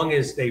as long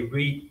as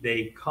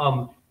they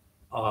come,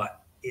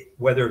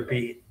 whether it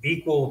be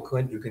equal,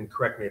 Clint, you can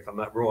correct me if I'm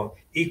not wrong,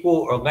 equal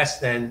or less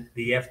than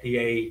the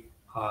FDA,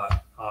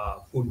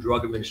 Food and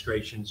Drug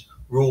Administration's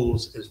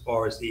rules as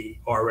far as the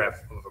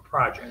RF of a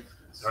project,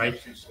 all right?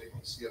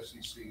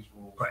 CFCC's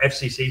rules. Or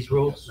FCC's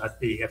rules, not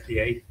the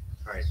FDA,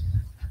 all right.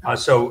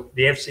 So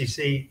the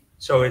FCC,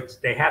 so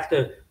they have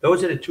to,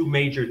 those are the two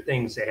major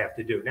things they have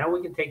to do. Now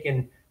we can take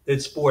in,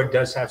 this board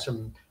does have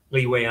some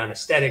leeway on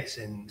aesthetics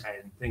and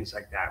things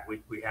like that.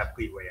 We have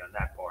leeway on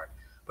that part.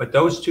 But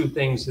those two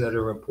things that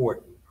are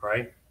important,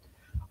 right?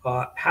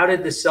 How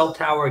did the cell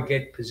tower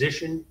get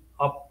positioned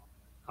up,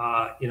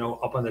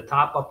 up on the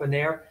top, up in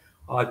there?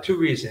 Two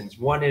reasons.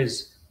 One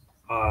is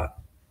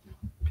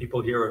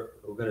people here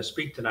who are going to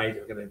speak tonight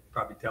are going to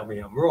probably tell me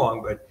I'm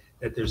wrong, but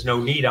that there's no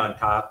need on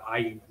top.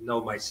 I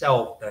know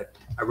myself that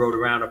I rode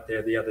around up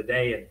there the other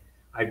day, and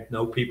I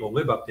know people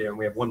live up there, and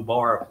we have one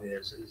bar up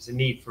there. So there's a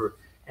need for,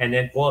 and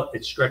then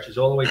it stretches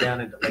all the way down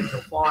into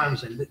Lakeville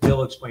Farms, and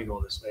they'll explain all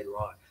this later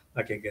on.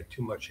 I'm not going to get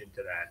too much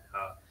into that.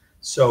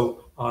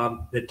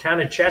 The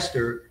town of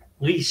Chester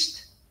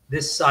leased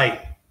this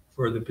site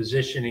for the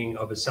positioning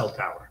of a cell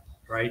tower,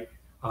 right?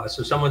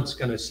 So someone's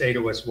going to say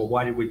to us, well,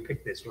 why did we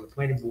pick this? Well, the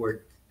planning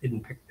board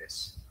didn't pick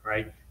this,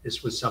 right?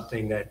 This was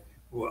something that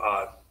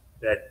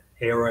that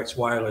ARX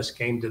Wireless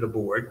came to the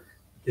board,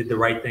 did the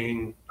right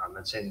thing. I'm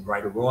not saying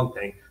right or wrong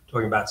thing,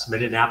 talking about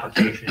submitted an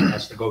application, it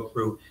has to go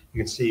through. You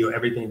can see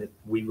everything that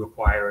we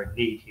require and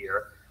need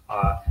here,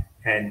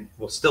 and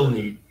will still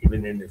need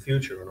even in the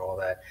future and all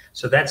that.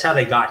 So that's how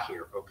they got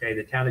here, okay?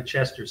 The town of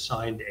Chester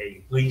signed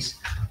a lease.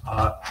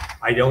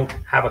 I don't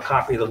have a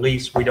copy of the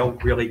lease. We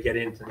don't really get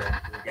into the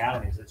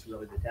legalities. That's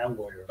really the town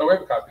lawyer. Oh, we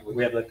have a copy of the lease.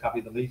 We have a copy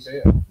of the lease?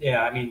 Yeah.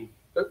 Yeah, I mean.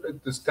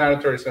 This town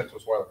attorney sent to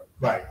us a while ago.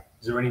 Right.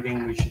 Is there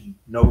anything we should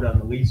note on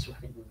the lease or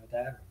anything like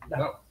that?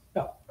 No.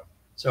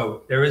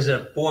 So there is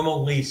a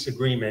formal lease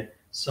agreement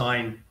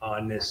signed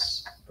on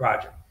this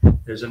project.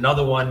 There's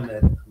another one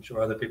that I'm sure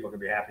other people are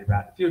going to be happy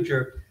about in the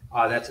future.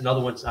 That's another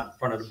one that's not in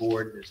front of the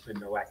board. There's been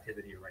no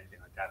activity or anything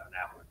like that on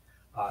that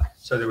one.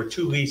 So there were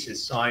two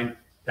leases signed.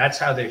 That's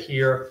how they're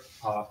here.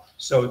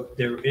 So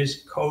there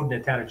is code in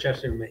the town of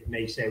Chester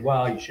may say,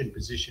 well, you shouldn't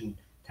position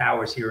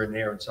towers here and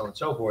there and so on and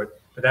so forth.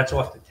 But that's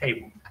off the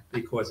table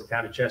because the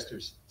town of Chester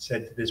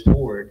said to this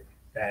board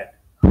that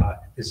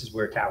this is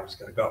where a tower is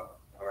going to go.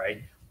 All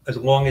right, as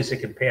long as it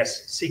can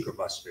pass Secret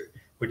Buster,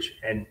 which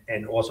and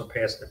also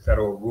pass the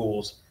federal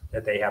rules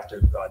that they have to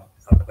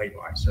play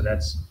by. So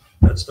that's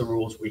the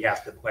rules we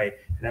have to play,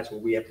 and that's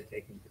what we have to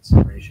take into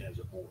consideration as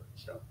a board.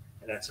 So,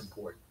 and that's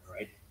important, all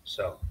right?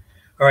 So,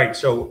 all right.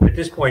 So at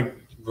this point,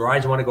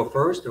 Verizon want to go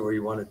first, or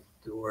you want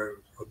to,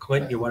 or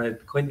Clint, you want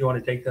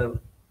to take the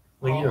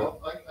lead? Or?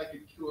 I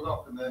could queue it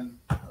up and then,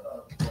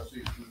 let's see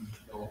if we can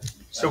go.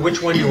 So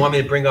which one do you want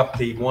me to bring up?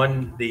 The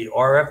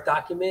RF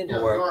document, Yeah,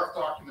 the or RF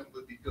document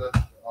would be good.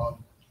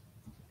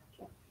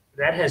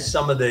 that has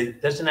some of the?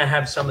 Doesn't that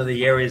have some of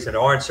the areas that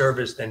aren't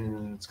serviced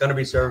and it's going to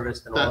be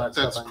serviced and all that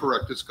stuff? That's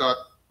correct. It's got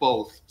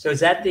both. So is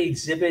that the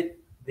exhibit?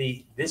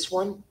 This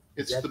one?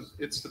 It's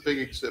the big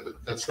exhibit.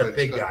 That's the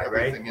big guy,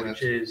 right?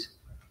 Which is.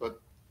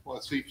 Well,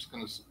 let's see if it's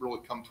going to really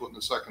come to it in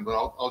a second, but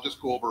I'll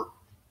just go over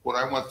what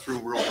I went through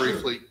real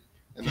briefly.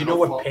 Do you know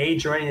what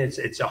page or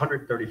anything? It's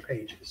 130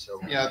 pages. So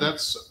yeah,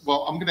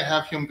 well, I'm going to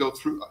have him go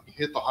through,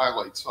 hit the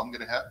highlights. I'm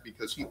going to have,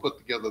 because he put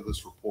together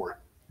this report.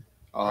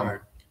 Right.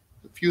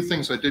 A few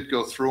things I did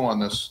go through on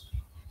this.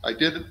 I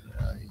did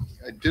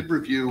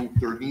review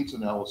their needs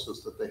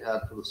analysis that they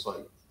had for the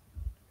site,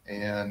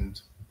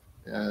 and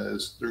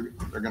as they're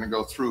going to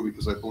go through,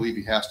 because I believe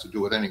he has to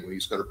do it anyway.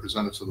 He's got to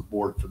present it to the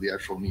board for the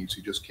actual needs.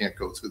 He just can't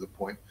go through the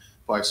point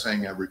by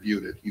saying I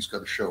reviewed it. He's got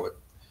to show it.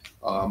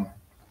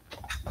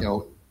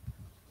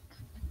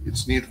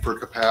 It's needed for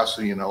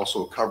capacity and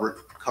also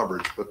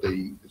coverage, but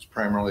it's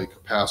primarily a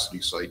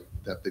capacity site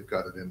that they've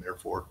got it in there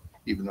for,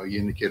 even though you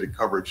indicated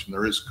coverage, and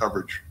there is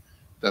coverage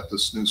that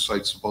this new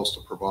site's supposed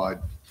to provide.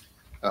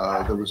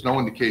 There was no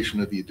indication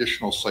of the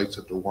additional sites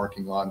that they're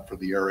working on for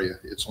the area.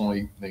 They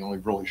only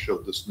really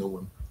showed this new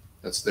one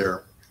that's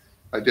there.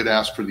 I did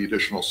ask for the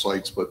additional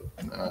sites, but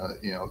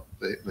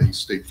they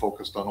stayed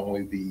focused on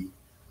only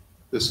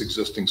this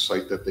existing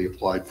site that they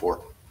applied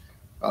for.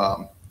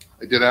 I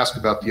did ask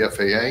about the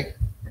FAA,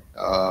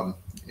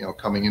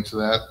 coming into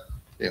that,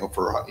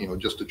 for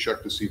just to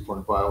check to see if we're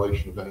in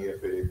violation of any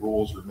FAA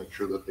rules, or make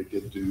sure that they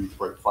did do the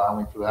right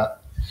filing for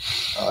that.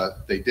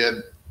 They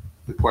did.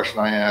 The question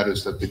I had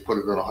is that they put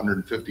it at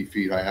 150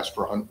 feet. I asked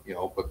for,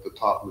 but the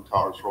top of the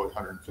tower is really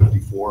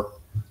 154.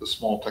 It's a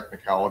small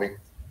technicality.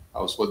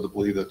 I was led to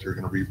believe that they're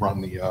going to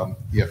rerun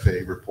the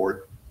FAA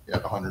report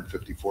at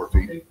 154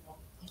 feet.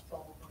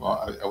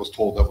 Well, I was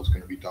told that was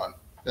going to be done.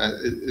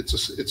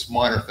 It's a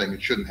minor thing.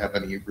 It shouldn't have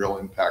any real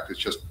impact. It's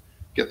just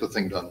get the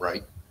thing done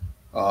right.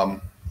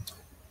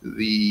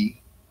 The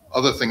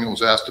other thing that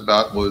was asked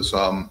about was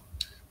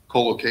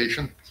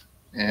co-location.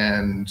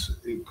 And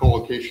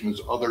co-location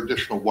is other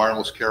additional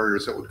wireless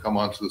carriers that would come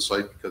onto the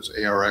site, because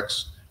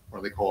ARX,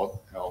 or they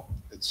call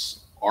it,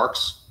 it's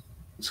ARCS.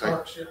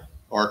 ARCS, yeah.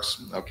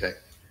 ARCS, okay.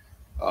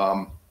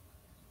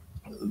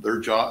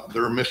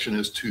 Their mission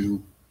is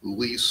to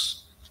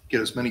lease,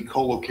 get as many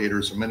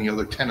co-locators and many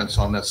other tenants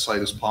on that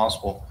site as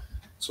possible.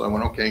 So I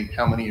went, okay,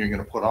 how many are you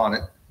going to put on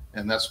it?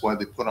 And that's why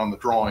they put on the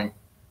drawing,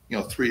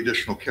 3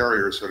 additional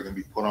carriers that are going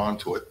to be put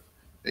onto it,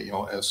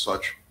 as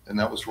such. And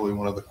that was really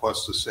one of the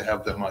quests, is to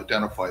have them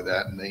identify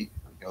that, and they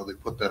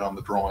put that on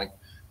the drawing.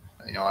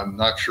 I'm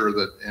not sure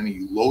that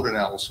any load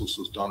analysis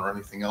was done or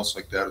anything else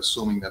like that,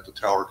 assuming that the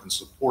tower can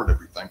support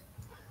everything.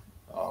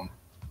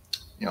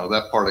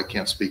 That part I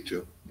can't speak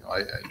to.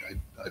 I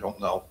don't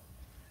know.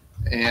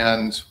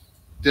 And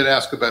did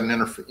ask about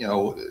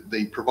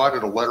they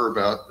provided a letter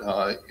about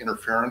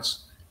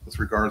interference with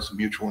regards to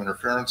mutual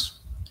interference,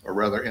 or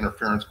rather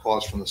interference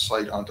caused from the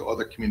site onto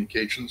other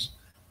communications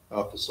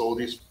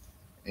facilities.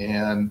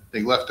 And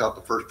they left out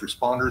the first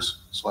responders.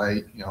 So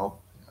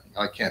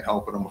I can't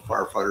help it. I'm a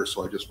firefighter,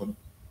 so I just went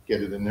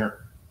get it in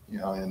there.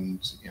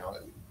 And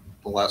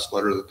the last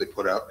letter that they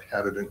put out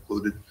had it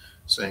included,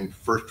 saying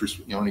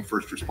any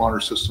first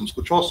responder systems,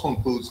 which also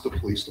includes the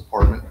police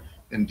department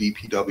and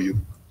DPW,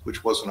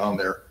 which wasn't on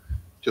there,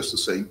 just to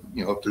say,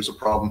 if there's a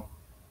problem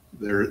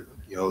there,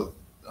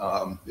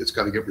 it's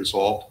got to get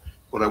resolved.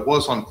 What I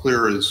was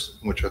unclear is,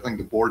 which I think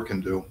the board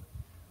can do,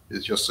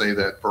 is just say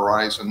that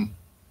Verizon,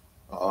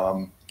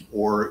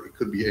 or it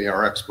could be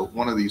ARX, but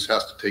one of these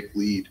has to take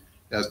lead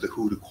as to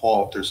who to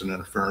call if there's an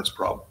interference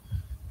problem,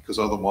 because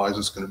otherwise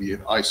it's going to be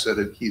an I said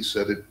it, he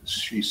said it,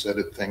 she said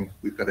it thing.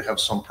 We've got to have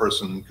some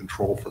person in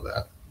control for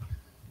that.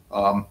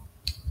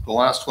 The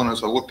last one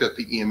is I looked at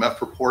the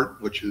EMF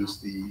report, which is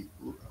the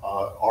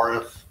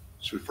RF,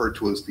 it's referred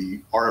to as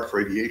the RF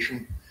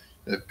radiation.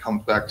 It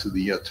comes back to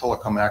the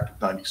Telecom Act of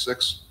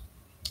 '96,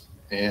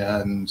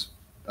 and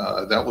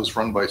that was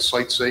run by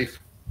SiteSafe.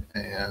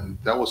 And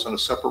that was in a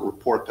separate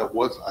report. That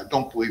was, I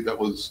don't believe that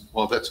was,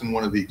 well, that's in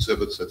one of the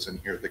exhibits that's in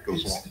here that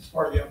goes along. It's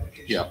part of the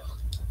application. Yeah.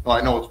 No,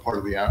 I know it's part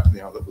of the app,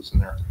 that was in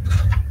there.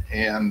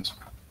 And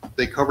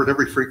they covered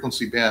every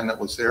frequency band that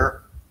was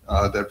there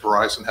that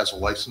Verizon has a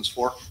license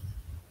for,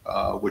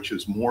 which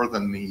is more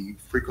than the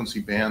frequency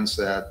bands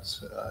that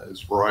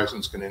as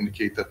Verizon's going to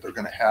indicate that they're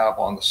going to have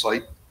on the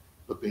site,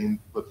 but they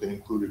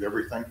included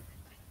everything.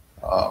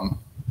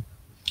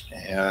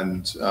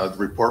 And the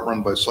report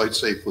run by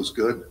SiteSafe was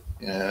good.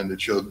 And it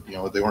showed,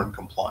 they were in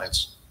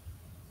compliance,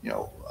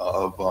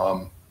 of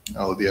the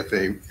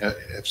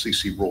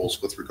FCC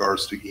rules with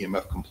regards to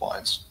EMF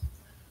compliance.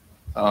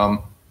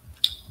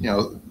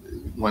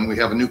 when we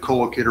have a new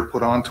co-locator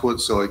put onto it,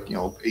 so like,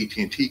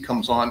 AT&T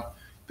comes on,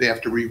 they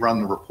have to rerun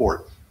the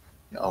report.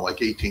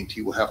 Like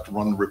AT&T will have to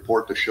run the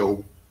report to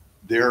show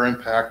their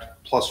impact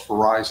plus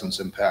Verizon's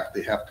impact.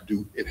 It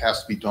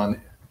has to be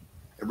done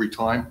every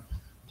time.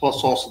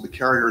 Plus also the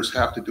carriers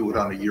have to do it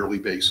on a yearly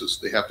basis.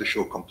 They have to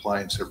show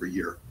compliance every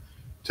year.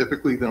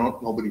 Typically,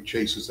 nobody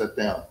chases that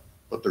down,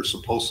 but they're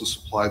supposed to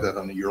supply that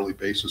on a yearly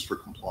basis for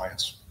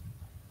compliance.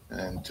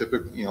 And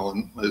typically,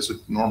 as a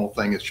normal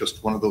thing, it's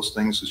just one of those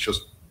things that's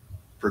just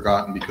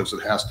forgotten because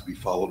it has to be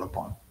followed up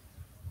on.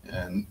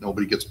 And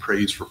nobody gets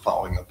praised for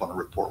following up on a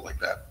report like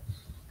that.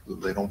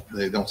 They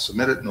don't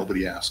submit it,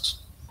 nobody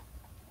asks.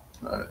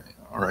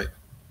 All right.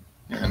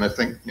 And I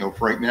think,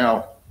 for right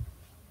now,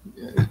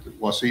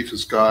 Wasif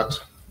has got,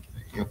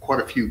 quite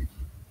a few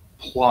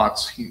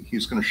plots.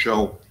 He's going to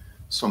show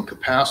some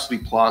capacity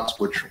plots,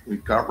 which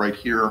we've got right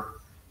here.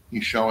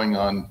 He's showing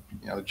on,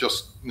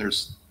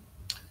 there's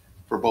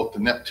for both the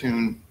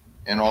Neptune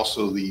and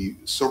also the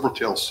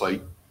Silvertail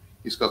site.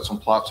 He's got some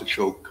plots that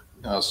show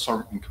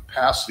certain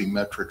capacity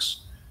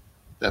metrics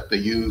that they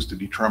use to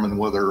determine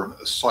whether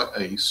a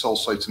cell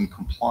site's in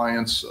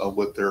compliance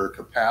with their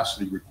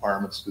capacity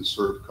requirements to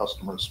serve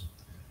customers.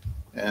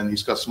 And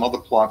he's got some other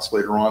plots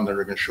later on that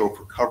are going to show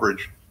for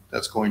coverage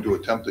that's going to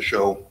attempt to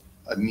show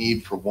a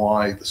need for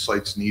why the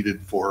site's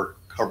needed for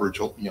coverage,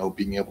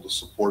 being able to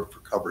support for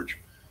coverage.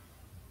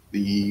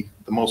 The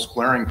most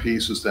glaring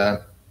piece is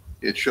that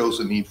it shows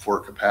a need for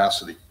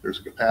capacity. There's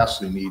a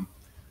capacity need.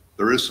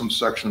 There is some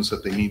sections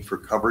that they need for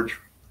coverage,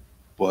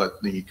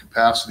 but the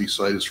capacity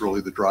site is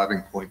really the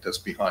driving point that's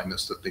behind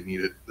this, that they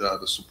need it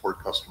to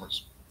support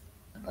customers.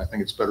 And I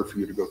think it's better for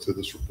you to go through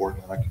this report,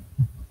 and I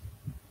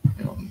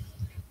can,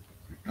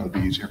 it'll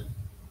be easier.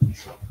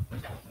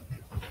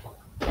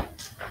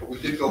 But we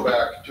did go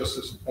back just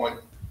as a point.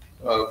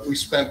 We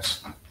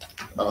spent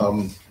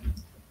a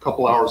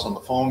couple hours on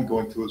the phone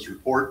going through his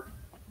report,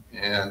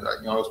 and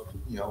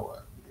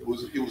it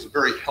was a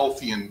very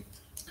healthy and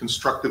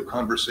constructive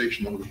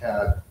conversation that we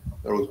had.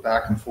 There was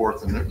back and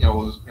forth, and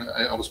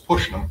I was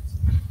pushing him,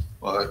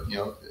 but in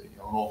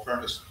all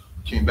fairness,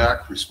 came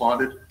back,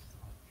 responded,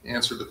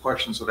 answered the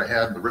questions that I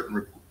had, the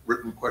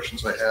written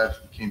questions I had,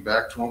 came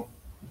back to him,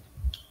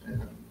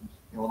 and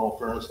in all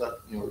fairness, that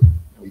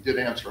we did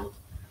answer them.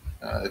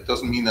 It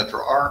doesn't mean that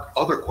there aren't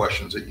other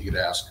questions that you could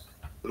ask,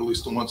 but at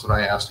least the ones that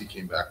I asked, he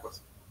came back with.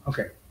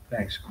 Okay,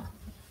 thanks.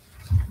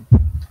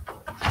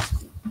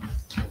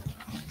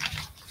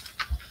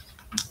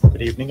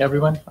 Good evening,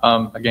 everyone.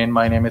 Again,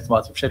 my name is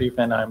Wasif Sharif,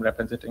 and I'm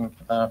representing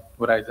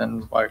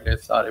Verizon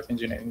Wireless RF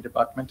Engineering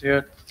Department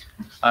here.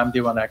 I'm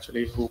the one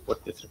actually who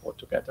put this report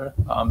together.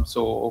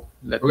 So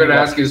we're going to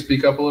ask you to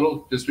speak up a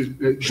little. Just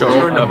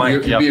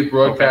sure. Be a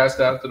broadcast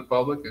out to the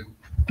public, and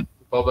the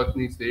public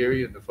needs to hear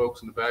you, and the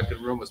folks in the back of the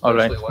room,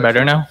 especially. All right,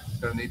 better now?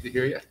 Don't need to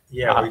hear you.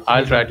 Yeah,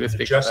 I'll try to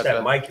speak. Adjust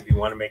that mic if you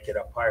want to make it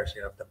up higher, so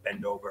you don't have to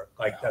bend over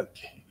like that.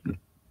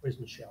 Where's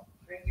Michelle?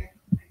 Right here.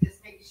 I'm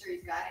just making sure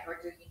he's got it, or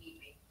does he need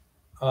me?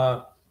 You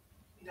got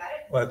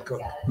it? Well,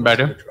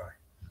 Better?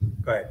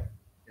 Go ahead.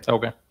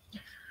 Okay.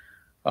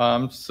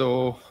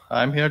 So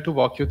I'm here to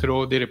walk you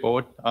through the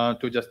report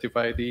to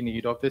justify the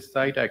need of this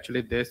site.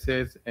 Actually, this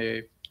is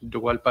a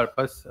dual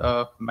purpose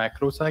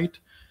macro site.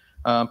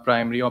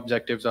 Primary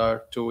objectives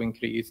are to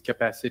increase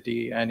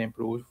capacity and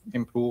improve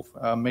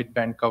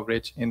mid-band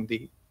coverage in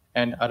the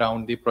and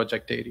around the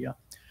project area.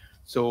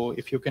 So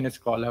if you can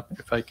scroll up,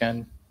 if I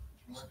can.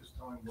 Just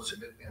tell me what the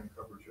mid-band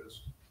coverage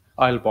is.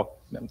 I'll walk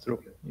them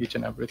through each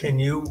and everything. Can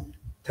you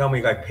tell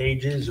me like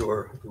pages,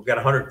 or we've got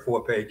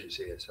 104 pages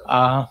here?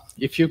 So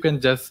if you can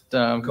just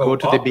go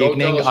to the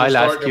beginning, I'll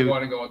ask you.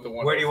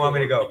 Where do you want me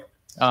to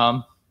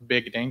go?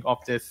 Beginning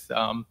of this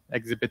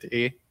Exhibit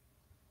A.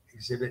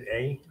 Exhibit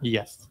A?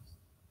 Yes.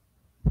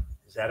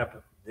 Is that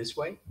up this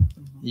way?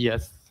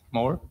 Yes.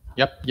 More?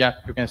 Yep. Yeah,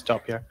 you can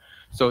stop here.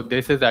 So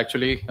this is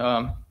actually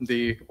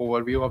the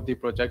overview of the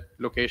project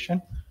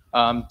location.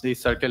 The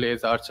circle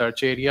is our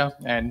search area,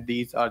 and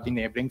these are the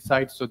neighboring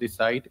sites. So the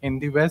site in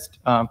the west,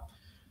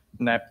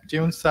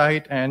 Neptune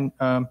site, and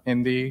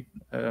in the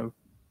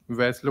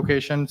west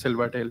location,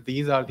 Silvertail.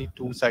 These are the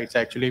two sites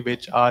actually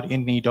which are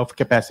in need of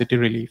capacity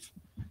relief.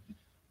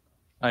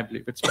 I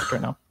believe it's better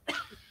now.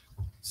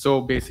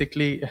 So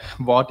basically,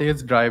 what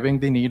is driving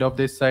the need of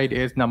this site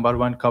is number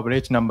one,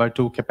 coverage, number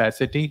two,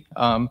 capacity.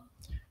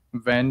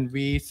 When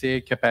we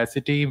say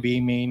capacity, we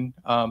mean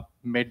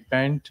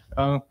mid-band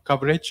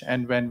coverage,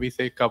 and when we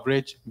say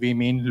coverage, we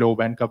mean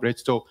low-band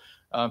coverage. So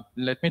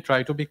let me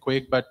try to be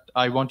quick, but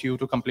I want you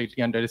to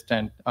completely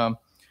understand.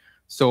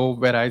 So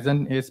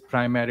Verizon is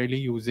primarily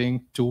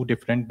using two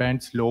different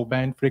bands,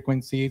 low-band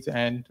frequencies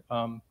and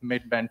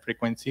mid-band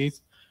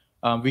frequencies.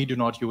 We do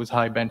not use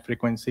high-band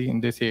frequency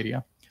in this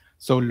area.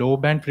 So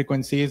low-band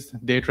frequencies,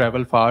 they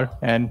travel far,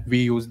 and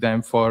we use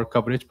them for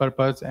coverage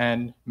purpose.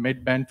 And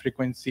mid-band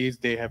frequencies,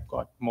 they have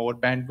got more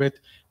bandwidth.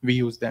 We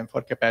use them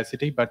for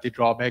capacity, but the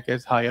drawback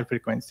is higher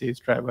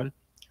frequencies travel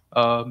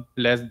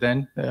less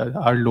than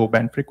our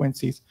low-band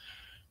frequencies.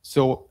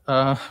 So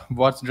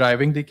what's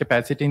driving the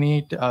capacity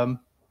need?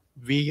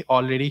 we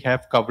already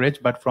have coverage,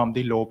 but from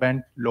the low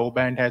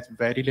band has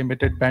very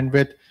limited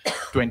bandwidth,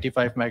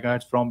 25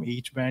 megahertz from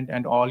each band,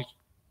 and all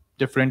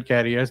different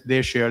carriers,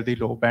 they share the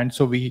low band.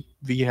 So we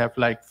have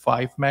like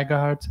 5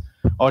 megahertz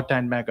or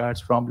 10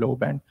 megahertz from low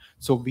band.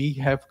 So we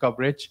have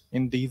coverage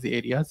in these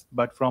areas,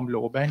 but from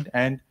low band.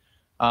 And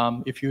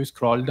if you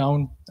scroll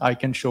down, I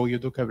can show you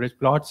the coverage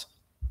plots.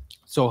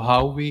 So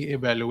how we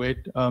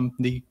evaluate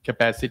the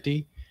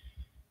capacity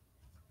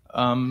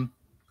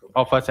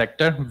of a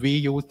sector, we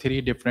use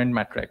 3 different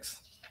metrics.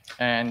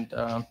 And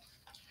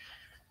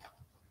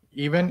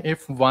even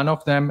if one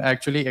of them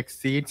actually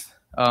exceeds,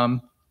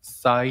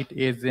 site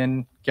is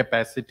in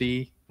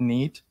capacity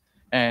need,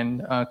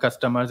 and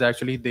customers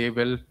actually, they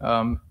will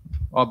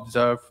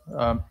observe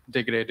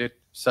degraded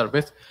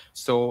service.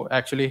 So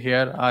actually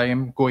here I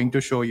am going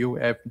to show you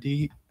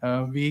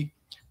FDV,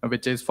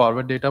 which is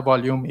forward data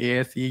volume,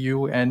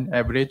 ASEU, and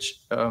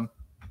average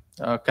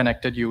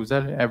connected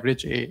user,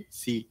 average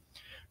AC.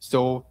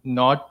 So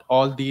not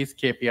all these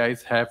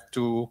KPIs have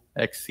to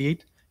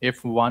exceed.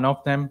 If one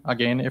of them,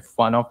 again, if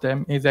one of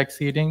them is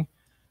exceeding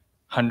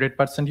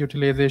 100%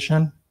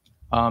 utilization,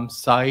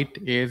 site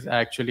is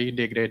actually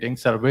degrading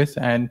service,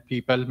 and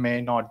people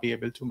may not be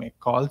able to make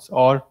calls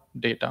or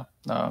data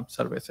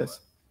services.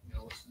 You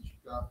know, since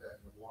you've got that,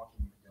 you're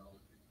walking, you know,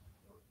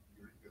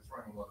 you're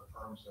throwing a lot of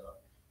terms out.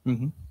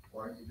 Mm-hmm.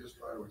 Why don't you just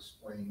try to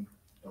explain,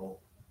 you know,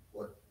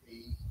 what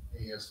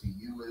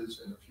ASEU is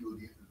and a few of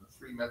the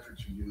 3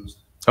 metrics you used.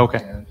 Okay.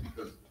 And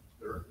because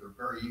they're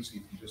very easy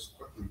if you just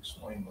quickly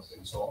explain what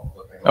they saw.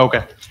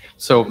 Okay.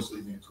 So,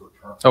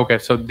 okay.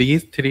 So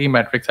these 3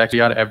 metrics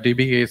actually are: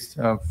 FDB is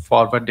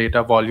forward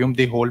data volume,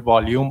 the whole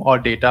volume or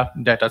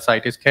data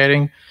site is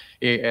carrying.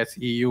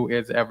 ASEU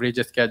is average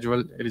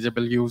schedule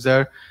eligible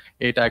user.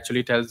 It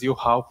actually tells you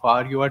how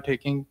far you are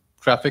taking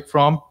traffic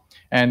from.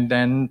 And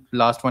then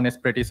last one is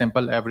pretty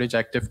simple: average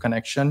active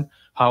connection,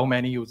 how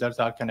many users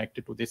are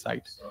connected to the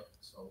site.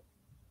 So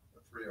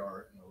the 3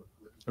 are, you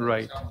know,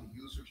 right. How many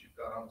users you've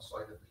got on the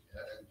site at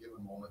a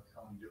given moment,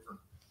 how many different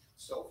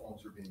cell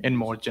phones are being in used.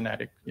 more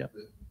generic, yeah.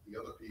 The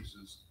other piece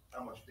is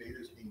how much data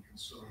is being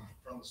consumed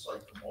from the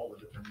site from all the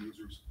different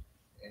users,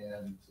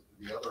 and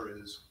the other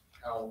is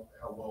how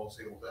well it's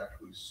able to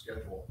actually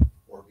schedule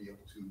or be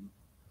able to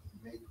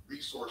make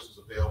resources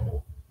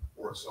available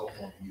for a cell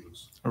phone to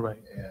use.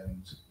 Right.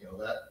 And you know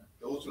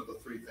those are the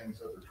 3 things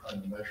that they're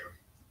trying to measure.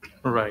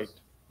 Right.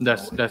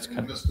 That's in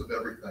the midst of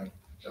everything,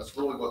 that's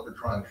really what they're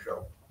trying to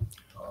show.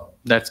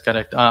 That's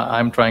correct.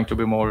 I'm trying to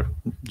be more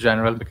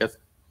general because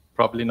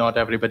probably not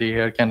everybody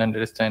here can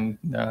understand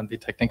the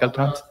technical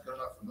terms. They're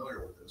not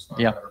familiar with it. It's not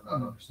Yeah. a matter of not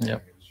understanding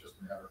it. It's just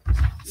a matter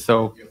of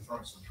so you're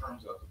throwing some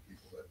terms out to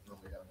people that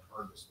really haven't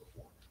heard this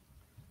before.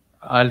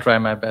 I'll try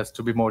my best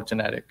to be more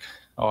generic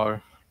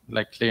or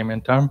like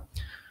layman term.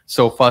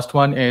 So first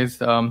one is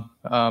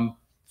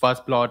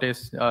first plot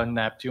is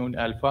Neptune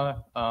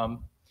Alpha.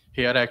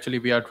 Here actually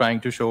we are trying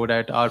to show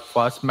that our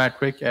first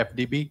metric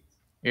FDB,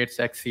 it's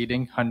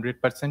exceeding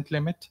 100%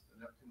 limit.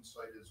 The Neptune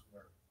site is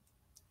where?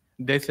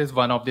 This is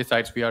one of the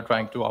sites we are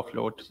trying to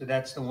offload. So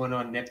that's the one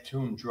on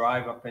Neptune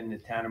Drive up in the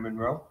town of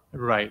Monroe?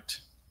 Right.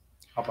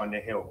 Up on the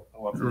hill.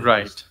 Up in the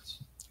Right.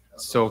 distance.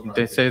 So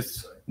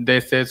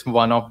this is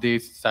one of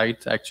these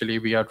sites actually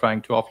we are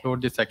trying to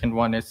offload. The second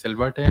one is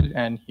Silvertail,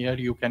 and here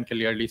you can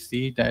clearly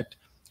see that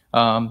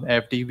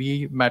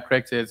FDV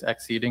metrics is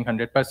exceeding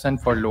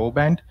 100% for low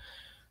band.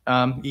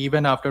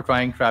 Even after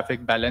trying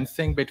traffic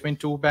balancing between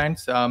 2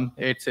 bands,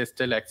 it's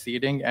still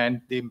exceeding,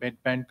 and the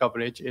mid-band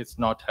coverage is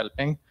not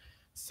helping.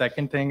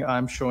 Second thing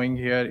I'm showing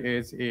here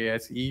is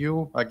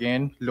ASEU.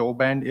 Again, low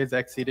band is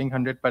exceeding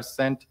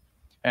 100%,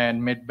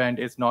 and mid-band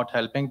is not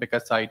helping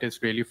because site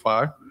is really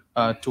far,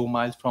 2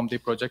 miles from the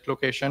project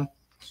location.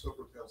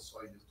 Silvertail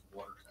site is the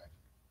water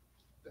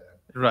tank.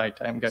 Right,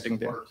 I'm getting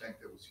the there. water tank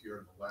that was here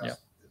in the last. Yeah.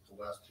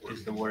 The last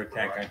Is the water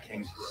tank on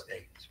Kings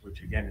Estate,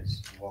 which again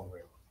is a long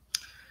way.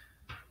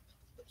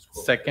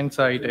 Second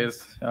site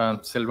is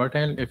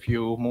Silvertail. If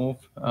you move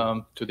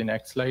to the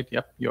next slide,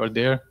 yep, you're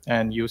there,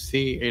 and you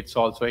see it's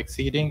also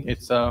exceeding.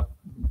 It's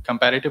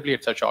comparatively,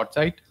 it's a short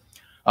site.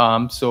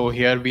 So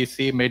here we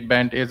see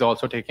mid-band is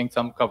also taking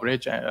some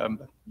coverage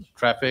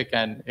traffic,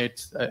 and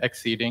it's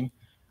exceeding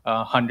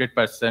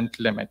 100%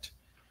 limit.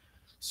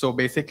 So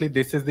basically,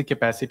 this is the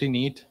capacity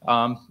need.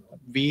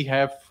 We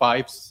have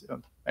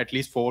at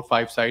least 4 or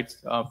 5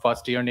 sites,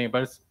 first-tier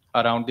neighbors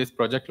around this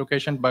project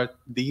location, but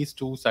these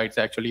 2 sites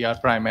actually are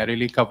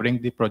primarily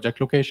covering the project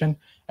location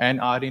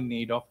and are in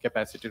need of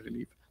capacity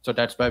relief. So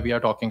that's why we are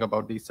talking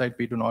about this site.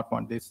 We do not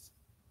want this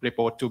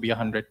report to be a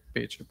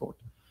 100-page report.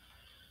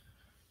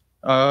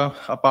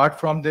 Apart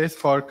from this,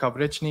 for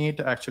coverage need,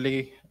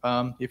 actually,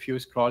 if you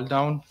scroll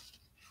down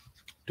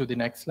to the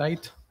next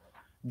slide,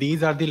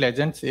 these are the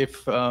legends.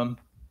 If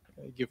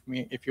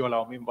you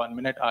allow me 1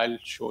 minute, I'll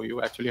show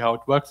you actually how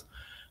it works.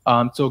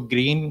 So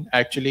green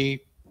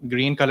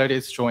color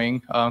is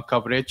showing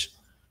coverage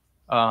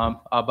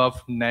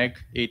above neg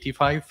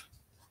 85,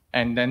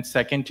 And then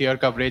second tier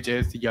coverage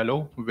is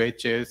yellow,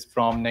 which is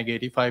from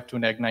 -85 to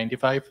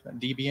 -95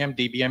 dBm.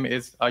 dBm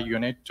is a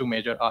unit to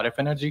measure RF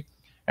energy.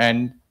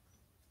 And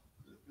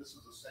This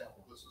is a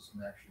sample, this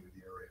isn't actually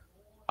the area.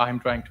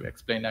 I'm trying to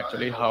explain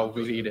actually how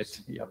we read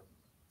it.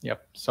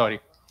 Yep, sorry.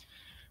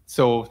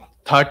 So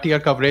third tier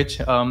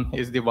coverage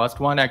is the worst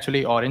one,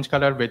 actually orange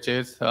color, which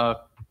is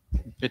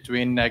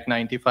between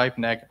 -95,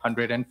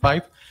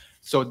 -105.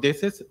 So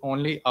this is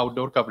only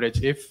outdoor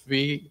coverage. If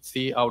we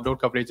see outdoor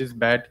coverage is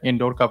bad,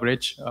 indoor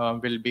coverage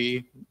will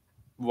be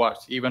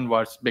worse, even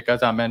worse,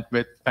 because I mean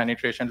with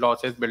penetration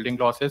losses, building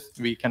losses,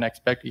 we can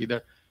expect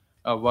either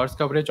worse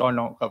coverage or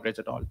no coverage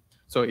at all.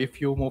 So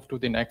if you move to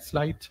the next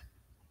slide.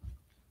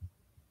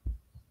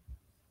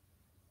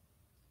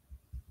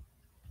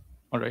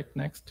 All right,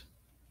 next.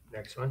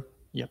 Next one.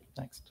 Yep,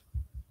 next.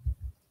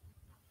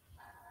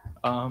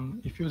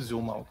 If you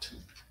zoom out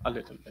a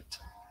little bit.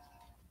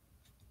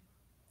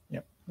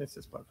 Yep, this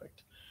is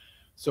perfect.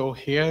 So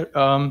here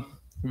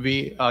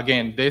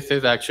this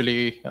is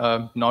actually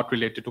not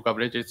related to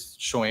coverage. It's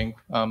showing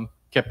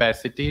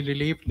capacity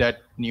relief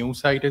that new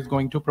site is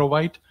going to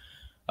provide.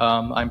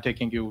 I'm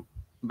taking you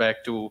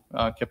back to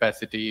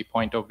capacity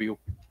point of view.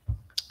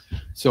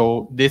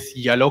 So this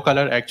yellow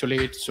color actually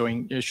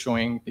is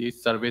showing the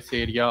service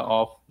area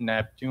of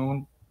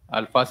Neptune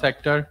Alpha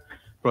sector.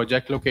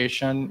 Project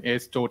location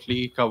is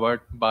totally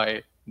covered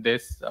by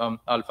this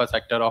Alpha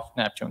sector of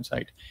Neptune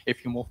site.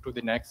 If you move to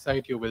the next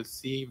site, you will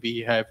see we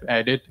have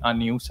added a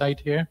new site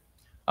here,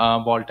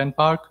 Walton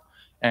Park.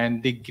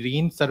 And the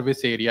green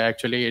service area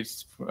actually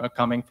is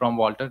coming from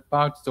Walton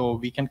Park. So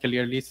we can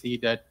clearly see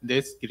that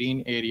this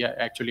green area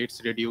actually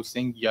it's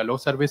reducing yellow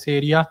service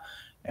area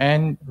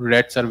and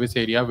red service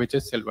area, which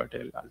is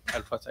Silvertail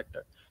Alpha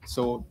sector.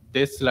 So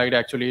this slide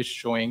actually is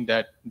showing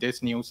that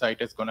this new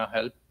site is going to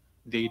help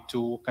the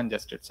two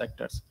congested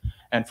sectors.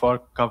 And for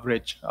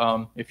coverage,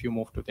 if you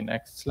move to the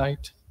next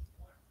slide,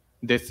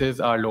 this is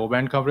our low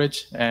band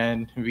coverage,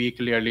 and we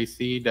clearly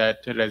see that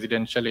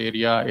residential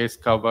area is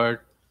covered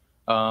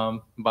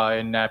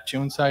by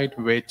Neptune site,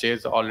 which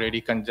is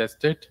already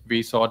congested.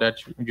 We saw that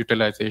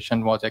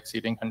utilization was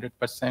exceeding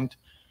 100%.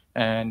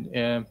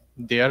 And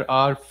there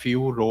are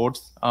few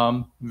roads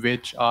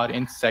which are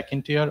in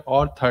second tier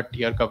or third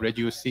tier coverage.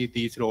 You see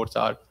these roads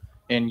are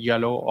in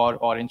yellow or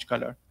orange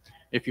color.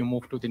 If you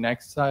move to the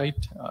next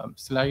slide,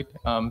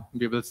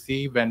 we will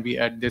see when we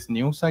add this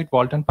new site,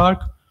 Walton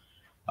Park,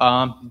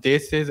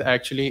 this is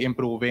actually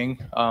improving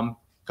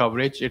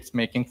coverage. It's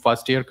making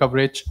first tier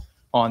coverage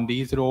on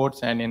these roads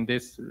and in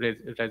this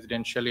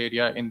residential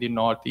area in the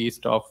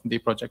northeast of the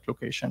project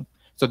location.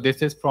 So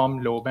this is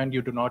from low band.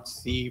 You do not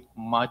see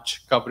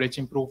much coverage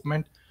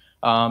improvement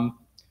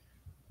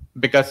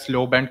because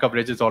low band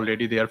coverage is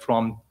already there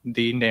from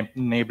the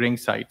neighboring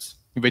sites,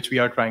 which we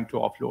are trying to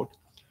offload.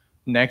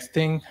 Next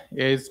thing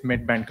is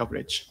mid band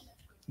coverage.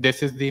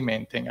 This is the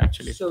main thing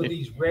actually. So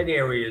these red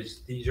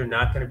areas, these are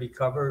not going to be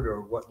covered,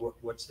 or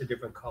what's the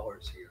different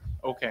colors here?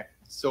 Okay,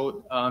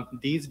 so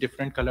these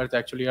different colors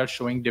actually are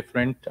showing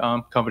different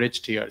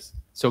coverage tiers.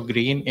 So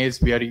green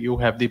is where you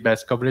have the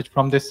best coverage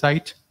from this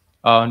site,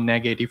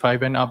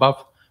 -85 and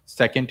above.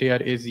 Second tier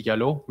is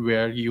yellow,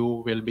 where you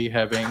will be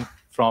having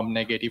from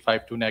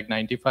 -85 to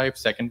 -95,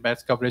 second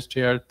best coverage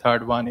tier.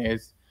 Third one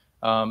is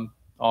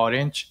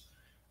orange,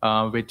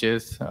 which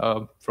is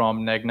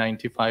from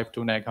 -95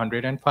 to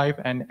 -105,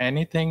 and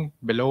anything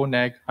below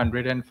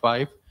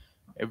 -105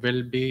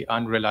 will be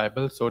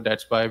unreliable. So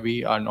that's why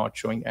we are not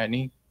showing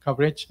any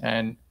coverage,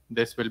 and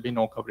this will be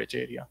no coverage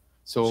area.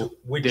 So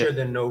which are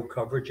the no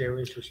coverage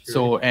areas for security?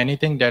 So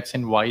anything that's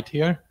in white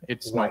here,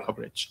 it's no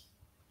coverage.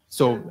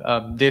 So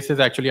this is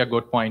actually a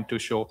good point to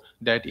show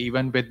that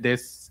even with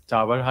this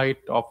tower height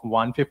of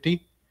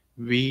 150,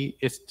 we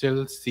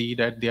still see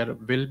that there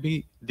will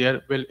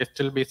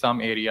still be some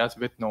areas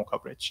with no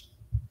coverage.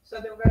 So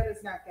the red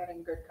is not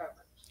getting good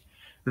coverage.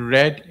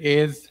 Red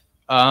is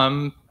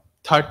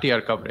third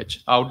tier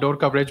coverage. Outdoor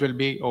coverage will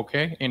be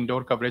okay.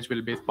 Indoor coverage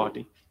will be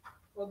spotty.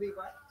 Will be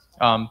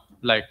what?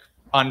 Like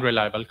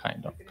unreliable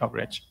kind of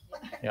coverage.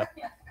 Yeah.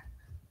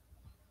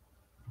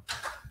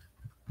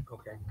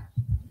 Okay.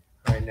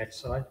 All right, next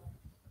slide.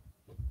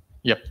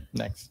 Yep,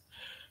 next.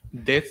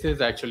 This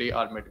is actually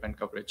our mid-band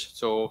coverage.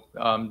 So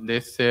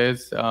this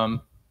is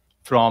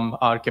from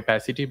our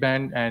capacity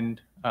band,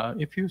 and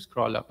if you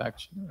scroll up,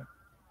 actually,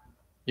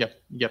 yep,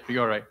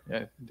 you're right.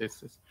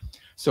 This is.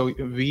 So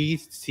we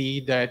see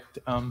that.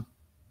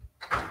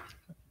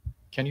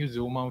 Can you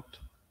zoom out?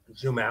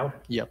 Zoom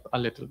out? Yep, a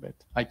little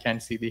bit. I can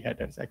see the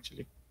headers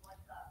actually.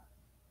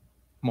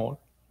 More.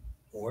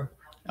 More?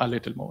 A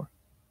little more.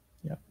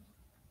 Yeah.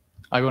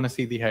 I want to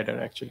see the header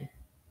actually.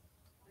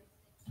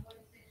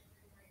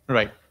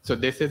 Right. So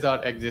this is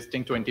our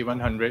existing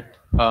 2100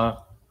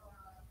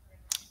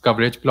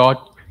 coverage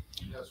plot.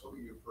 That's what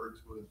we refer to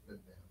as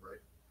mid-band,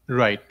 right?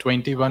 Right.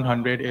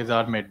 2100 is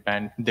our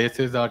mid-band. This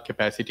is our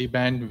capacity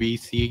band. We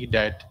see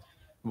that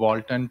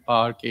Walton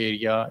Park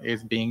area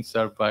is being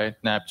served by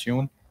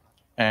Neptune.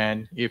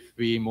 And if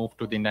we move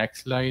to the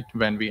next slide,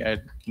 when we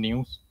add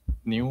new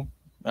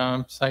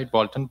site,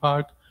 Walton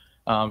Park,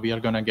 we are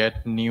going to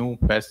get new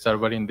best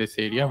server in this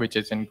area, which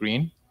is in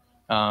green,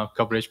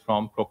 coverage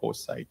from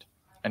proposed site.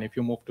 And if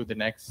you move to the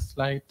next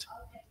slide.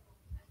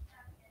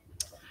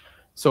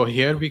 So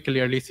here we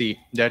clearly see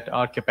that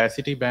our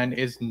capacity band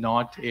is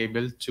not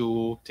able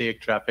to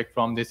take traffic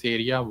from this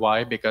area.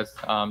 Why? Because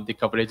the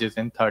coverage is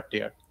in third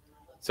tier.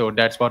 So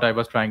that's what I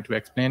was trying to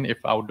explain. If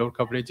outdoor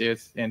coverage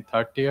is in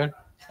third tier,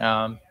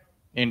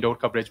 indoor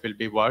coverage will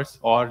be worse,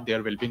 or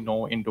there will be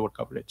no indoor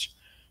coverage.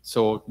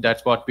 So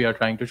that's what we are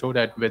trying to show,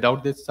 that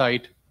without this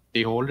site,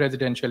 the whole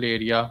residential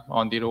area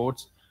on the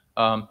roads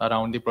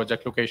around the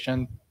project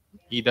location,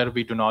 either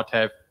we do not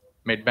have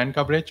mid-band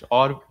coverage,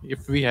 or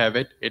if we have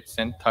it, it's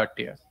in third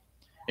tier.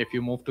 If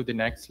you move to the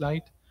next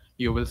slide,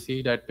 you will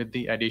see that with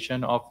the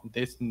addition of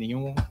this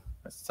new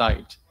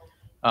site,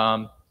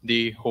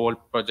 the whole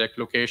project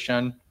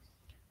location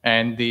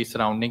and the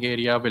surrounding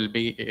area will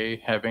be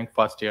having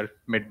first tier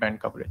mid-band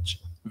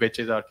coverage, which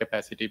is our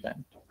capacity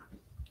band.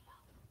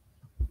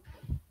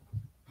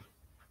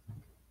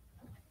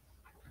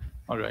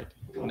 All right,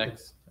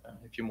 next,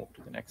 if you move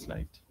to the next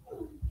slide.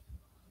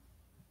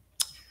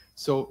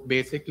 So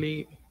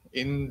basically,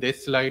 in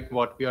this slide,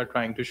 what we are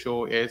trying to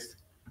show is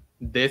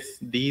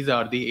these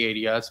are the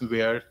areas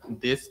where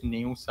this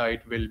new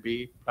site will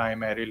be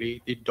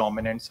primarily the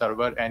dominant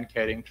server and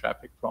carrying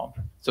traffic from.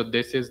 So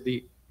this is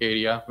the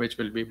area which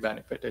will be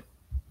benefited.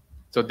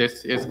 So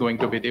this is going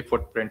to be the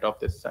footprint of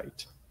this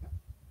site.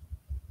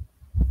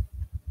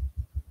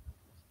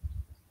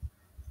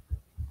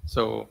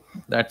 So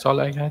that's all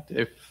I had.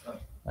 If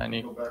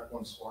any. Go back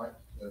one slide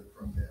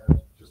from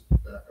there, just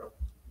back up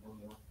one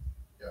more.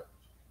 Yeah,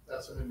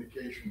 that's an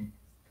indication,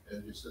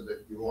 and you said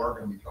that you are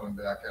going to be coming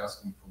back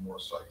asking for more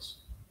sites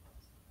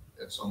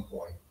at some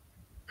point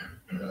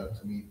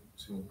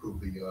to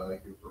improve your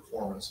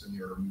performance in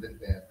your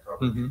mid-band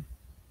coverage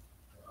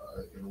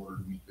in order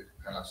to meet the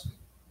capacity.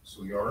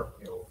 So we are,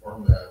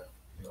 from that,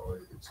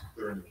 it's a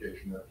clear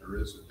indication that there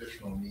is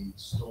additional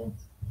needs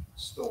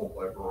still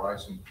by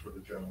Verizon for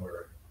the general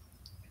area.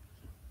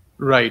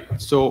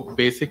 Right. So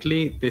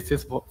basically, this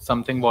is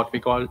something what we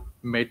call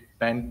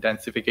mid-band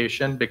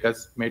densification,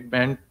 because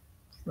mid-band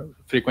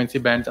frequency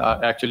bands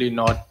are actually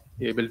not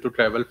able to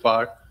travel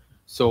far.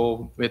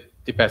 So with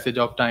the passage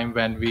of time,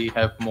 when we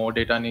have more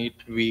data need,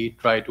 we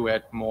try to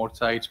add more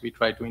sites. We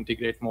try to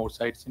integrate more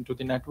sites into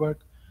the network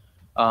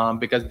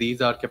because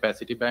these are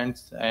capacity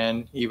bands.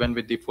 And even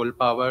with the full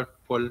power,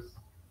 full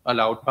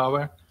allowed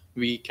power,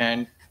 we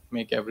can't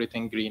make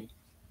everything green.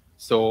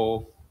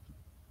 So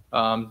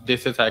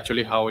this is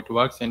actually how it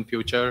works in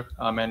future.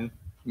 And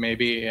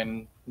maybe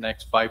in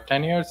next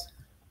 5-10 years,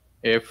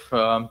 if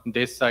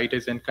this site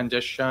is in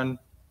congestion,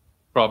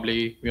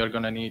 probably we are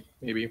going to need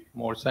maybe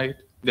more site.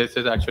 This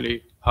is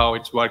actually how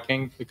it's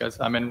working, because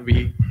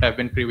we have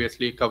been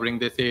previously covering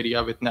this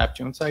area with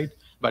Neptune site,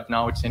 but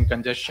now it's in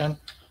congestion.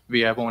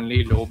 We have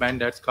only low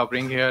band that's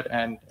covering here,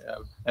 and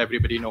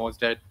everybody knows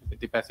that with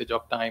the passage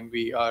of time,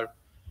 we are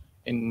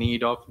in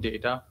need of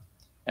data,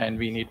 and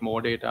we need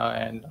more data,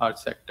 and our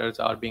sectors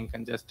are being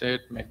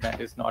congested. Mid-band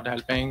is not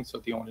helping, so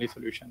the only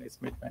solution is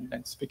mid-band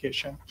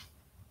densification.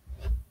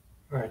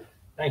 All right,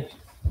 thanks.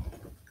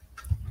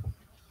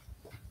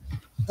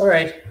 All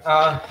right,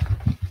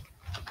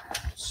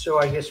 so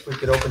I guess we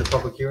could open the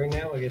public hearing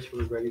now. I guess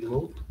we're ready to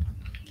move.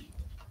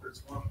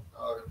 There's one.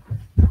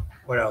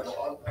 What else?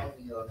 On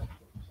the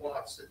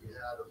plots that you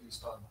had, at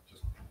least on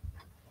just,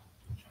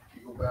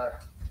 you go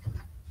back,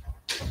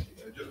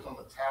 just on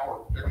the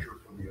tower picture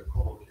for the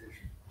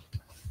co-location,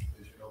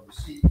 is the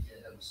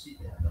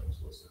C-band that was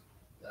listed.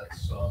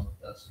 That's not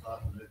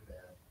the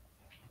mid-band.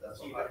 That's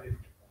a high.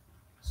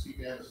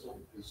 C-band is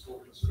still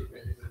considered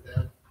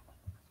mid-band.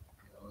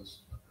 I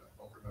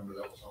don't remember,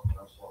 that was something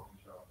I was talking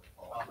about.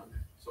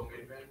 So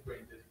mid-band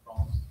ranges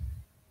from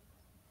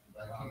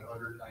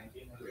 1900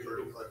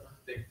 to 35.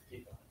 6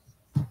 gigahertz,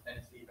 and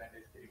C-band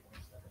is 3.7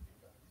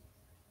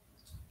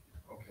 gigahertz.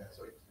 Okay,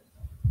 so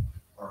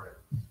all right.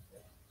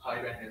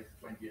 High band is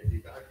 28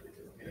 gigahertz, which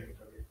is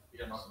millimeter wave.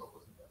 We are not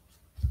proposing that.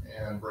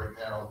 And right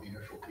now, the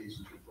initial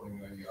pieces you're putting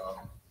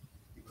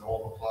even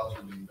all the plots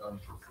are being done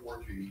for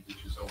 4G,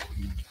 which is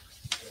LTE,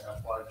 and have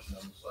 5G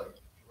on the site.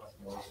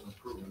 It's an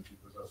improvement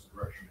because that's the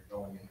direction you're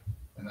going in,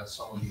 and that's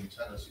some of the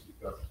antennas that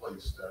you've got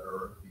placed that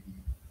are the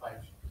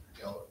 5G.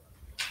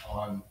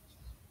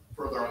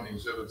 Further on the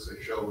exhibits,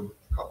 they showed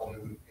a couple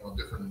new,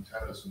 different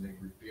antennas, and they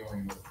were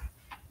dealing with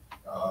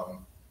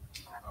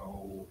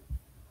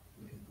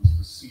it was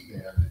the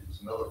C-band. It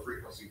was another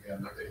frequency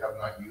band that they have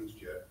not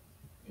used yet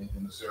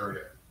in this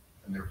area,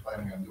 and they're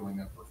planning on doing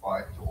that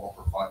to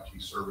offer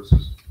 5G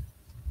services.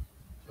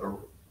 The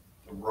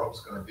rub's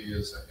going to be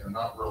is that they're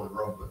not really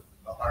rub, but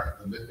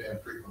the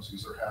mid-band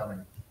frequencies they're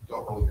having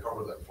don't really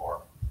cover that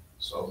far,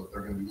 so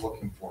they're going to be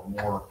looking for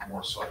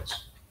more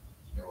sites,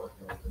 in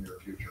the near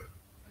future.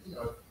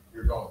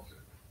 You're going to.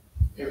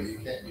 You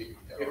can't.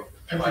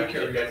 Every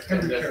carrier gets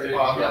congested.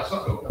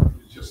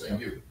 It's just saying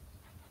you.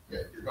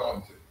 Yeah, you're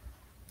going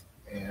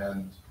to.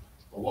 And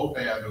the low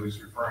band that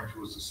he's referring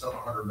to is the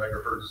 700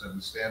 megahertz and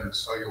the standard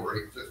cellular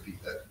 850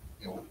 that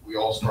we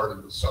all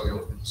started with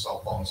cellular from the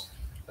cell phones.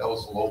 That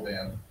was the low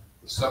band.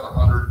 The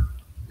 700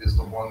 is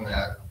the one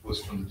that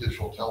was from the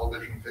digital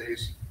television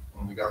phase,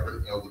 when we got rid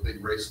of, the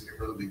big race to get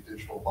rid of the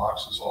digital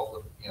boxes off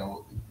of,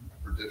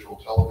 for digital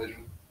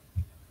television.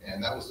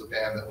 And that was the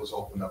band that was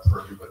opened up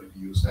for everybody to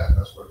use that, and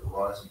that's why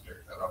Verizon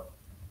picked that up.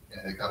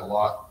 And it got a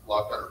lot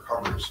better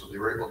coverage, so they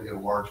were able to get a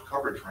large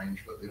coverage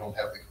range, but they don't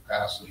have the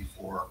capacity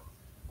for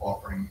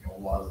offering, a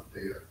lot of the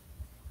data.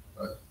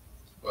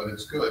 But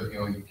it's good,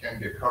 you can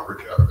get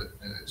coverage out of it,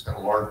 and it's got a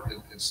large,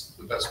 it's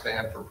the best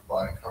band for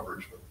providing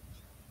coverage, but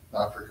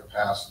not for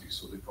capacity,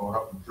 so they're going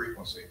up in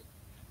frequency.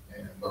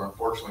 But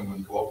unfortunately, when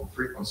you go up in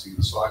frequency,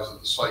 the size of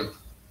the site,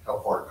 how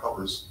far it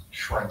covers,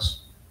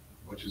 shrinks,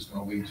 which is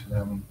going to lead to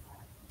them,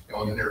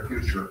 in the near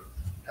future,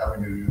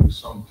 having to do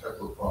some type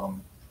of,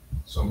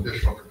 some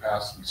additional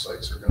capacity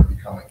sites are going to be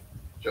coming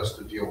just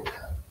to deal with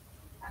that.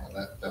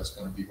 And that's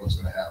going to be what's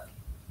going to happen.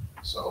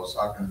 So it's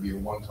not going to be a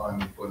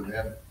one-time you put it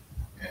in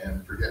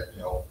and forget,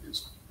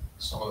 it's,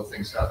 some of the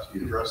things have to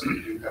be addressed.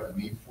 They do have a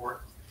need for it,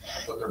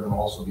 but they're going to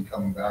also be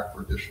coming back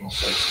for additional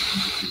sites in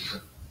the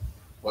future.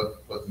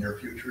 What the near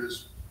future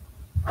is,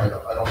 I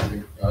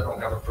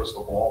don't have a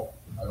crystal ball.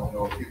 I don't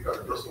know if you've got a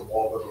crystal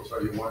ball that will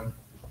tell you when,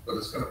 but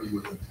it's going to be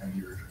within 10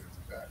 years you're going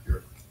to be back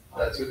here.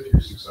 That's if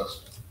you're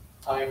successful.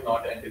 I am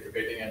not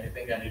anticipating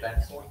anything anytime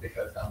soon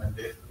because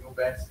this new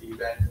band,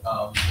 C-band,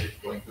 is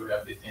going to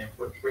have the same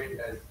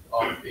footprint as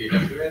of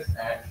AWS,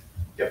 and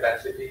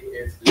capacity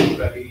is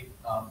literally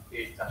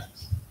 8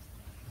 times.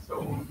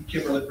 So You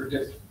can't really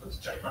predict what the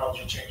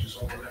technology changes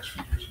over the next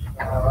few years.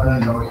 I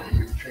know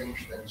you've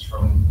changed things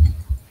from,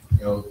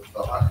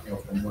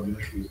 from what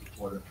initially was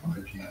deployed in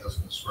 5G, that's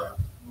been scrapped.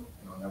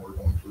 Now we're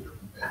going to a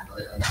different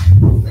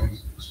band.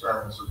 Things,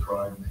 experiments are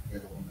tried and they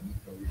fail, and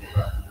then we go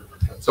back to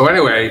different things. So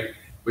anyway,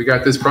 we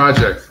got this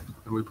project,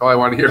 and we probably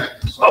want to hear it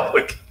from the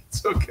public.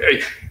 It's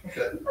okay. I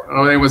don't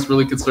know if anyone's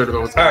really concerned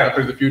about what's going to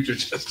happen in the future,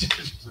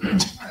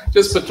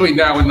 just between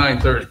now and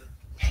 9:30.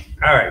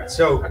 All right,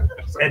 so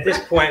at this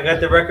point,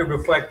 let the record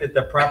reflect that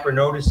the proper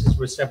notices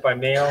were sent by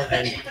mail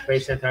and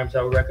based on Times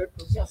Howard record.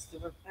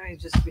 I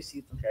just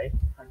received them. Okay.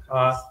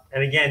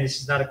 And again,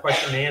 this is not a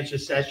question and answer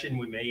session.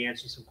 We may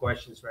answer some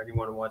questions for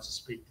anyone who wants to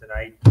speak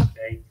tonight.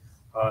 Okay.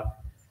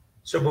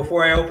 So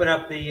before I open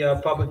up the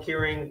public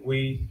hearing,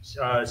 we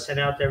sent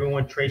out to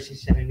everyone. Tracy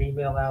sent an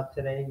email out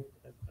today.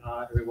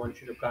 Everyone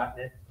should have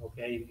gotten it.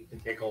 Okay, you can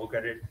take a look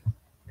at it.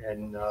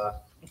 And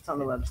It's on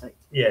the website.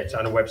 yeah, it's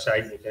on the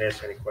website. You can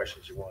ask any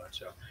questions you want.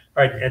 So, all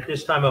right, at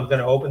this time, I'm going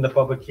to open the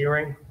public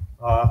hearing.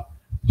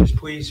 Just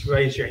please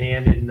raise your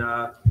hand and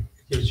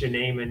give us your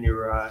name and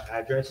your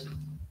address.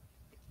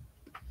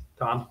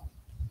 Tom?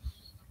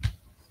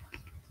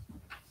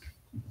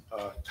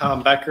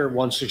 Tom Becker,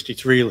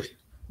 163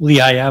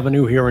 Lehigh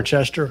Avenue here in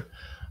Chester.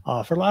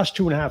 For the last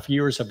 2.5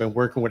 years, I've been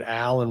working with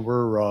Al, and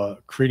we're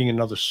creating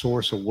another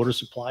source of water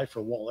supply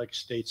for Wall Lake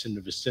Estates in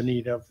the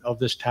vicinity of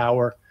this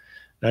tower.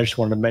 And I just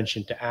wanted to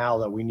mention to Al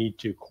that we need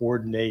to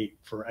coordinate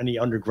for any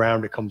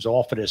underground that comes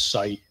off of this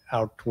site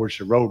out towards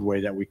the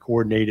roadway, that we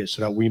coordinate it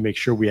so that we make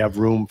sure we have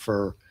room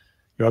for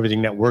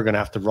everything that we're going to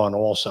have to run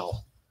also.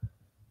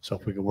 So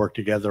if we can work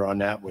together on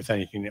that with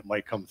anything that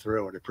might come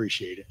through, I'd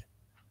appreciate it.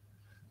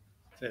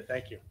 That's it.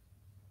 Thank you.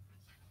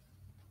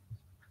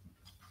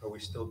 Are we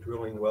still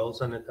drilling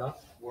wells on the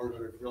top? We're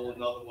going to drill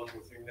another one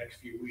within the next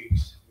few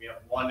weeks. We have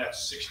one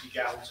that's 60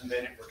 gallons a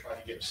minute. We're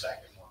trying to get a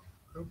second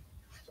one.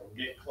 So we're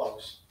getting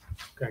close.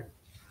 Okay.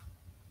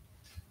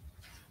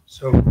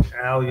 So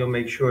Al, you'll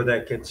make sure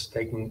that gets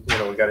taken,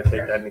 we got to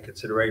take that into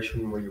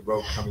consideration when your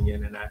road coming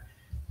in and that.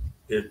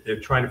 They're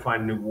trying to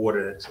find new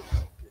water that's in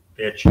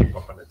bad shape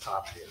up on the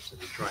top here. So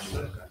they're trying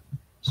to look at.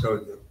 So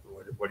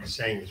what he's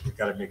saying is we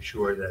got to make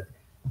sure that,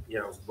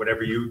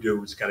 whatever you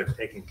do, it's got to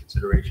take in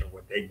consideration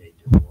what they may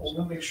do. Well,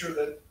 we'll make sure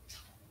that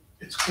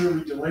it's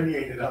clearly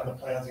delineated on the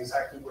plans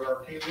exactly where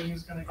our cabling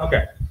is going to go.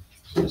 Okay.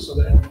 So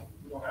that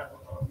we don't have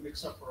a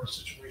mix-up or a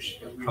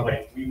situation.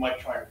 Okay. We might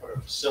try and put a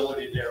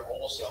facility there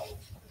also,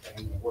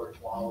 and water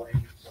quality.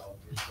 So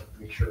just to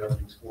make sure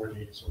everything's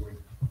coordinated. So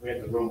we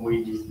have the room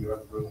we need, you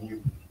have the room you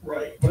need.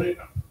 Right, but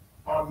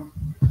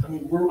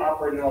we're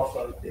operating off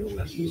of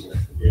the easement.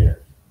 Yeah.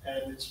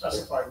 And it's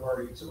specified where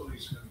our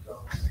utilities are going to go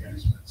in the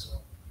easement, so.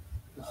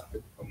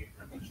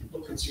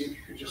 Look and see if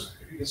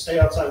you can stay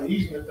outside the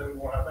easement, then we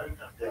won't have any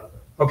kind of problem.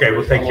 Okay,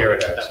 we'll take care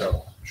of that.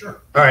 So,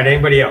 Sure. all right.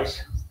 Anybody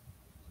else?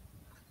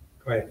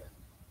 Go ahead.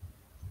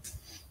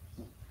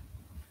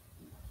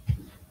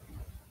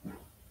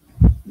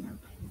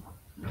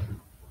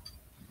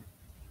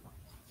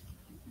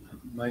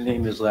 My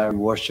name is Larry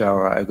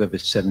Warschauer. I live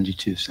at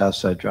 72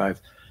 Southside Drive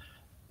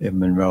in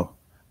Monroe.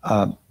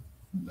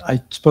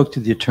 I spoke to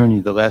the attorney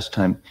the last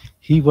time.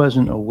 He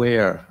wasn't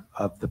aware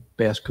of the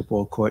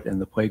basketball court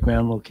and the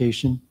playground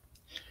location,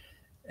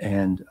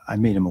 and I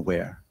made him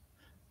aware.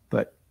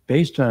 But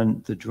based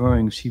on the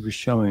drawings he was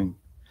showing,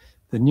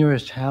 the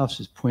nearest house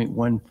is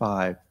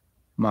 0.15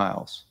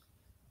 miles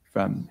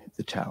from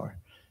the tower.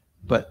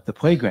 But the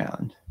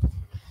playground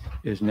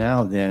is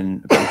now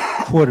then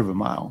about a quarter of a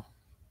mile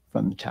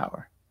from the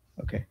tower.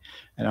 Okay.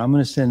 And I'm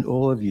going to send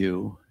all of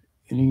you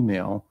an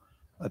email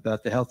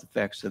about the health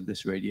effects of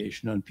this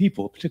radiation on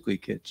people, particularly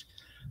kids.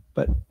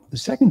 But the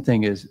second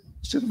thing is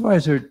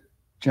Supervisor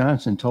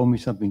Johnson told me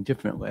something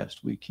different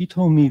last week. He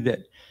told me that,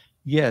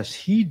 yes,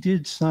 he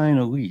did sign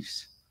a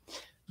lease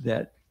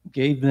that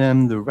gave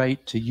them the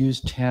right to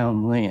use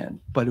town land,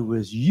 but it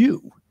was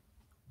you,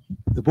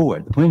 the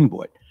board, the planning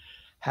board,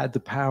 had the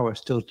power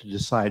still to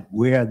decide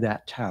where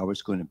that tower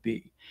is going to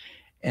be.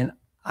 And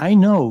I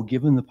know,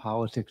 given the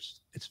politics,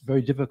 it's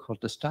very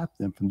difficult to stop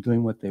them from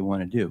doing what they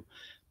want to do.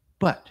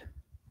 But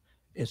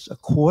it's a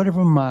quarter of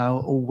a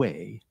mile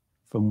away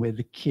from where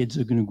the kids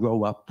are going to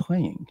grow up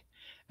playing.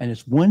 And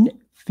it's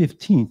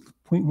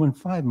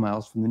 1/15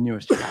 miles from the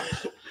nearest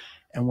house.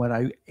 And what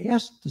I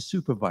asked the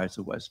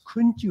supervisor was,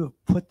 couldn't you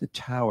have put the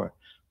tower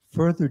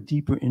further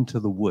deeper into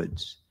the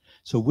woods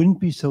so it wouldn't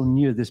be so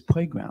near this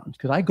playground?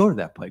 Because I go to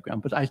that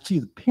playground, but I see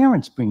the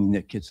parents bringing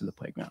their kids to the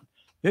playground.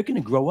 They're going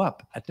to grow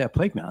up at that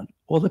playground.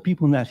 All the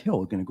people in that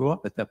hill are going to grow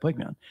up at that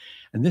playground.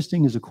 And this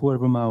thing is a quarter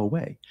of a mile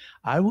away.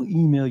 I will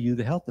email you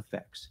the health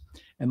effects.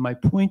 And my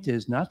point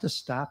is not to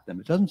stop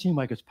them. It doesn't seem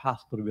like it's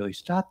possible to really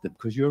stop them,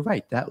 because you're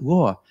right, that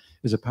law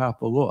is a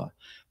powerful law.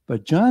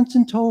 But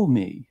Johnson told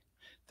me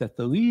that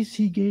the lease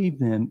he gave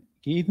them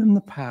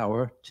the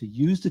power to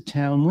use the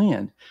town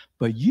land.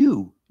 But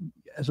you,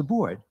 as a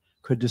board,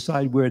 could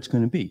decide where it's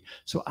going to be.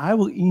 So I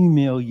will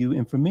email you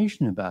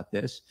information about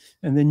this,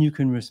 and then you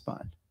can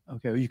respond.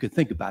 Okay, or you could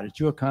think about it.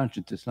 It's your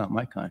conscience, it's not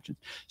my conscience.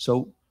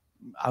 So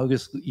I'll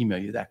just email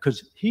you that,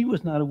 because he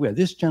was not aware.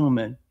 This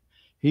gentleman,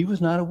 he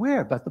was not aware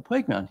about the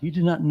playground. He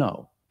did not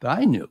know, but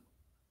I knew.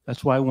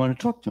 That's why I want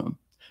to talk to him.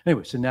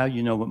 Anyway, so now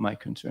you know what my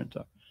concerns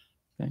are.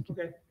 Thank you.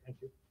 Okay,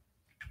 thank you.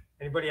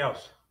 Anybody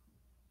else?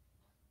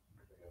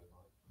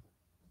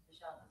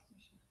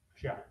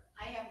 Sure.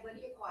 I am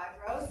Lydia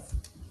Quadros.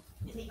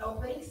 In the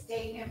opening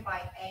statement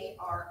by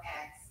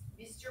ARX,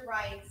 Mr.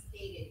 Ryan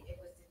stated it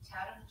was the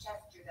town of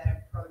Chester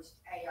that approached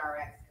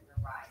ARX and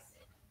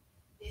Verizon.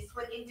 This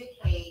would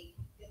indicate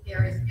that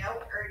there is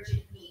no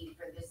urgent need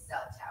for this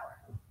cell tower.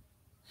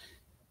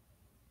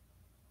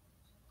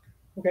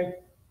 Okay,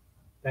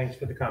 thanks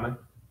for the comment.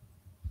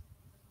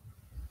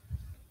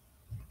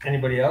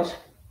 Anybody else?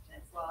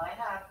 That's all I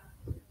have.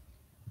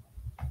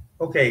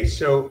 Okay,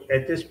 so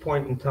at this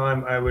point in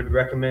time, I would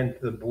recommend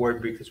to the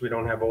board, because we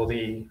don't have all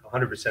the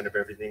 100% of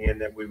everything in,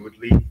 that we would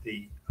leave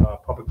the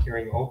public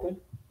hearing open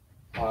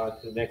to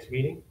the next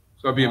meeting.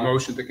 So it'll be a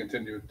motion to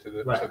continue to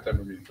the Right.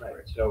 September meeting.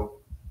 Right,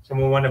 so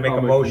someone want to make I'll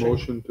a motion?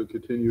 Motion to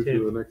continue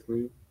to the next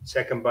meeting.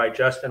 Second by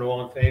Justin,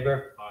 all in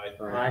favor? Aye.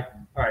 Aye.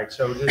 All right,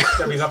 so this is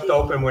coming up to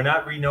open. We're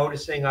not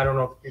re-noticing. I don't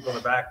know if people in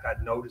the back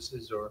got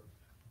notices or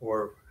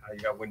how you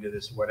got wind of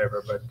this or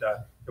whatever, but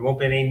there won't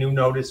be any new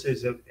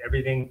notices of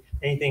anything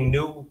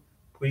new.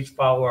 Please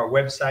follow our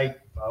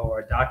website, follow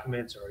our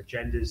documents or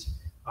agendas,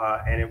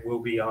 and it will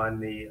be on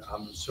the,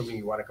 I'm assuming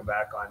you want to come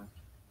back on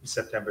the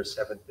September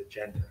 7th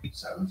agenda.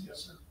 7th,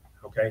 yes, sir.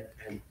 Okay,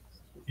 and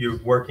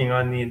you're working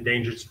on the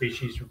endangered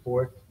species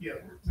report? Yeah,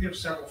 we have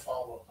several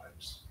follow-up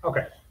items.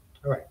 Okay,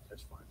 all right,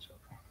 that's fine. So,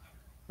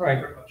 all right,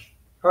 Very much.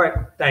 all right,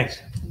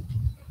 thanks.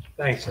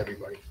 Thanks,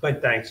 everybody.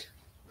 Clint, thanks.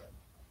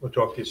 We'll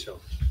talk to you soon.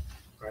 All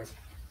right.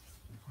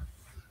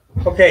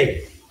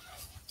 Okay.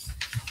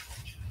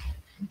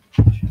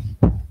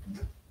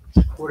 It's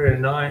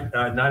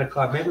 8:45, 9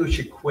 o'clock. Maybe we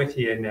should quit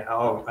here now.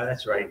 Oh,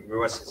 that's right.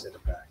 Ross is in the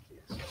back.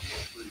 Yes.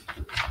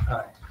 All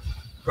right.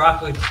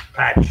 Broccoli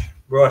patch.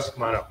 Ross,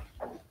 come on up.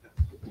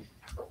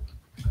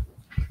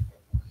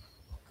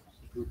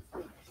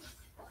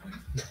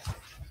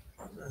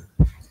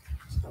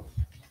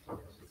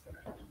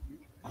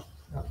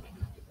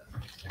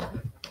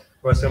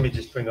 Ross, let me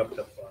just bring up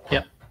the file.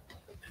 Yep.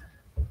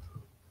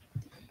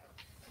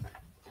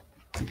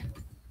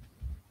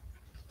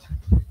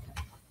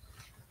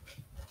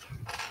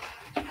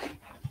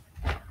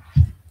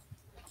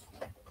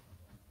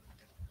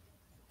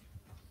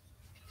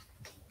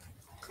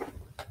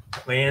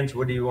 Plans,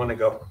 where do you want to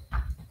go?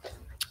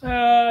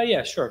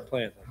 Yeah, sure,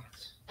 plans, I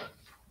guess.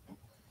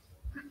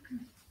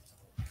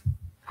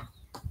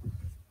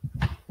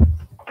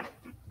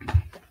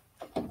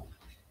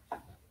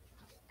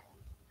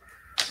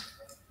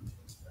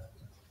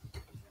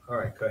 All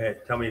right, go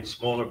ahead. Tell me it's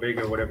small or big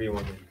or whatever you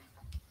want to do.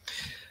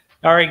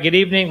 All right, good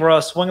evening.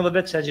 Ross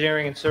Wingelovitz,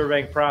 Engineering and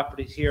Surveying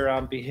Properties, here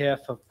on behalf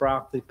of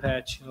Broccoli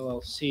Patch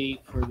LLC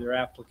for their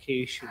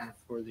application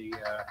for the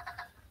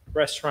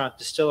restaurant,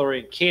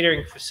 distillery, and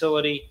catering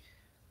facility.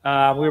 We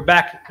were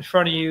back in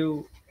front of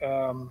you,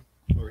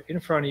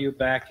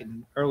 back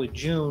in early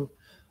June.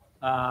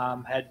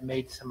 Had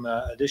made some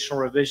additional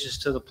revisions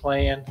to the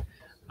plan,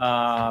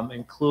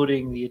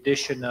 including the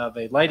addition of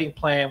a lighting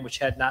plan, which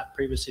had not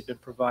previously been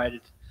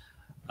provided.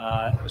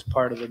 It was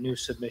part of the new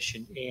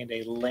submission, and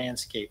a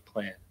landscape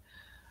plan,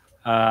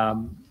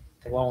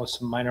 along with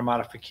some minor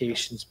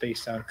modifications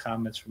based on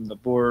comments from the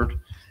board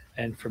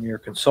and from your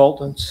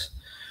consultants.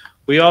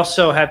 We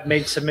also have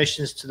made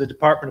submissions to the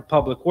Department of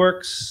Public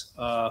Works,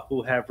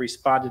 who have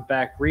responded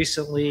back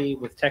recently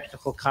with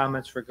technical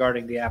comments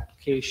regarding the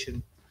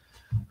application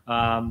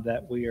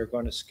that we are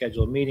going to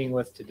schedule a meeting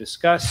with to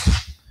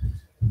discuss.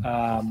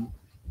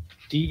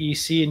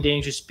 DEC,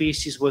 endangered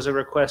species, was a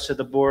request of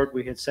the board.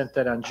 We had sent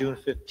that on June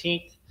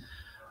 15th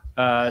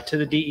to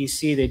the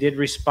DEC. They did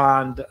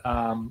respond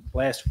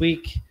last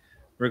week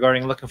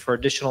regarding looking for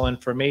additional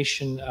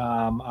information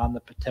on the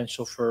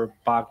potential for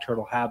bog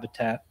turtle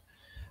habitat.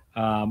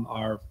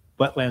 Our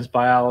wetlands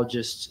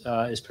biologist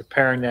is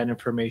preparing that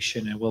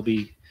information, and we'll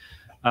be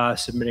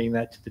submitting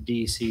that to the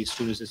DEC as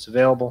soon as it's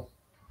available.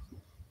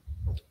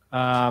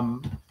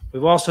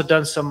 We've also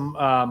done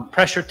some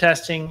pressure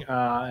testing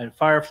and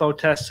fire flow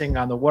testing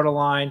on the water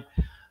line.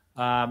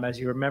 As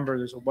you remember,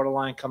 there's a water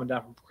line coming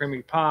down from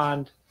Creamery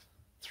Pond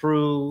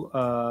through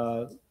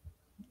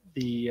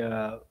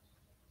the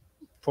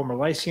former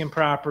Lyceum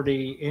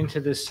property into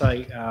this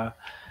site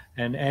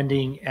and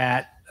ending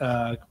at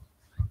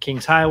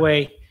Kings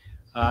Highway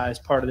as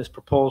part of this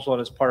proposal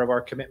and as part of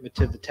our commitment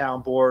to the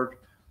town board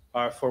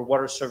for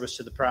water service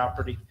to the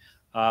property.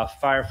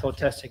 Fire flow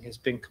testing has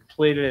been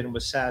completed and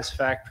was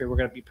satisfactory. We're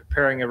going to be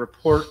preparing a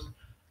report,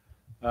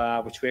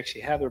 which we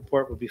actually have the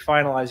report. We'll be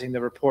finalizing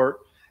the report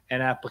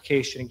and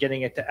application and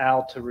getting it to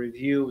Al to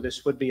review.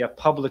 This would be a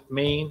public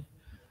main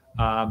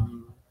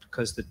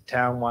because the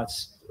town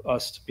wants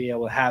us to be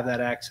able to have that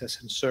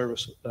access and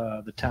service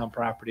the town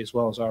property as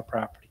well as our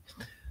property.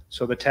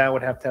 So the town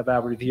would have to have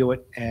Al review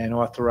it and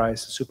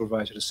authorize the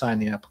supervisor to sign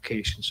the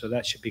application. So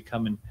that should be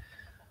coming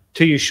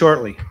to you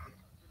shortly.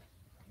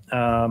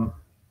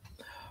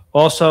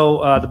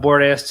 Also, the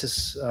board asked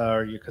us,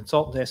 or your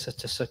consultant asked us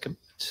to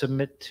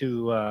submit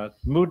to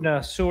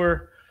Moodna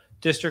Sewer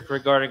District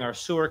regarding our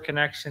sewer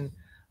connection.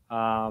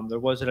 There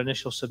was an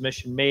initial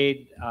submission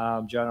made.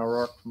 John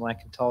O'Rourke from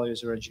Lankin Tully,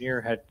 as our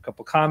engineer, had a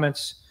couple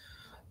comments.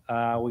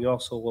 We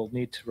also will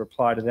need to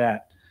reply to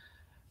that.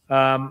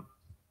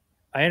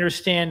 I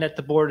understand that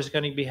the board is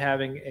going to be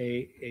having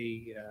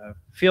a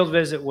field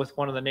visit with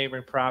one of the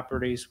neighboring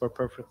properties. We're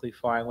perfectly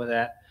fine with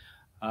that.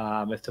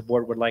 If the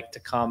board would like to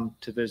come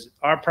to visit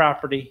our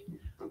property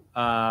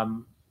at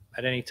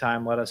any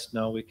time, let us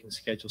know. We can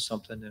schedule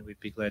something, and we'd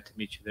be glad to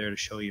meet you there to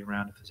show you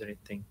around if there's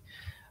anything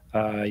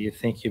you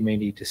think you may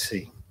need to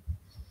see.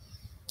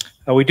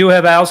 We do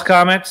have Al's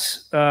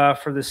comments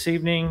for this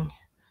evening.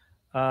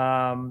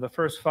 The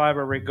first 5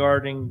 are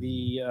regarding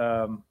the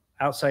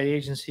outside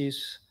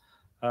agencies,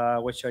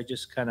 which I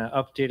just kind of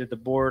updated the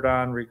board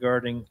on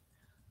regarding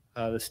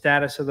the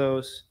status of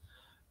those.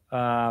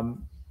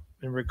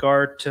 In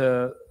regard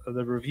to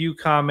the review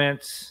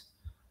comments,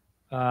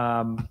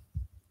 I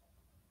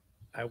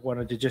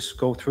wanted to just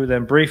go through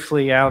them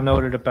briefly. Al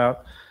noted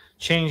about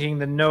changing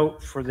the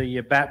note for the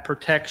bat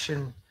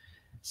protection.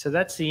 So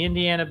that's the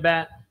Indiana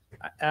bat.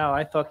 Al,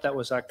 I thought that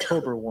was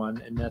October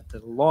 1 and that the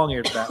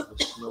long-eared bat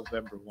was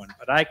November 1.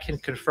 But I can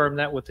confirm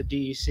that with the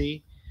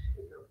DEC.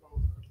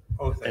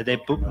 Are they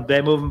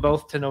moving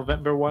both to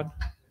November 1?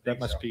 That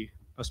must be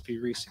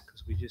recent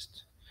because we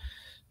just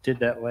did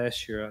that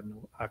last year on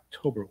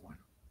October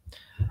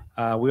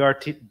 1. We are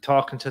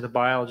talking to the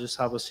biologist,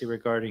 obviously,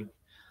 regarding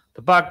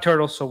the bog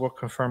turtle, so we'll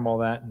confirm all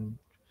that and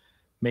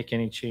make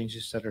any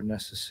changes that are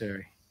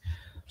necessary.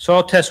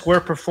 Soil tests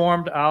were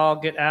performed. I'll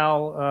get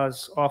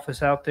Al's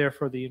office out there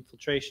for the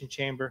infiltration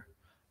chamber.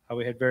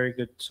 We had very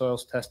good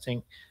soils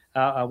testing.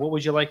 What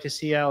would you like to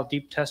see, Al?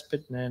 Deep test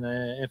pit and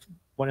then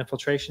one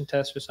infiltration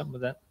test or something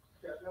with that?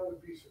 Yeah, that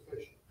would be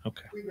sufficient.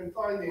 Okay. We've been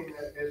finding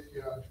that if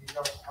you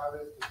don't have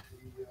it, that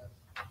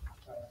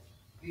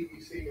the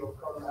DEC will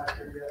come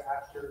after you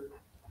after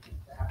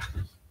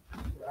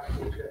the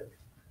actual check.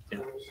 Yeah.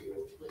 We'll see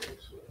what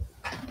it's with.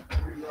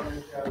 We run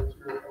it down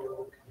through our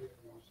local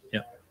communities.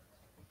 Yeah.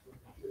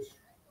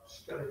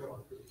 Just study on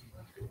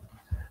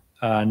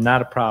for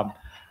Not a problem.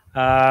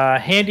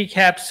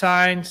 Handicap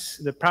signs,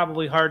 they're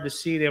probably hard to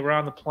see. They were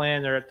on the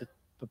plan. They're at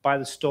by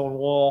the stone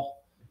wall.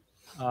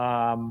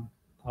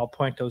 I'll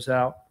point those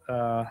out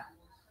as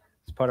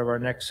part of our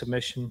next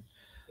submission.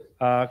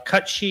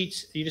 Cut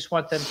sheets, you just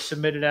want them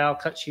submitted out.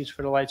 Cut sheets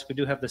for the lights. We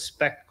do have the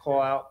spec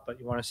call out, but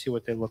you want to see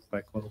what they look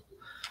like.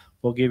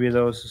 We'll give you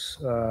those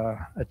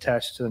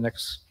attached to the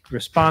next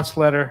response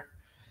letter.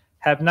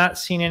 Have not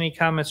seen any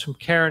comments from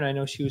Karen. I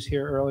know she was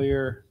here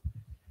earlier.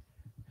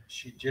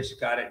 She just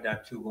got it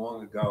not too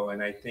long ago,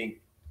 and I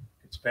think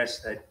it's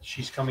best that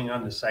she's coming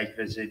on the site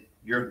visit.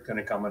 You're going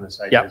to come on the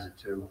site visit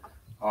too.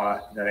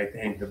 That I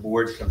think the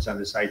board comes on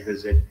the site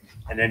visit,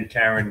 and then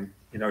Karen,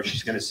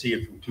 she's going to see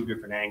it from 2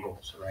 different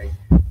angles, right?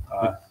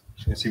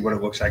 She's going to see what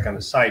it looks like on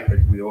the site, but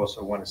we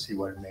also want to see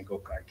what it may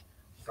look like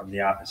from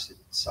the opposite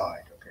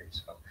side. Okay,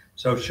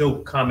 so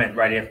she'll comment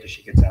right after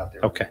she gets out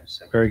there. Okay,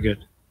 very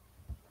good.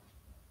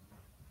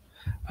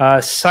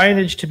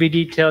 Signage to be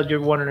detailed. You're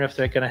wondering if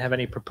they're going to have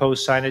any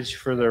proposed signage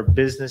for their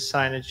business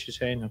signage, you're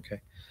saying? Okay.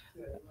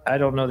 I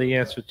don't know the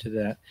answer to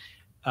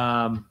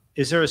that.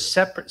 Is there a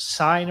separate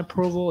sign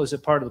approval? Is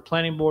it part of the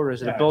planning board or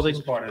is it a building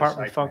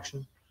department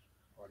function?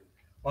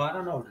 Well, I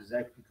don't know, is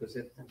that because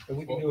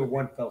we can do a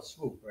one fell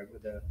swoop, right,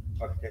 with the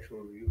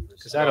architectural review?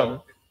 Because I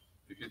don't.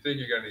 If you think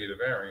you're going to need a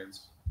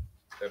variance,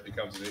 that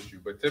becomes an issue.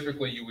 But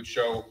typically, you would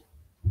show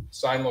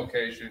sign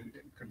location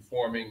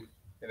conforming,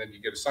 and then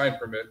you get a sign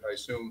permit. I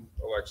assume,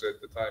 Alexa,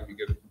 at the time you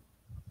get it,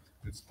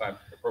 it's time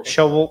appropriate.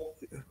 So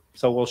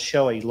So we'll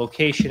show a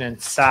location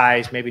and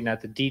size, maybe not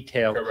the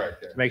detail, Correct,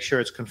 yeah. to make sure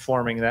it's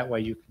conforming. That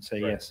way you can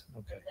say Right. yes.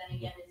 Okay. Then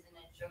again, isn't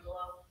it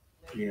Sugarloaf?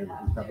 Yeah,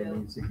 we probably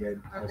need to get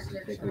us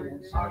to take a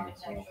look.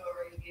 Architectural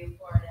review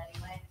for it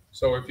anyway.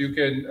 So if you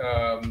can,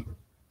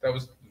 that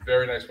was a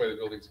very nice way the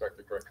building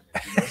inspector corrected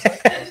me. You notice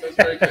that? That's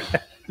very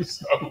good.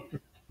 So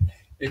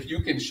if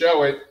you can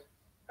show it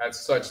at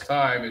such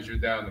time as you're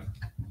down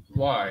the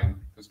line,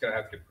 it's gonna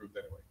have to get approved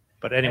anyway.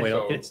 But anyway,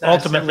 So- it's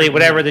ultimately,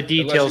 whatever the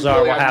details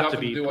are, will have to Unless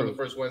be you really have nothing to do on the approved.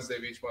 first Wednesday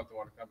of each month and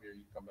want to come here,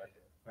 you can come back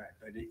here. Right,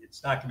 but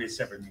it's not gonna be a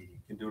separate meeting.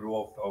 You can do it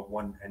all for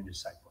one and your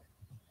site plan.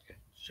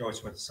 Show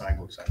us what the sign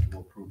looks like, and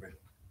we'll approve it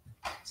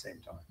at the same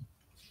time.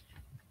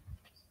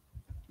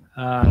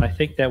 I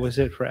think that was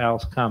it for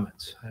Al's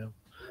comments. I'll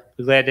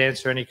be glad to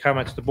answer any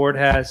comments the board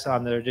has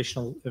on the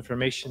additional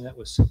information that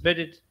was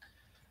submitted,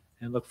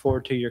 and look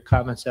forward to your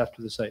comments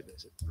after the site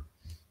visit.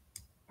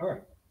 All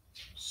right.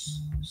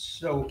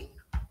 So,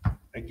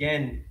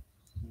 again,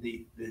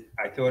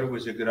 I thought it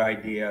was a good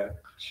idea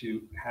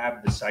to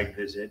have the site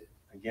visit.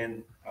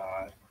 Again,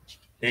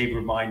 Dave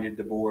reminded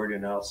the board,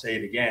 and I'll say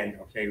it again,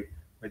 okay,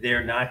 we're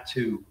there not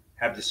to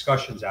have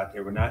discussions out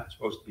there. We're not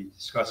supposed to be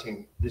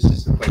discussing, this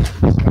is the place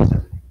to discuss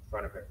everything in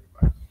front of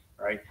everybody,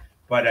 right?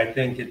 But I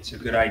think it's a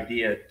good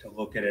idea to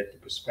look at it, the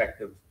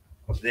perspective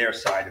of their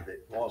side of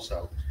it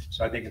also.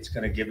 So I think it's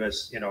going to give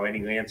us,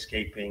 any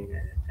landscaping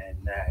and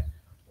that.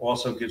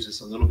 Also gives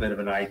us a little bit of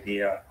an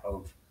idea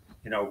of,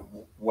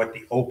 what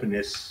the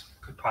openness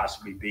could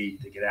possibly be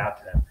to get out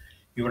to them.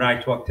 You and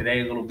I talked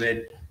today a little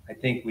bit. I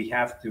think we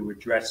have to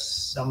address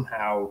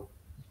somehow,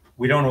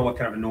 we don't know what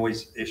kind of a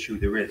noise issue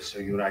there is. So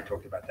you and I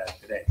talked about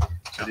that today.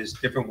 So there's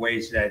different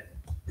ways that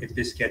if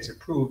this gets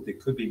approved,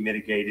 it could be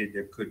mitigated.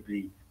 There could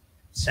be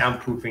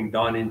soundproofing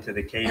done into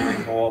the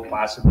catering hall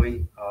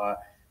possibly.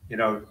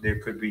 There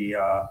could be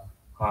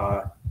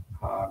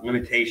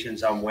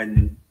limitations on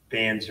when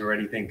bands or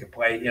anything could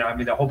play.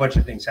 A whole bunch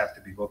of things have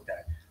to be looked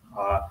at.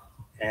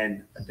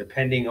 And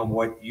depending on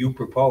what you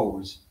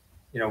propose,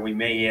 we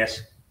may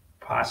ask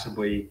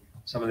possibly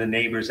some of the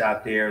neighbors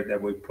out there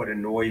that would put a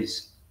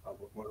noise,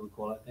 what do we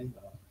call that thing?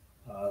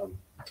 A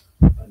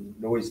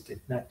noise,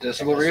 not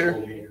Decibel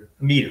reader?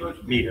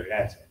 Meter,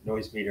 that's it,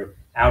 noise meter,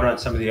 out on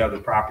some of the other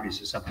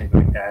properties or something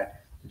like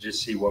that, to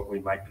just see what we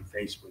might be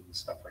faced with and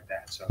stuff like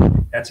that. So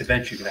that's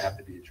eventually gonna have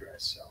to be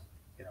addressed, so,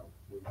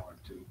 we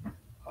want to,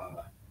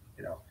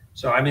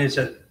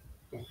 so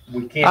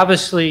we can't.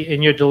 Obviously,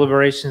 in your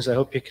deliberations, I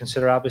hope you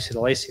consider, obviously, the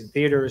Lyceum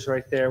Theater is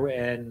right there,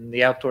 and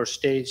the outdoor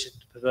stage at the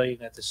pavilion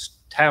that this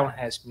town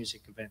has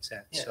music events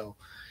at. Yeah. So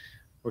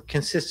we're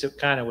consistent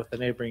kind of with the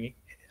neighboring,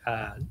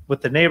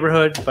 with the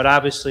neighborhood, but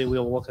obviously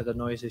we'll look at the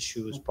noise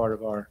issue as part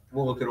of our.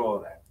 We'll look at all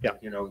of that. Yeah.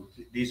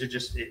 These are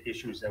just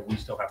issues that we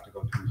still have to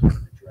go through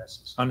and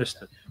address.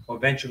 Understood. We'll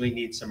eventually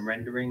need some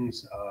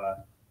renderings.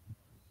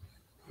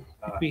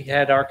 We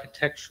had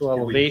architectural Did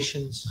we-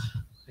 elevations.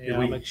 Yeah,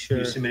 I'll make sure.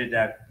 You submitted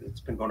that, it's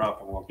been going on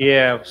for a long time.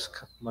 Yeah, it was a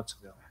couple months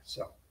ago.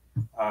 So,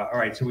 all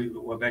right, so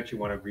we'll eventually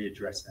want to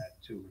readdress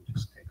that too, and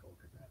just take a look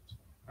at that. So,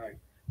 all right,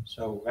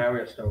 so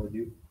Larry, I'll start with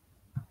you.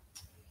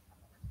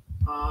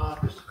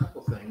 Just a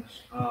couple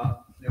things.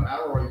 Al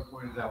already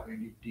pointed out we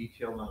need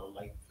detail on the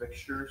light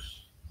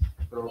fixtures,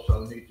 but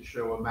also need to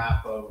show a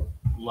map of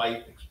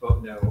light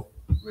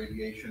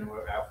radiation,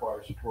 or how far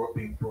it's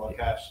being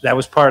broadcast. That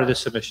was part of the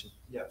submission.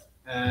 Yeah,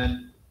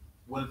 and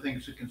one of the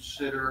things to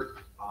consider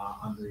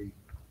on the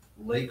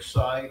lake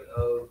side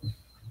of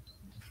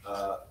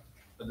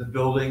the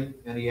building,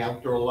 any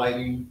outdoor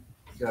lighting,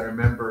 you gotta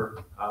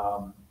remember,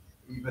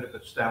 even if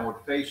it's downward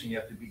facing, you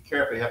have to be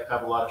careful. You have to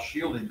have a lot of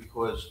shielding,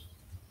 because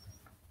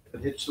if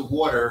it hits the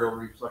water, it'll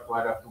reflect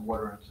right off the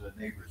water into the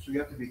neighbors. So you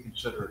have to be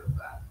considerate of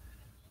that.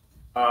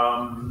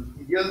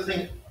 The other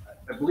thing,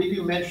 I believe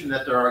you mentioned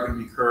that there are going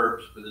to be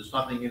curbs, but there's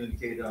nothing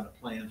indicated on the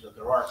plans that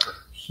there are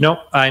curbs. Nope,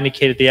 I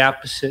indicated the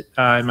opposite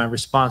in my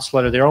response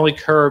letter. The only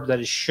curb that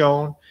is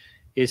shown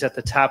is at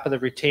the top of the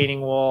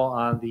retaining wall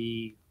on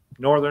the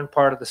northern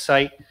part of the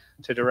site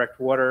to direct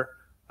water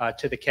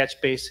to the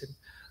catch basin.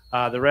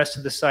 The rest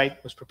of the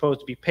site was proposed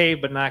to be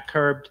paved but not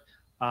curbed,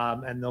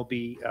 and there'll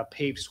be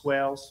paved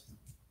swales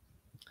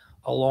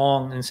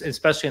along, and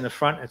especially in the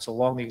front, it's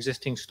along the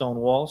existing stone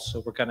walls.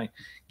 So we're going to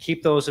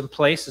keep those in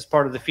place as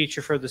part of the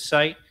feature for the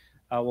site.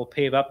 We'll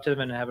pave up to them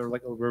and have a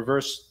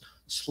reverse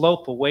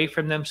slope away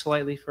from them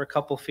slightly for a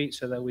couple feet,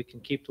 so that we can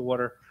keep the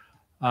water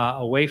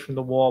away from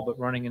the wall, but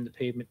running in the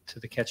pavement to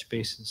the catch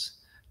basins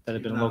that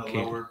have been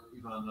located.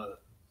 Even on the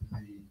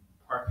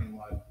parking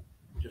lot,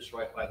 just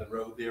right by the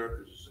road there,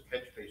 because there's a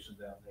catch basin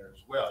down there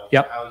as well.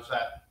 Yep. How is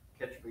that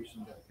catch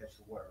basin going to catch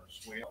the water? A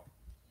swale?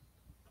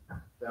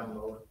 Down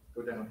lower,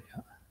 go down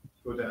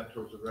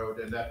towards the road,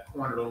 and that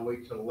corner all the way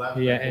to the left.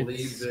 Yeah, I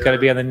believe it's there- gotta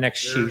be on the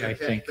next there's sheet, a I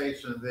catch think.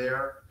 basin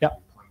there.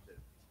 Yep.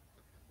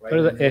 Right Go to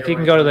in the- if there, you can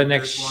right go to the there,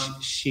 next there's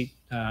one. sheet,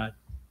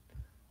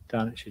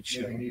 Don, it should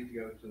show. Yeah, you need to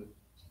go to,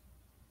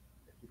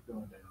 keep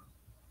going down.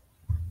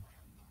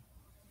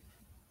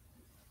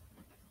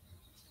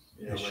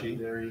 Yeah, right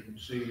there, you can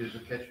see there's a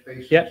catch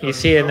basin. Yep, So you there's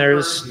see, and no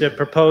there's curb the here.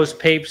 proposed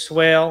paved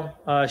swale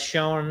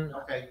shown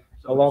Okay,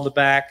 along the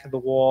back of the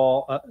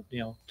wall,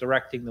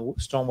 directing the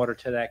stormwater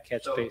to that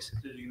catch So basin.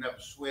 you can have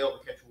a swale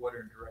to catch water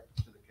and direct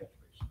it to the catch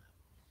basin.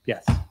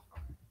 Yes.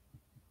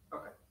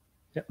 Okay.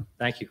 Yep,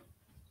 thank you.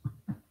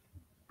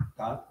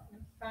 Todd?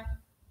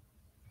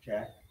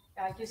 Jack?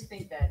 I just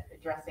think that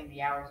addressing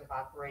the hours of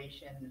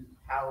operation, and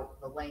how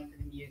the length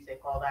of the music,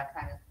 all that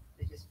kind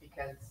of, just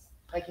because,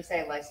 like you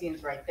say,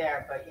 Lyceum's right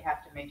there, but you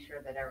have to make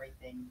sure that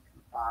everything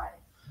complies.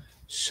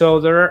 So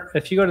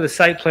if you go to the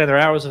site plan, there are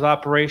hours of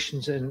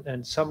operations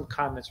and some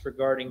comments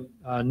regarding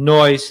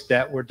noise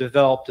that were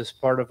developed as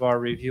part of our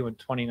review in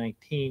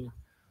 2019.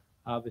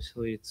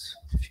 Obviously, it's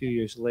a few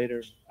years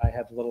later. I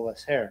have a little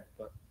less hair,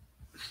 but.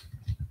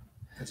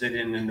 Is it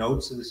in the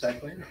notes of the site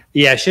plan?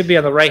 Yeah, it should be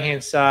on the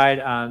right-hand side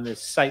on the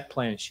site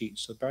plan sheet,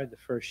 so probably the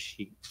first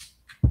sheet.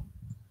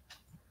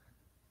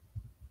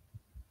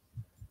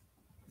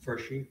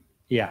 First sheet?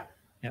 Yeah,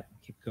 yep,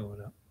 keep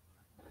going up.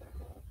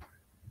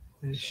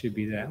 It should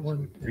be that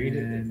one. Read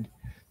it. And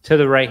to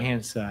the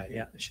right-hand side,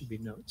 yeah, there should be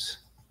notes.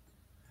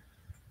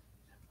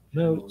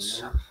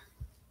 Notes.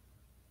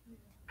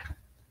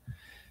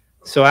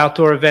 So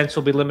outdoor events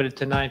will be limited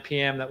to 9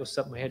 p.m. That was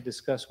something we had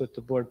discussed with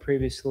the board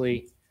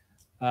previously.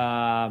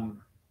 I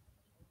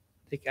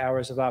think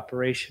hours of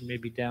operation may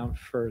be down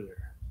further.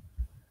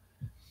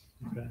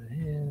 Keep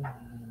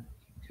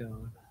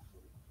going.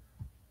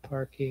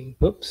 Parking.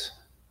 Whoops.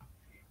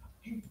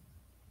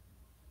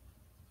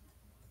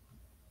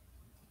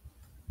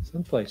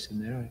 Someplace in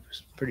there. I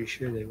was pretty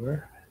sure they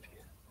were.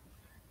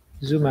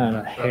 Zoom out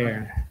a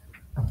hair.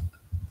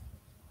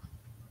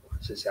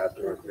 What's this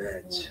outdoor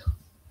events?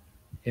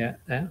 Yeah,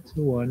 that's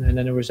the one. And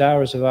then there was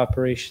hours of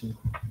operation.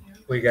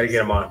 We got to get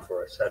them on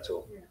for us. That's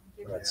all.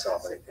 We're not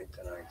solving anything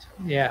tonight. So.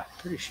 Yeah,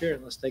 pretty sure,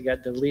 unless they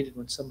got deleted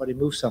when somebody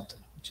moved something,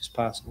 which is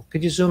possible.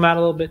 Could you zoom out a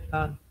little bit,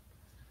 Don?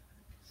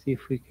 See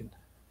if we can.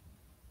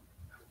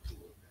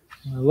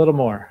 A little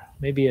more.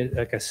 Maybe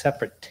like a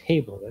separate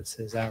table that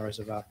says hours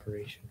of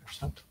operation or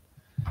something.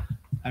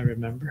 I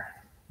remember.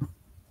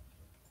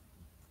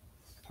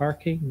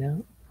 Parking?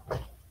 No.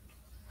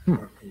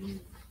 All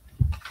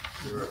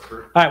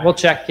right, we'll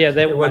check. Yeah,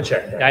 we'll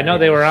check that. I know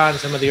they were on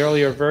some of the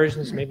earlier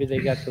versions. Maybe they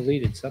got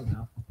deleted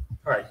somehow.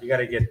 All right, you got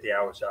to get the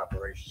hours of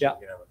operation. So Yeah. we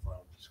can have a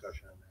final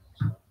discussion on that.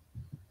 So.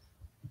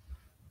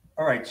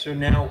 All right, so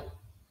now,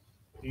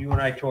 you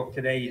and I talked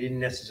today, you didn't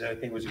necessarily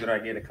think it was a good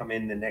idea to come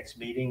in the next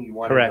meeting? You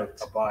wanted Correct.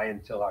 to buy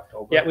until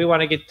October? Yeah, we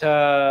want to get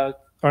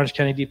Orange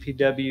County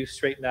DPW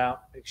straightened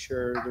out, make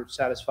sure they're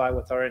satisfied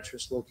with our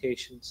interest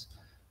locations.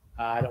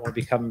 I don't want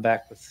to be coming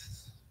back with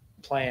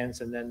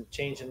plans and then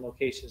changing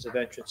locations of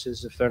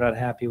entrances if they're not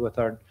happy with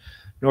our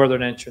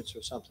northern entrance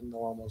or something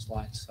along those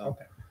lines. So,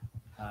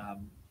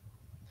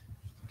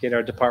 get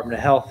our Department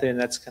of Health in.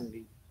 That's going to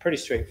be pretty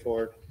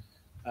straightforward.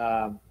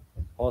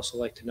 Also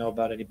like to know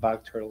about any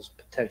bog turtles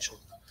potential.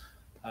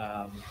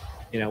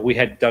 We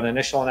had done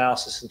initial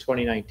analysis in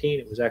 2019.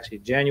 It was actually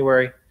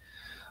January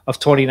of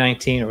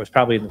 2019. It was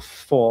probably in the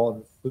fall.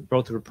 And we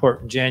wrote the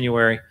report in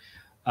January.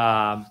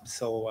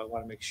 So I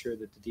want to make sure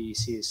that the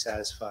DEC is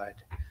satisfied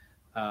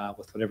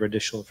with whatever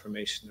additional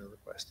information they're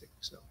requesting.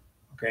 So.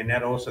 Okay, and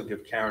that also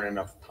gives Karen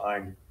enough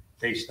time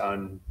based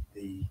on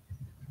the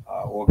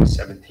August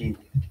 17th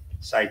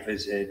site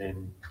visit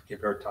and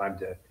give her time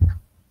to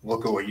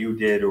look at what you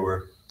did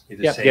or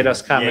either say get us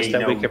comments yay,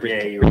 that we no, can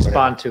yay, or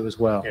respond whatever. to as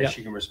well. Yeah, Yep.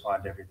 she can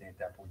respond to everything at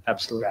that point.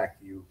 Absolutely. Back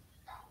to you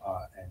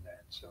and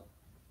that. So,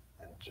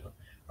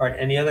 all right.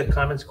 Any other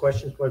comments,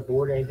 questions by the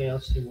board? Anything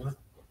else you want?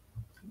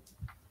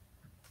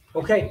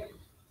 Okay,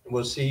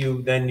 we'll see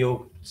you then.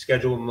 You'll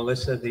schedule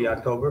Melissa the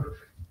October.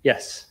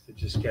 Yes. To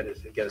just get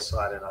a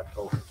slot in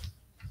October.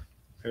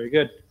 Very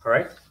good. All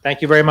right.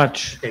 Thank you very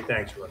much. Okay,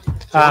 thanks, Russ.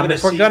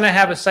 If we're going to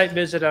have a site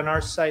visit on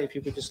our site, if you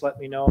could just let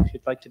me know if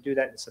you'd like to do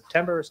that in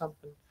September or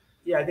something.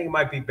 Yeah, I think it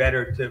might be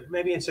better to,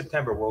 maybe in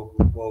September,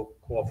 we'll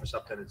call for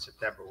something in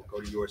September. We'll go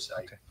to your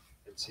site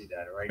and see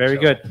that, all right? Very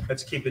So good.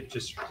 Let's keep it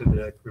just to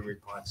the Creamery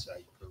Pond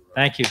site.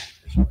 Thank you.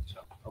 This one, so,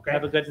 okay?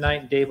 Have a good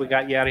night. Dave, we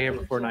got you out of here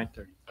before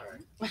 9:30. All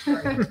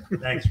right.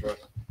 Thanks, Russ.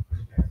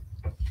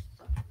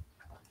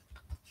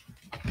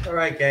 All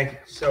right, gang.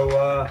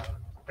 So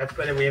that's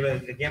better. We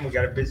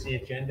got a busy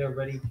agenda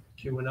already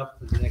queuing up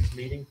for the next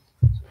meeting.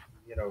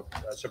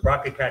 So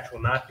Broccoli Patch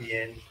will not be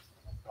in.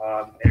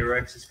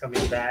 ARX is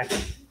coming back.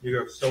 New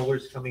York Solar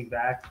is coming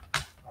back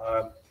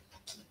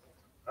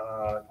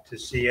to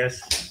see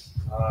us.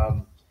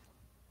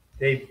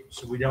 Dave,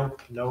 so we don't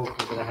know if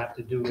we're going to have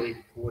to do a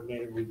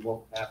coordinator. We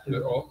won't have to.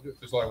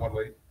 There's only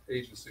one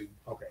agency.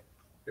 Okay.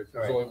 If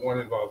there's only one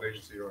involved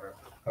agency, you don't have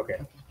to.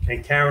 Okay.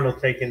 And Karen will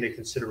take into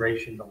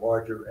consideration the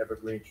larger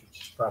evergreens, which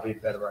is probably a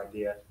better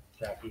idea,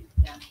 Jackie.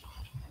 Yeah.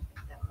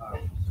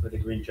 For the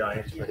Green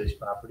Giants for this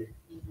property.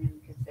 Even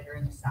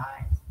considering the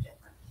size difference.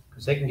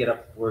 Because they can get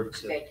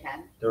upwards of They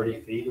can.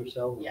 30 feet or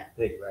so. Yeah.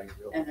 Big, right?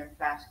 Real. And they're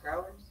fast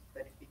growers,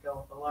 but if you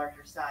go with a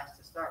larger size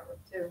to start with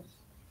too.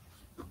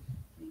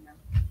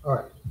 All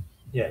right.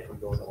 Yeah, if we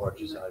go with the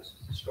larger size,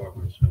 the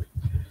stormers.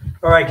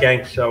 All right,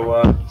 gang.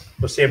 So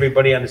we'll see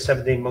everybody on the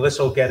 17th.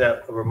 Melissa will get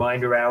a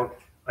reminder out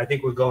I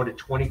think we're going to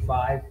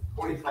 25.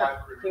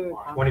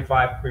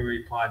 25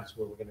 Creamery Pond is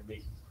where we're gonna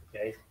meet,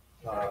 okay?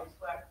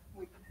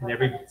 And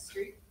every,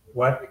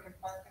 what?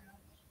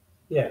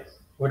 Yeah,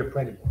 we're the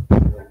planning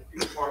board.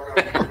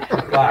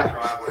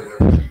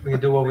 We can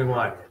do what we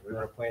want. We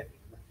want to plan.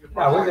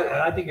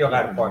 Yeah, I think you'll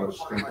have part of the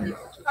street.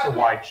 It's a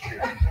wide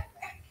street.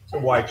 It's a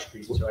wide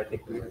street, so I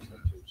think we will too,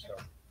 so,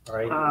 all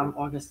right?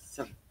 August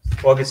 7th.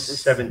 August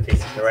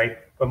 17th, all right?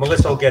 But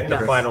Melissa will get the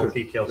final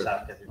details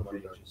out to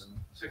everybody.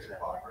 6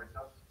 o'clock, right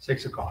now?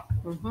 6 o'clock,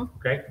 Mhm.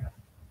 okay?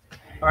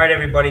 All right,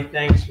 everybody,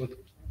 thanks.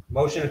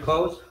 Motion to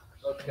close?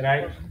 Good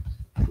night.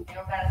 You don't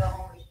gotta go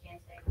home, you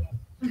can't stay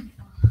here.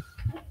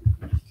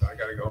 I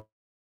gotta go.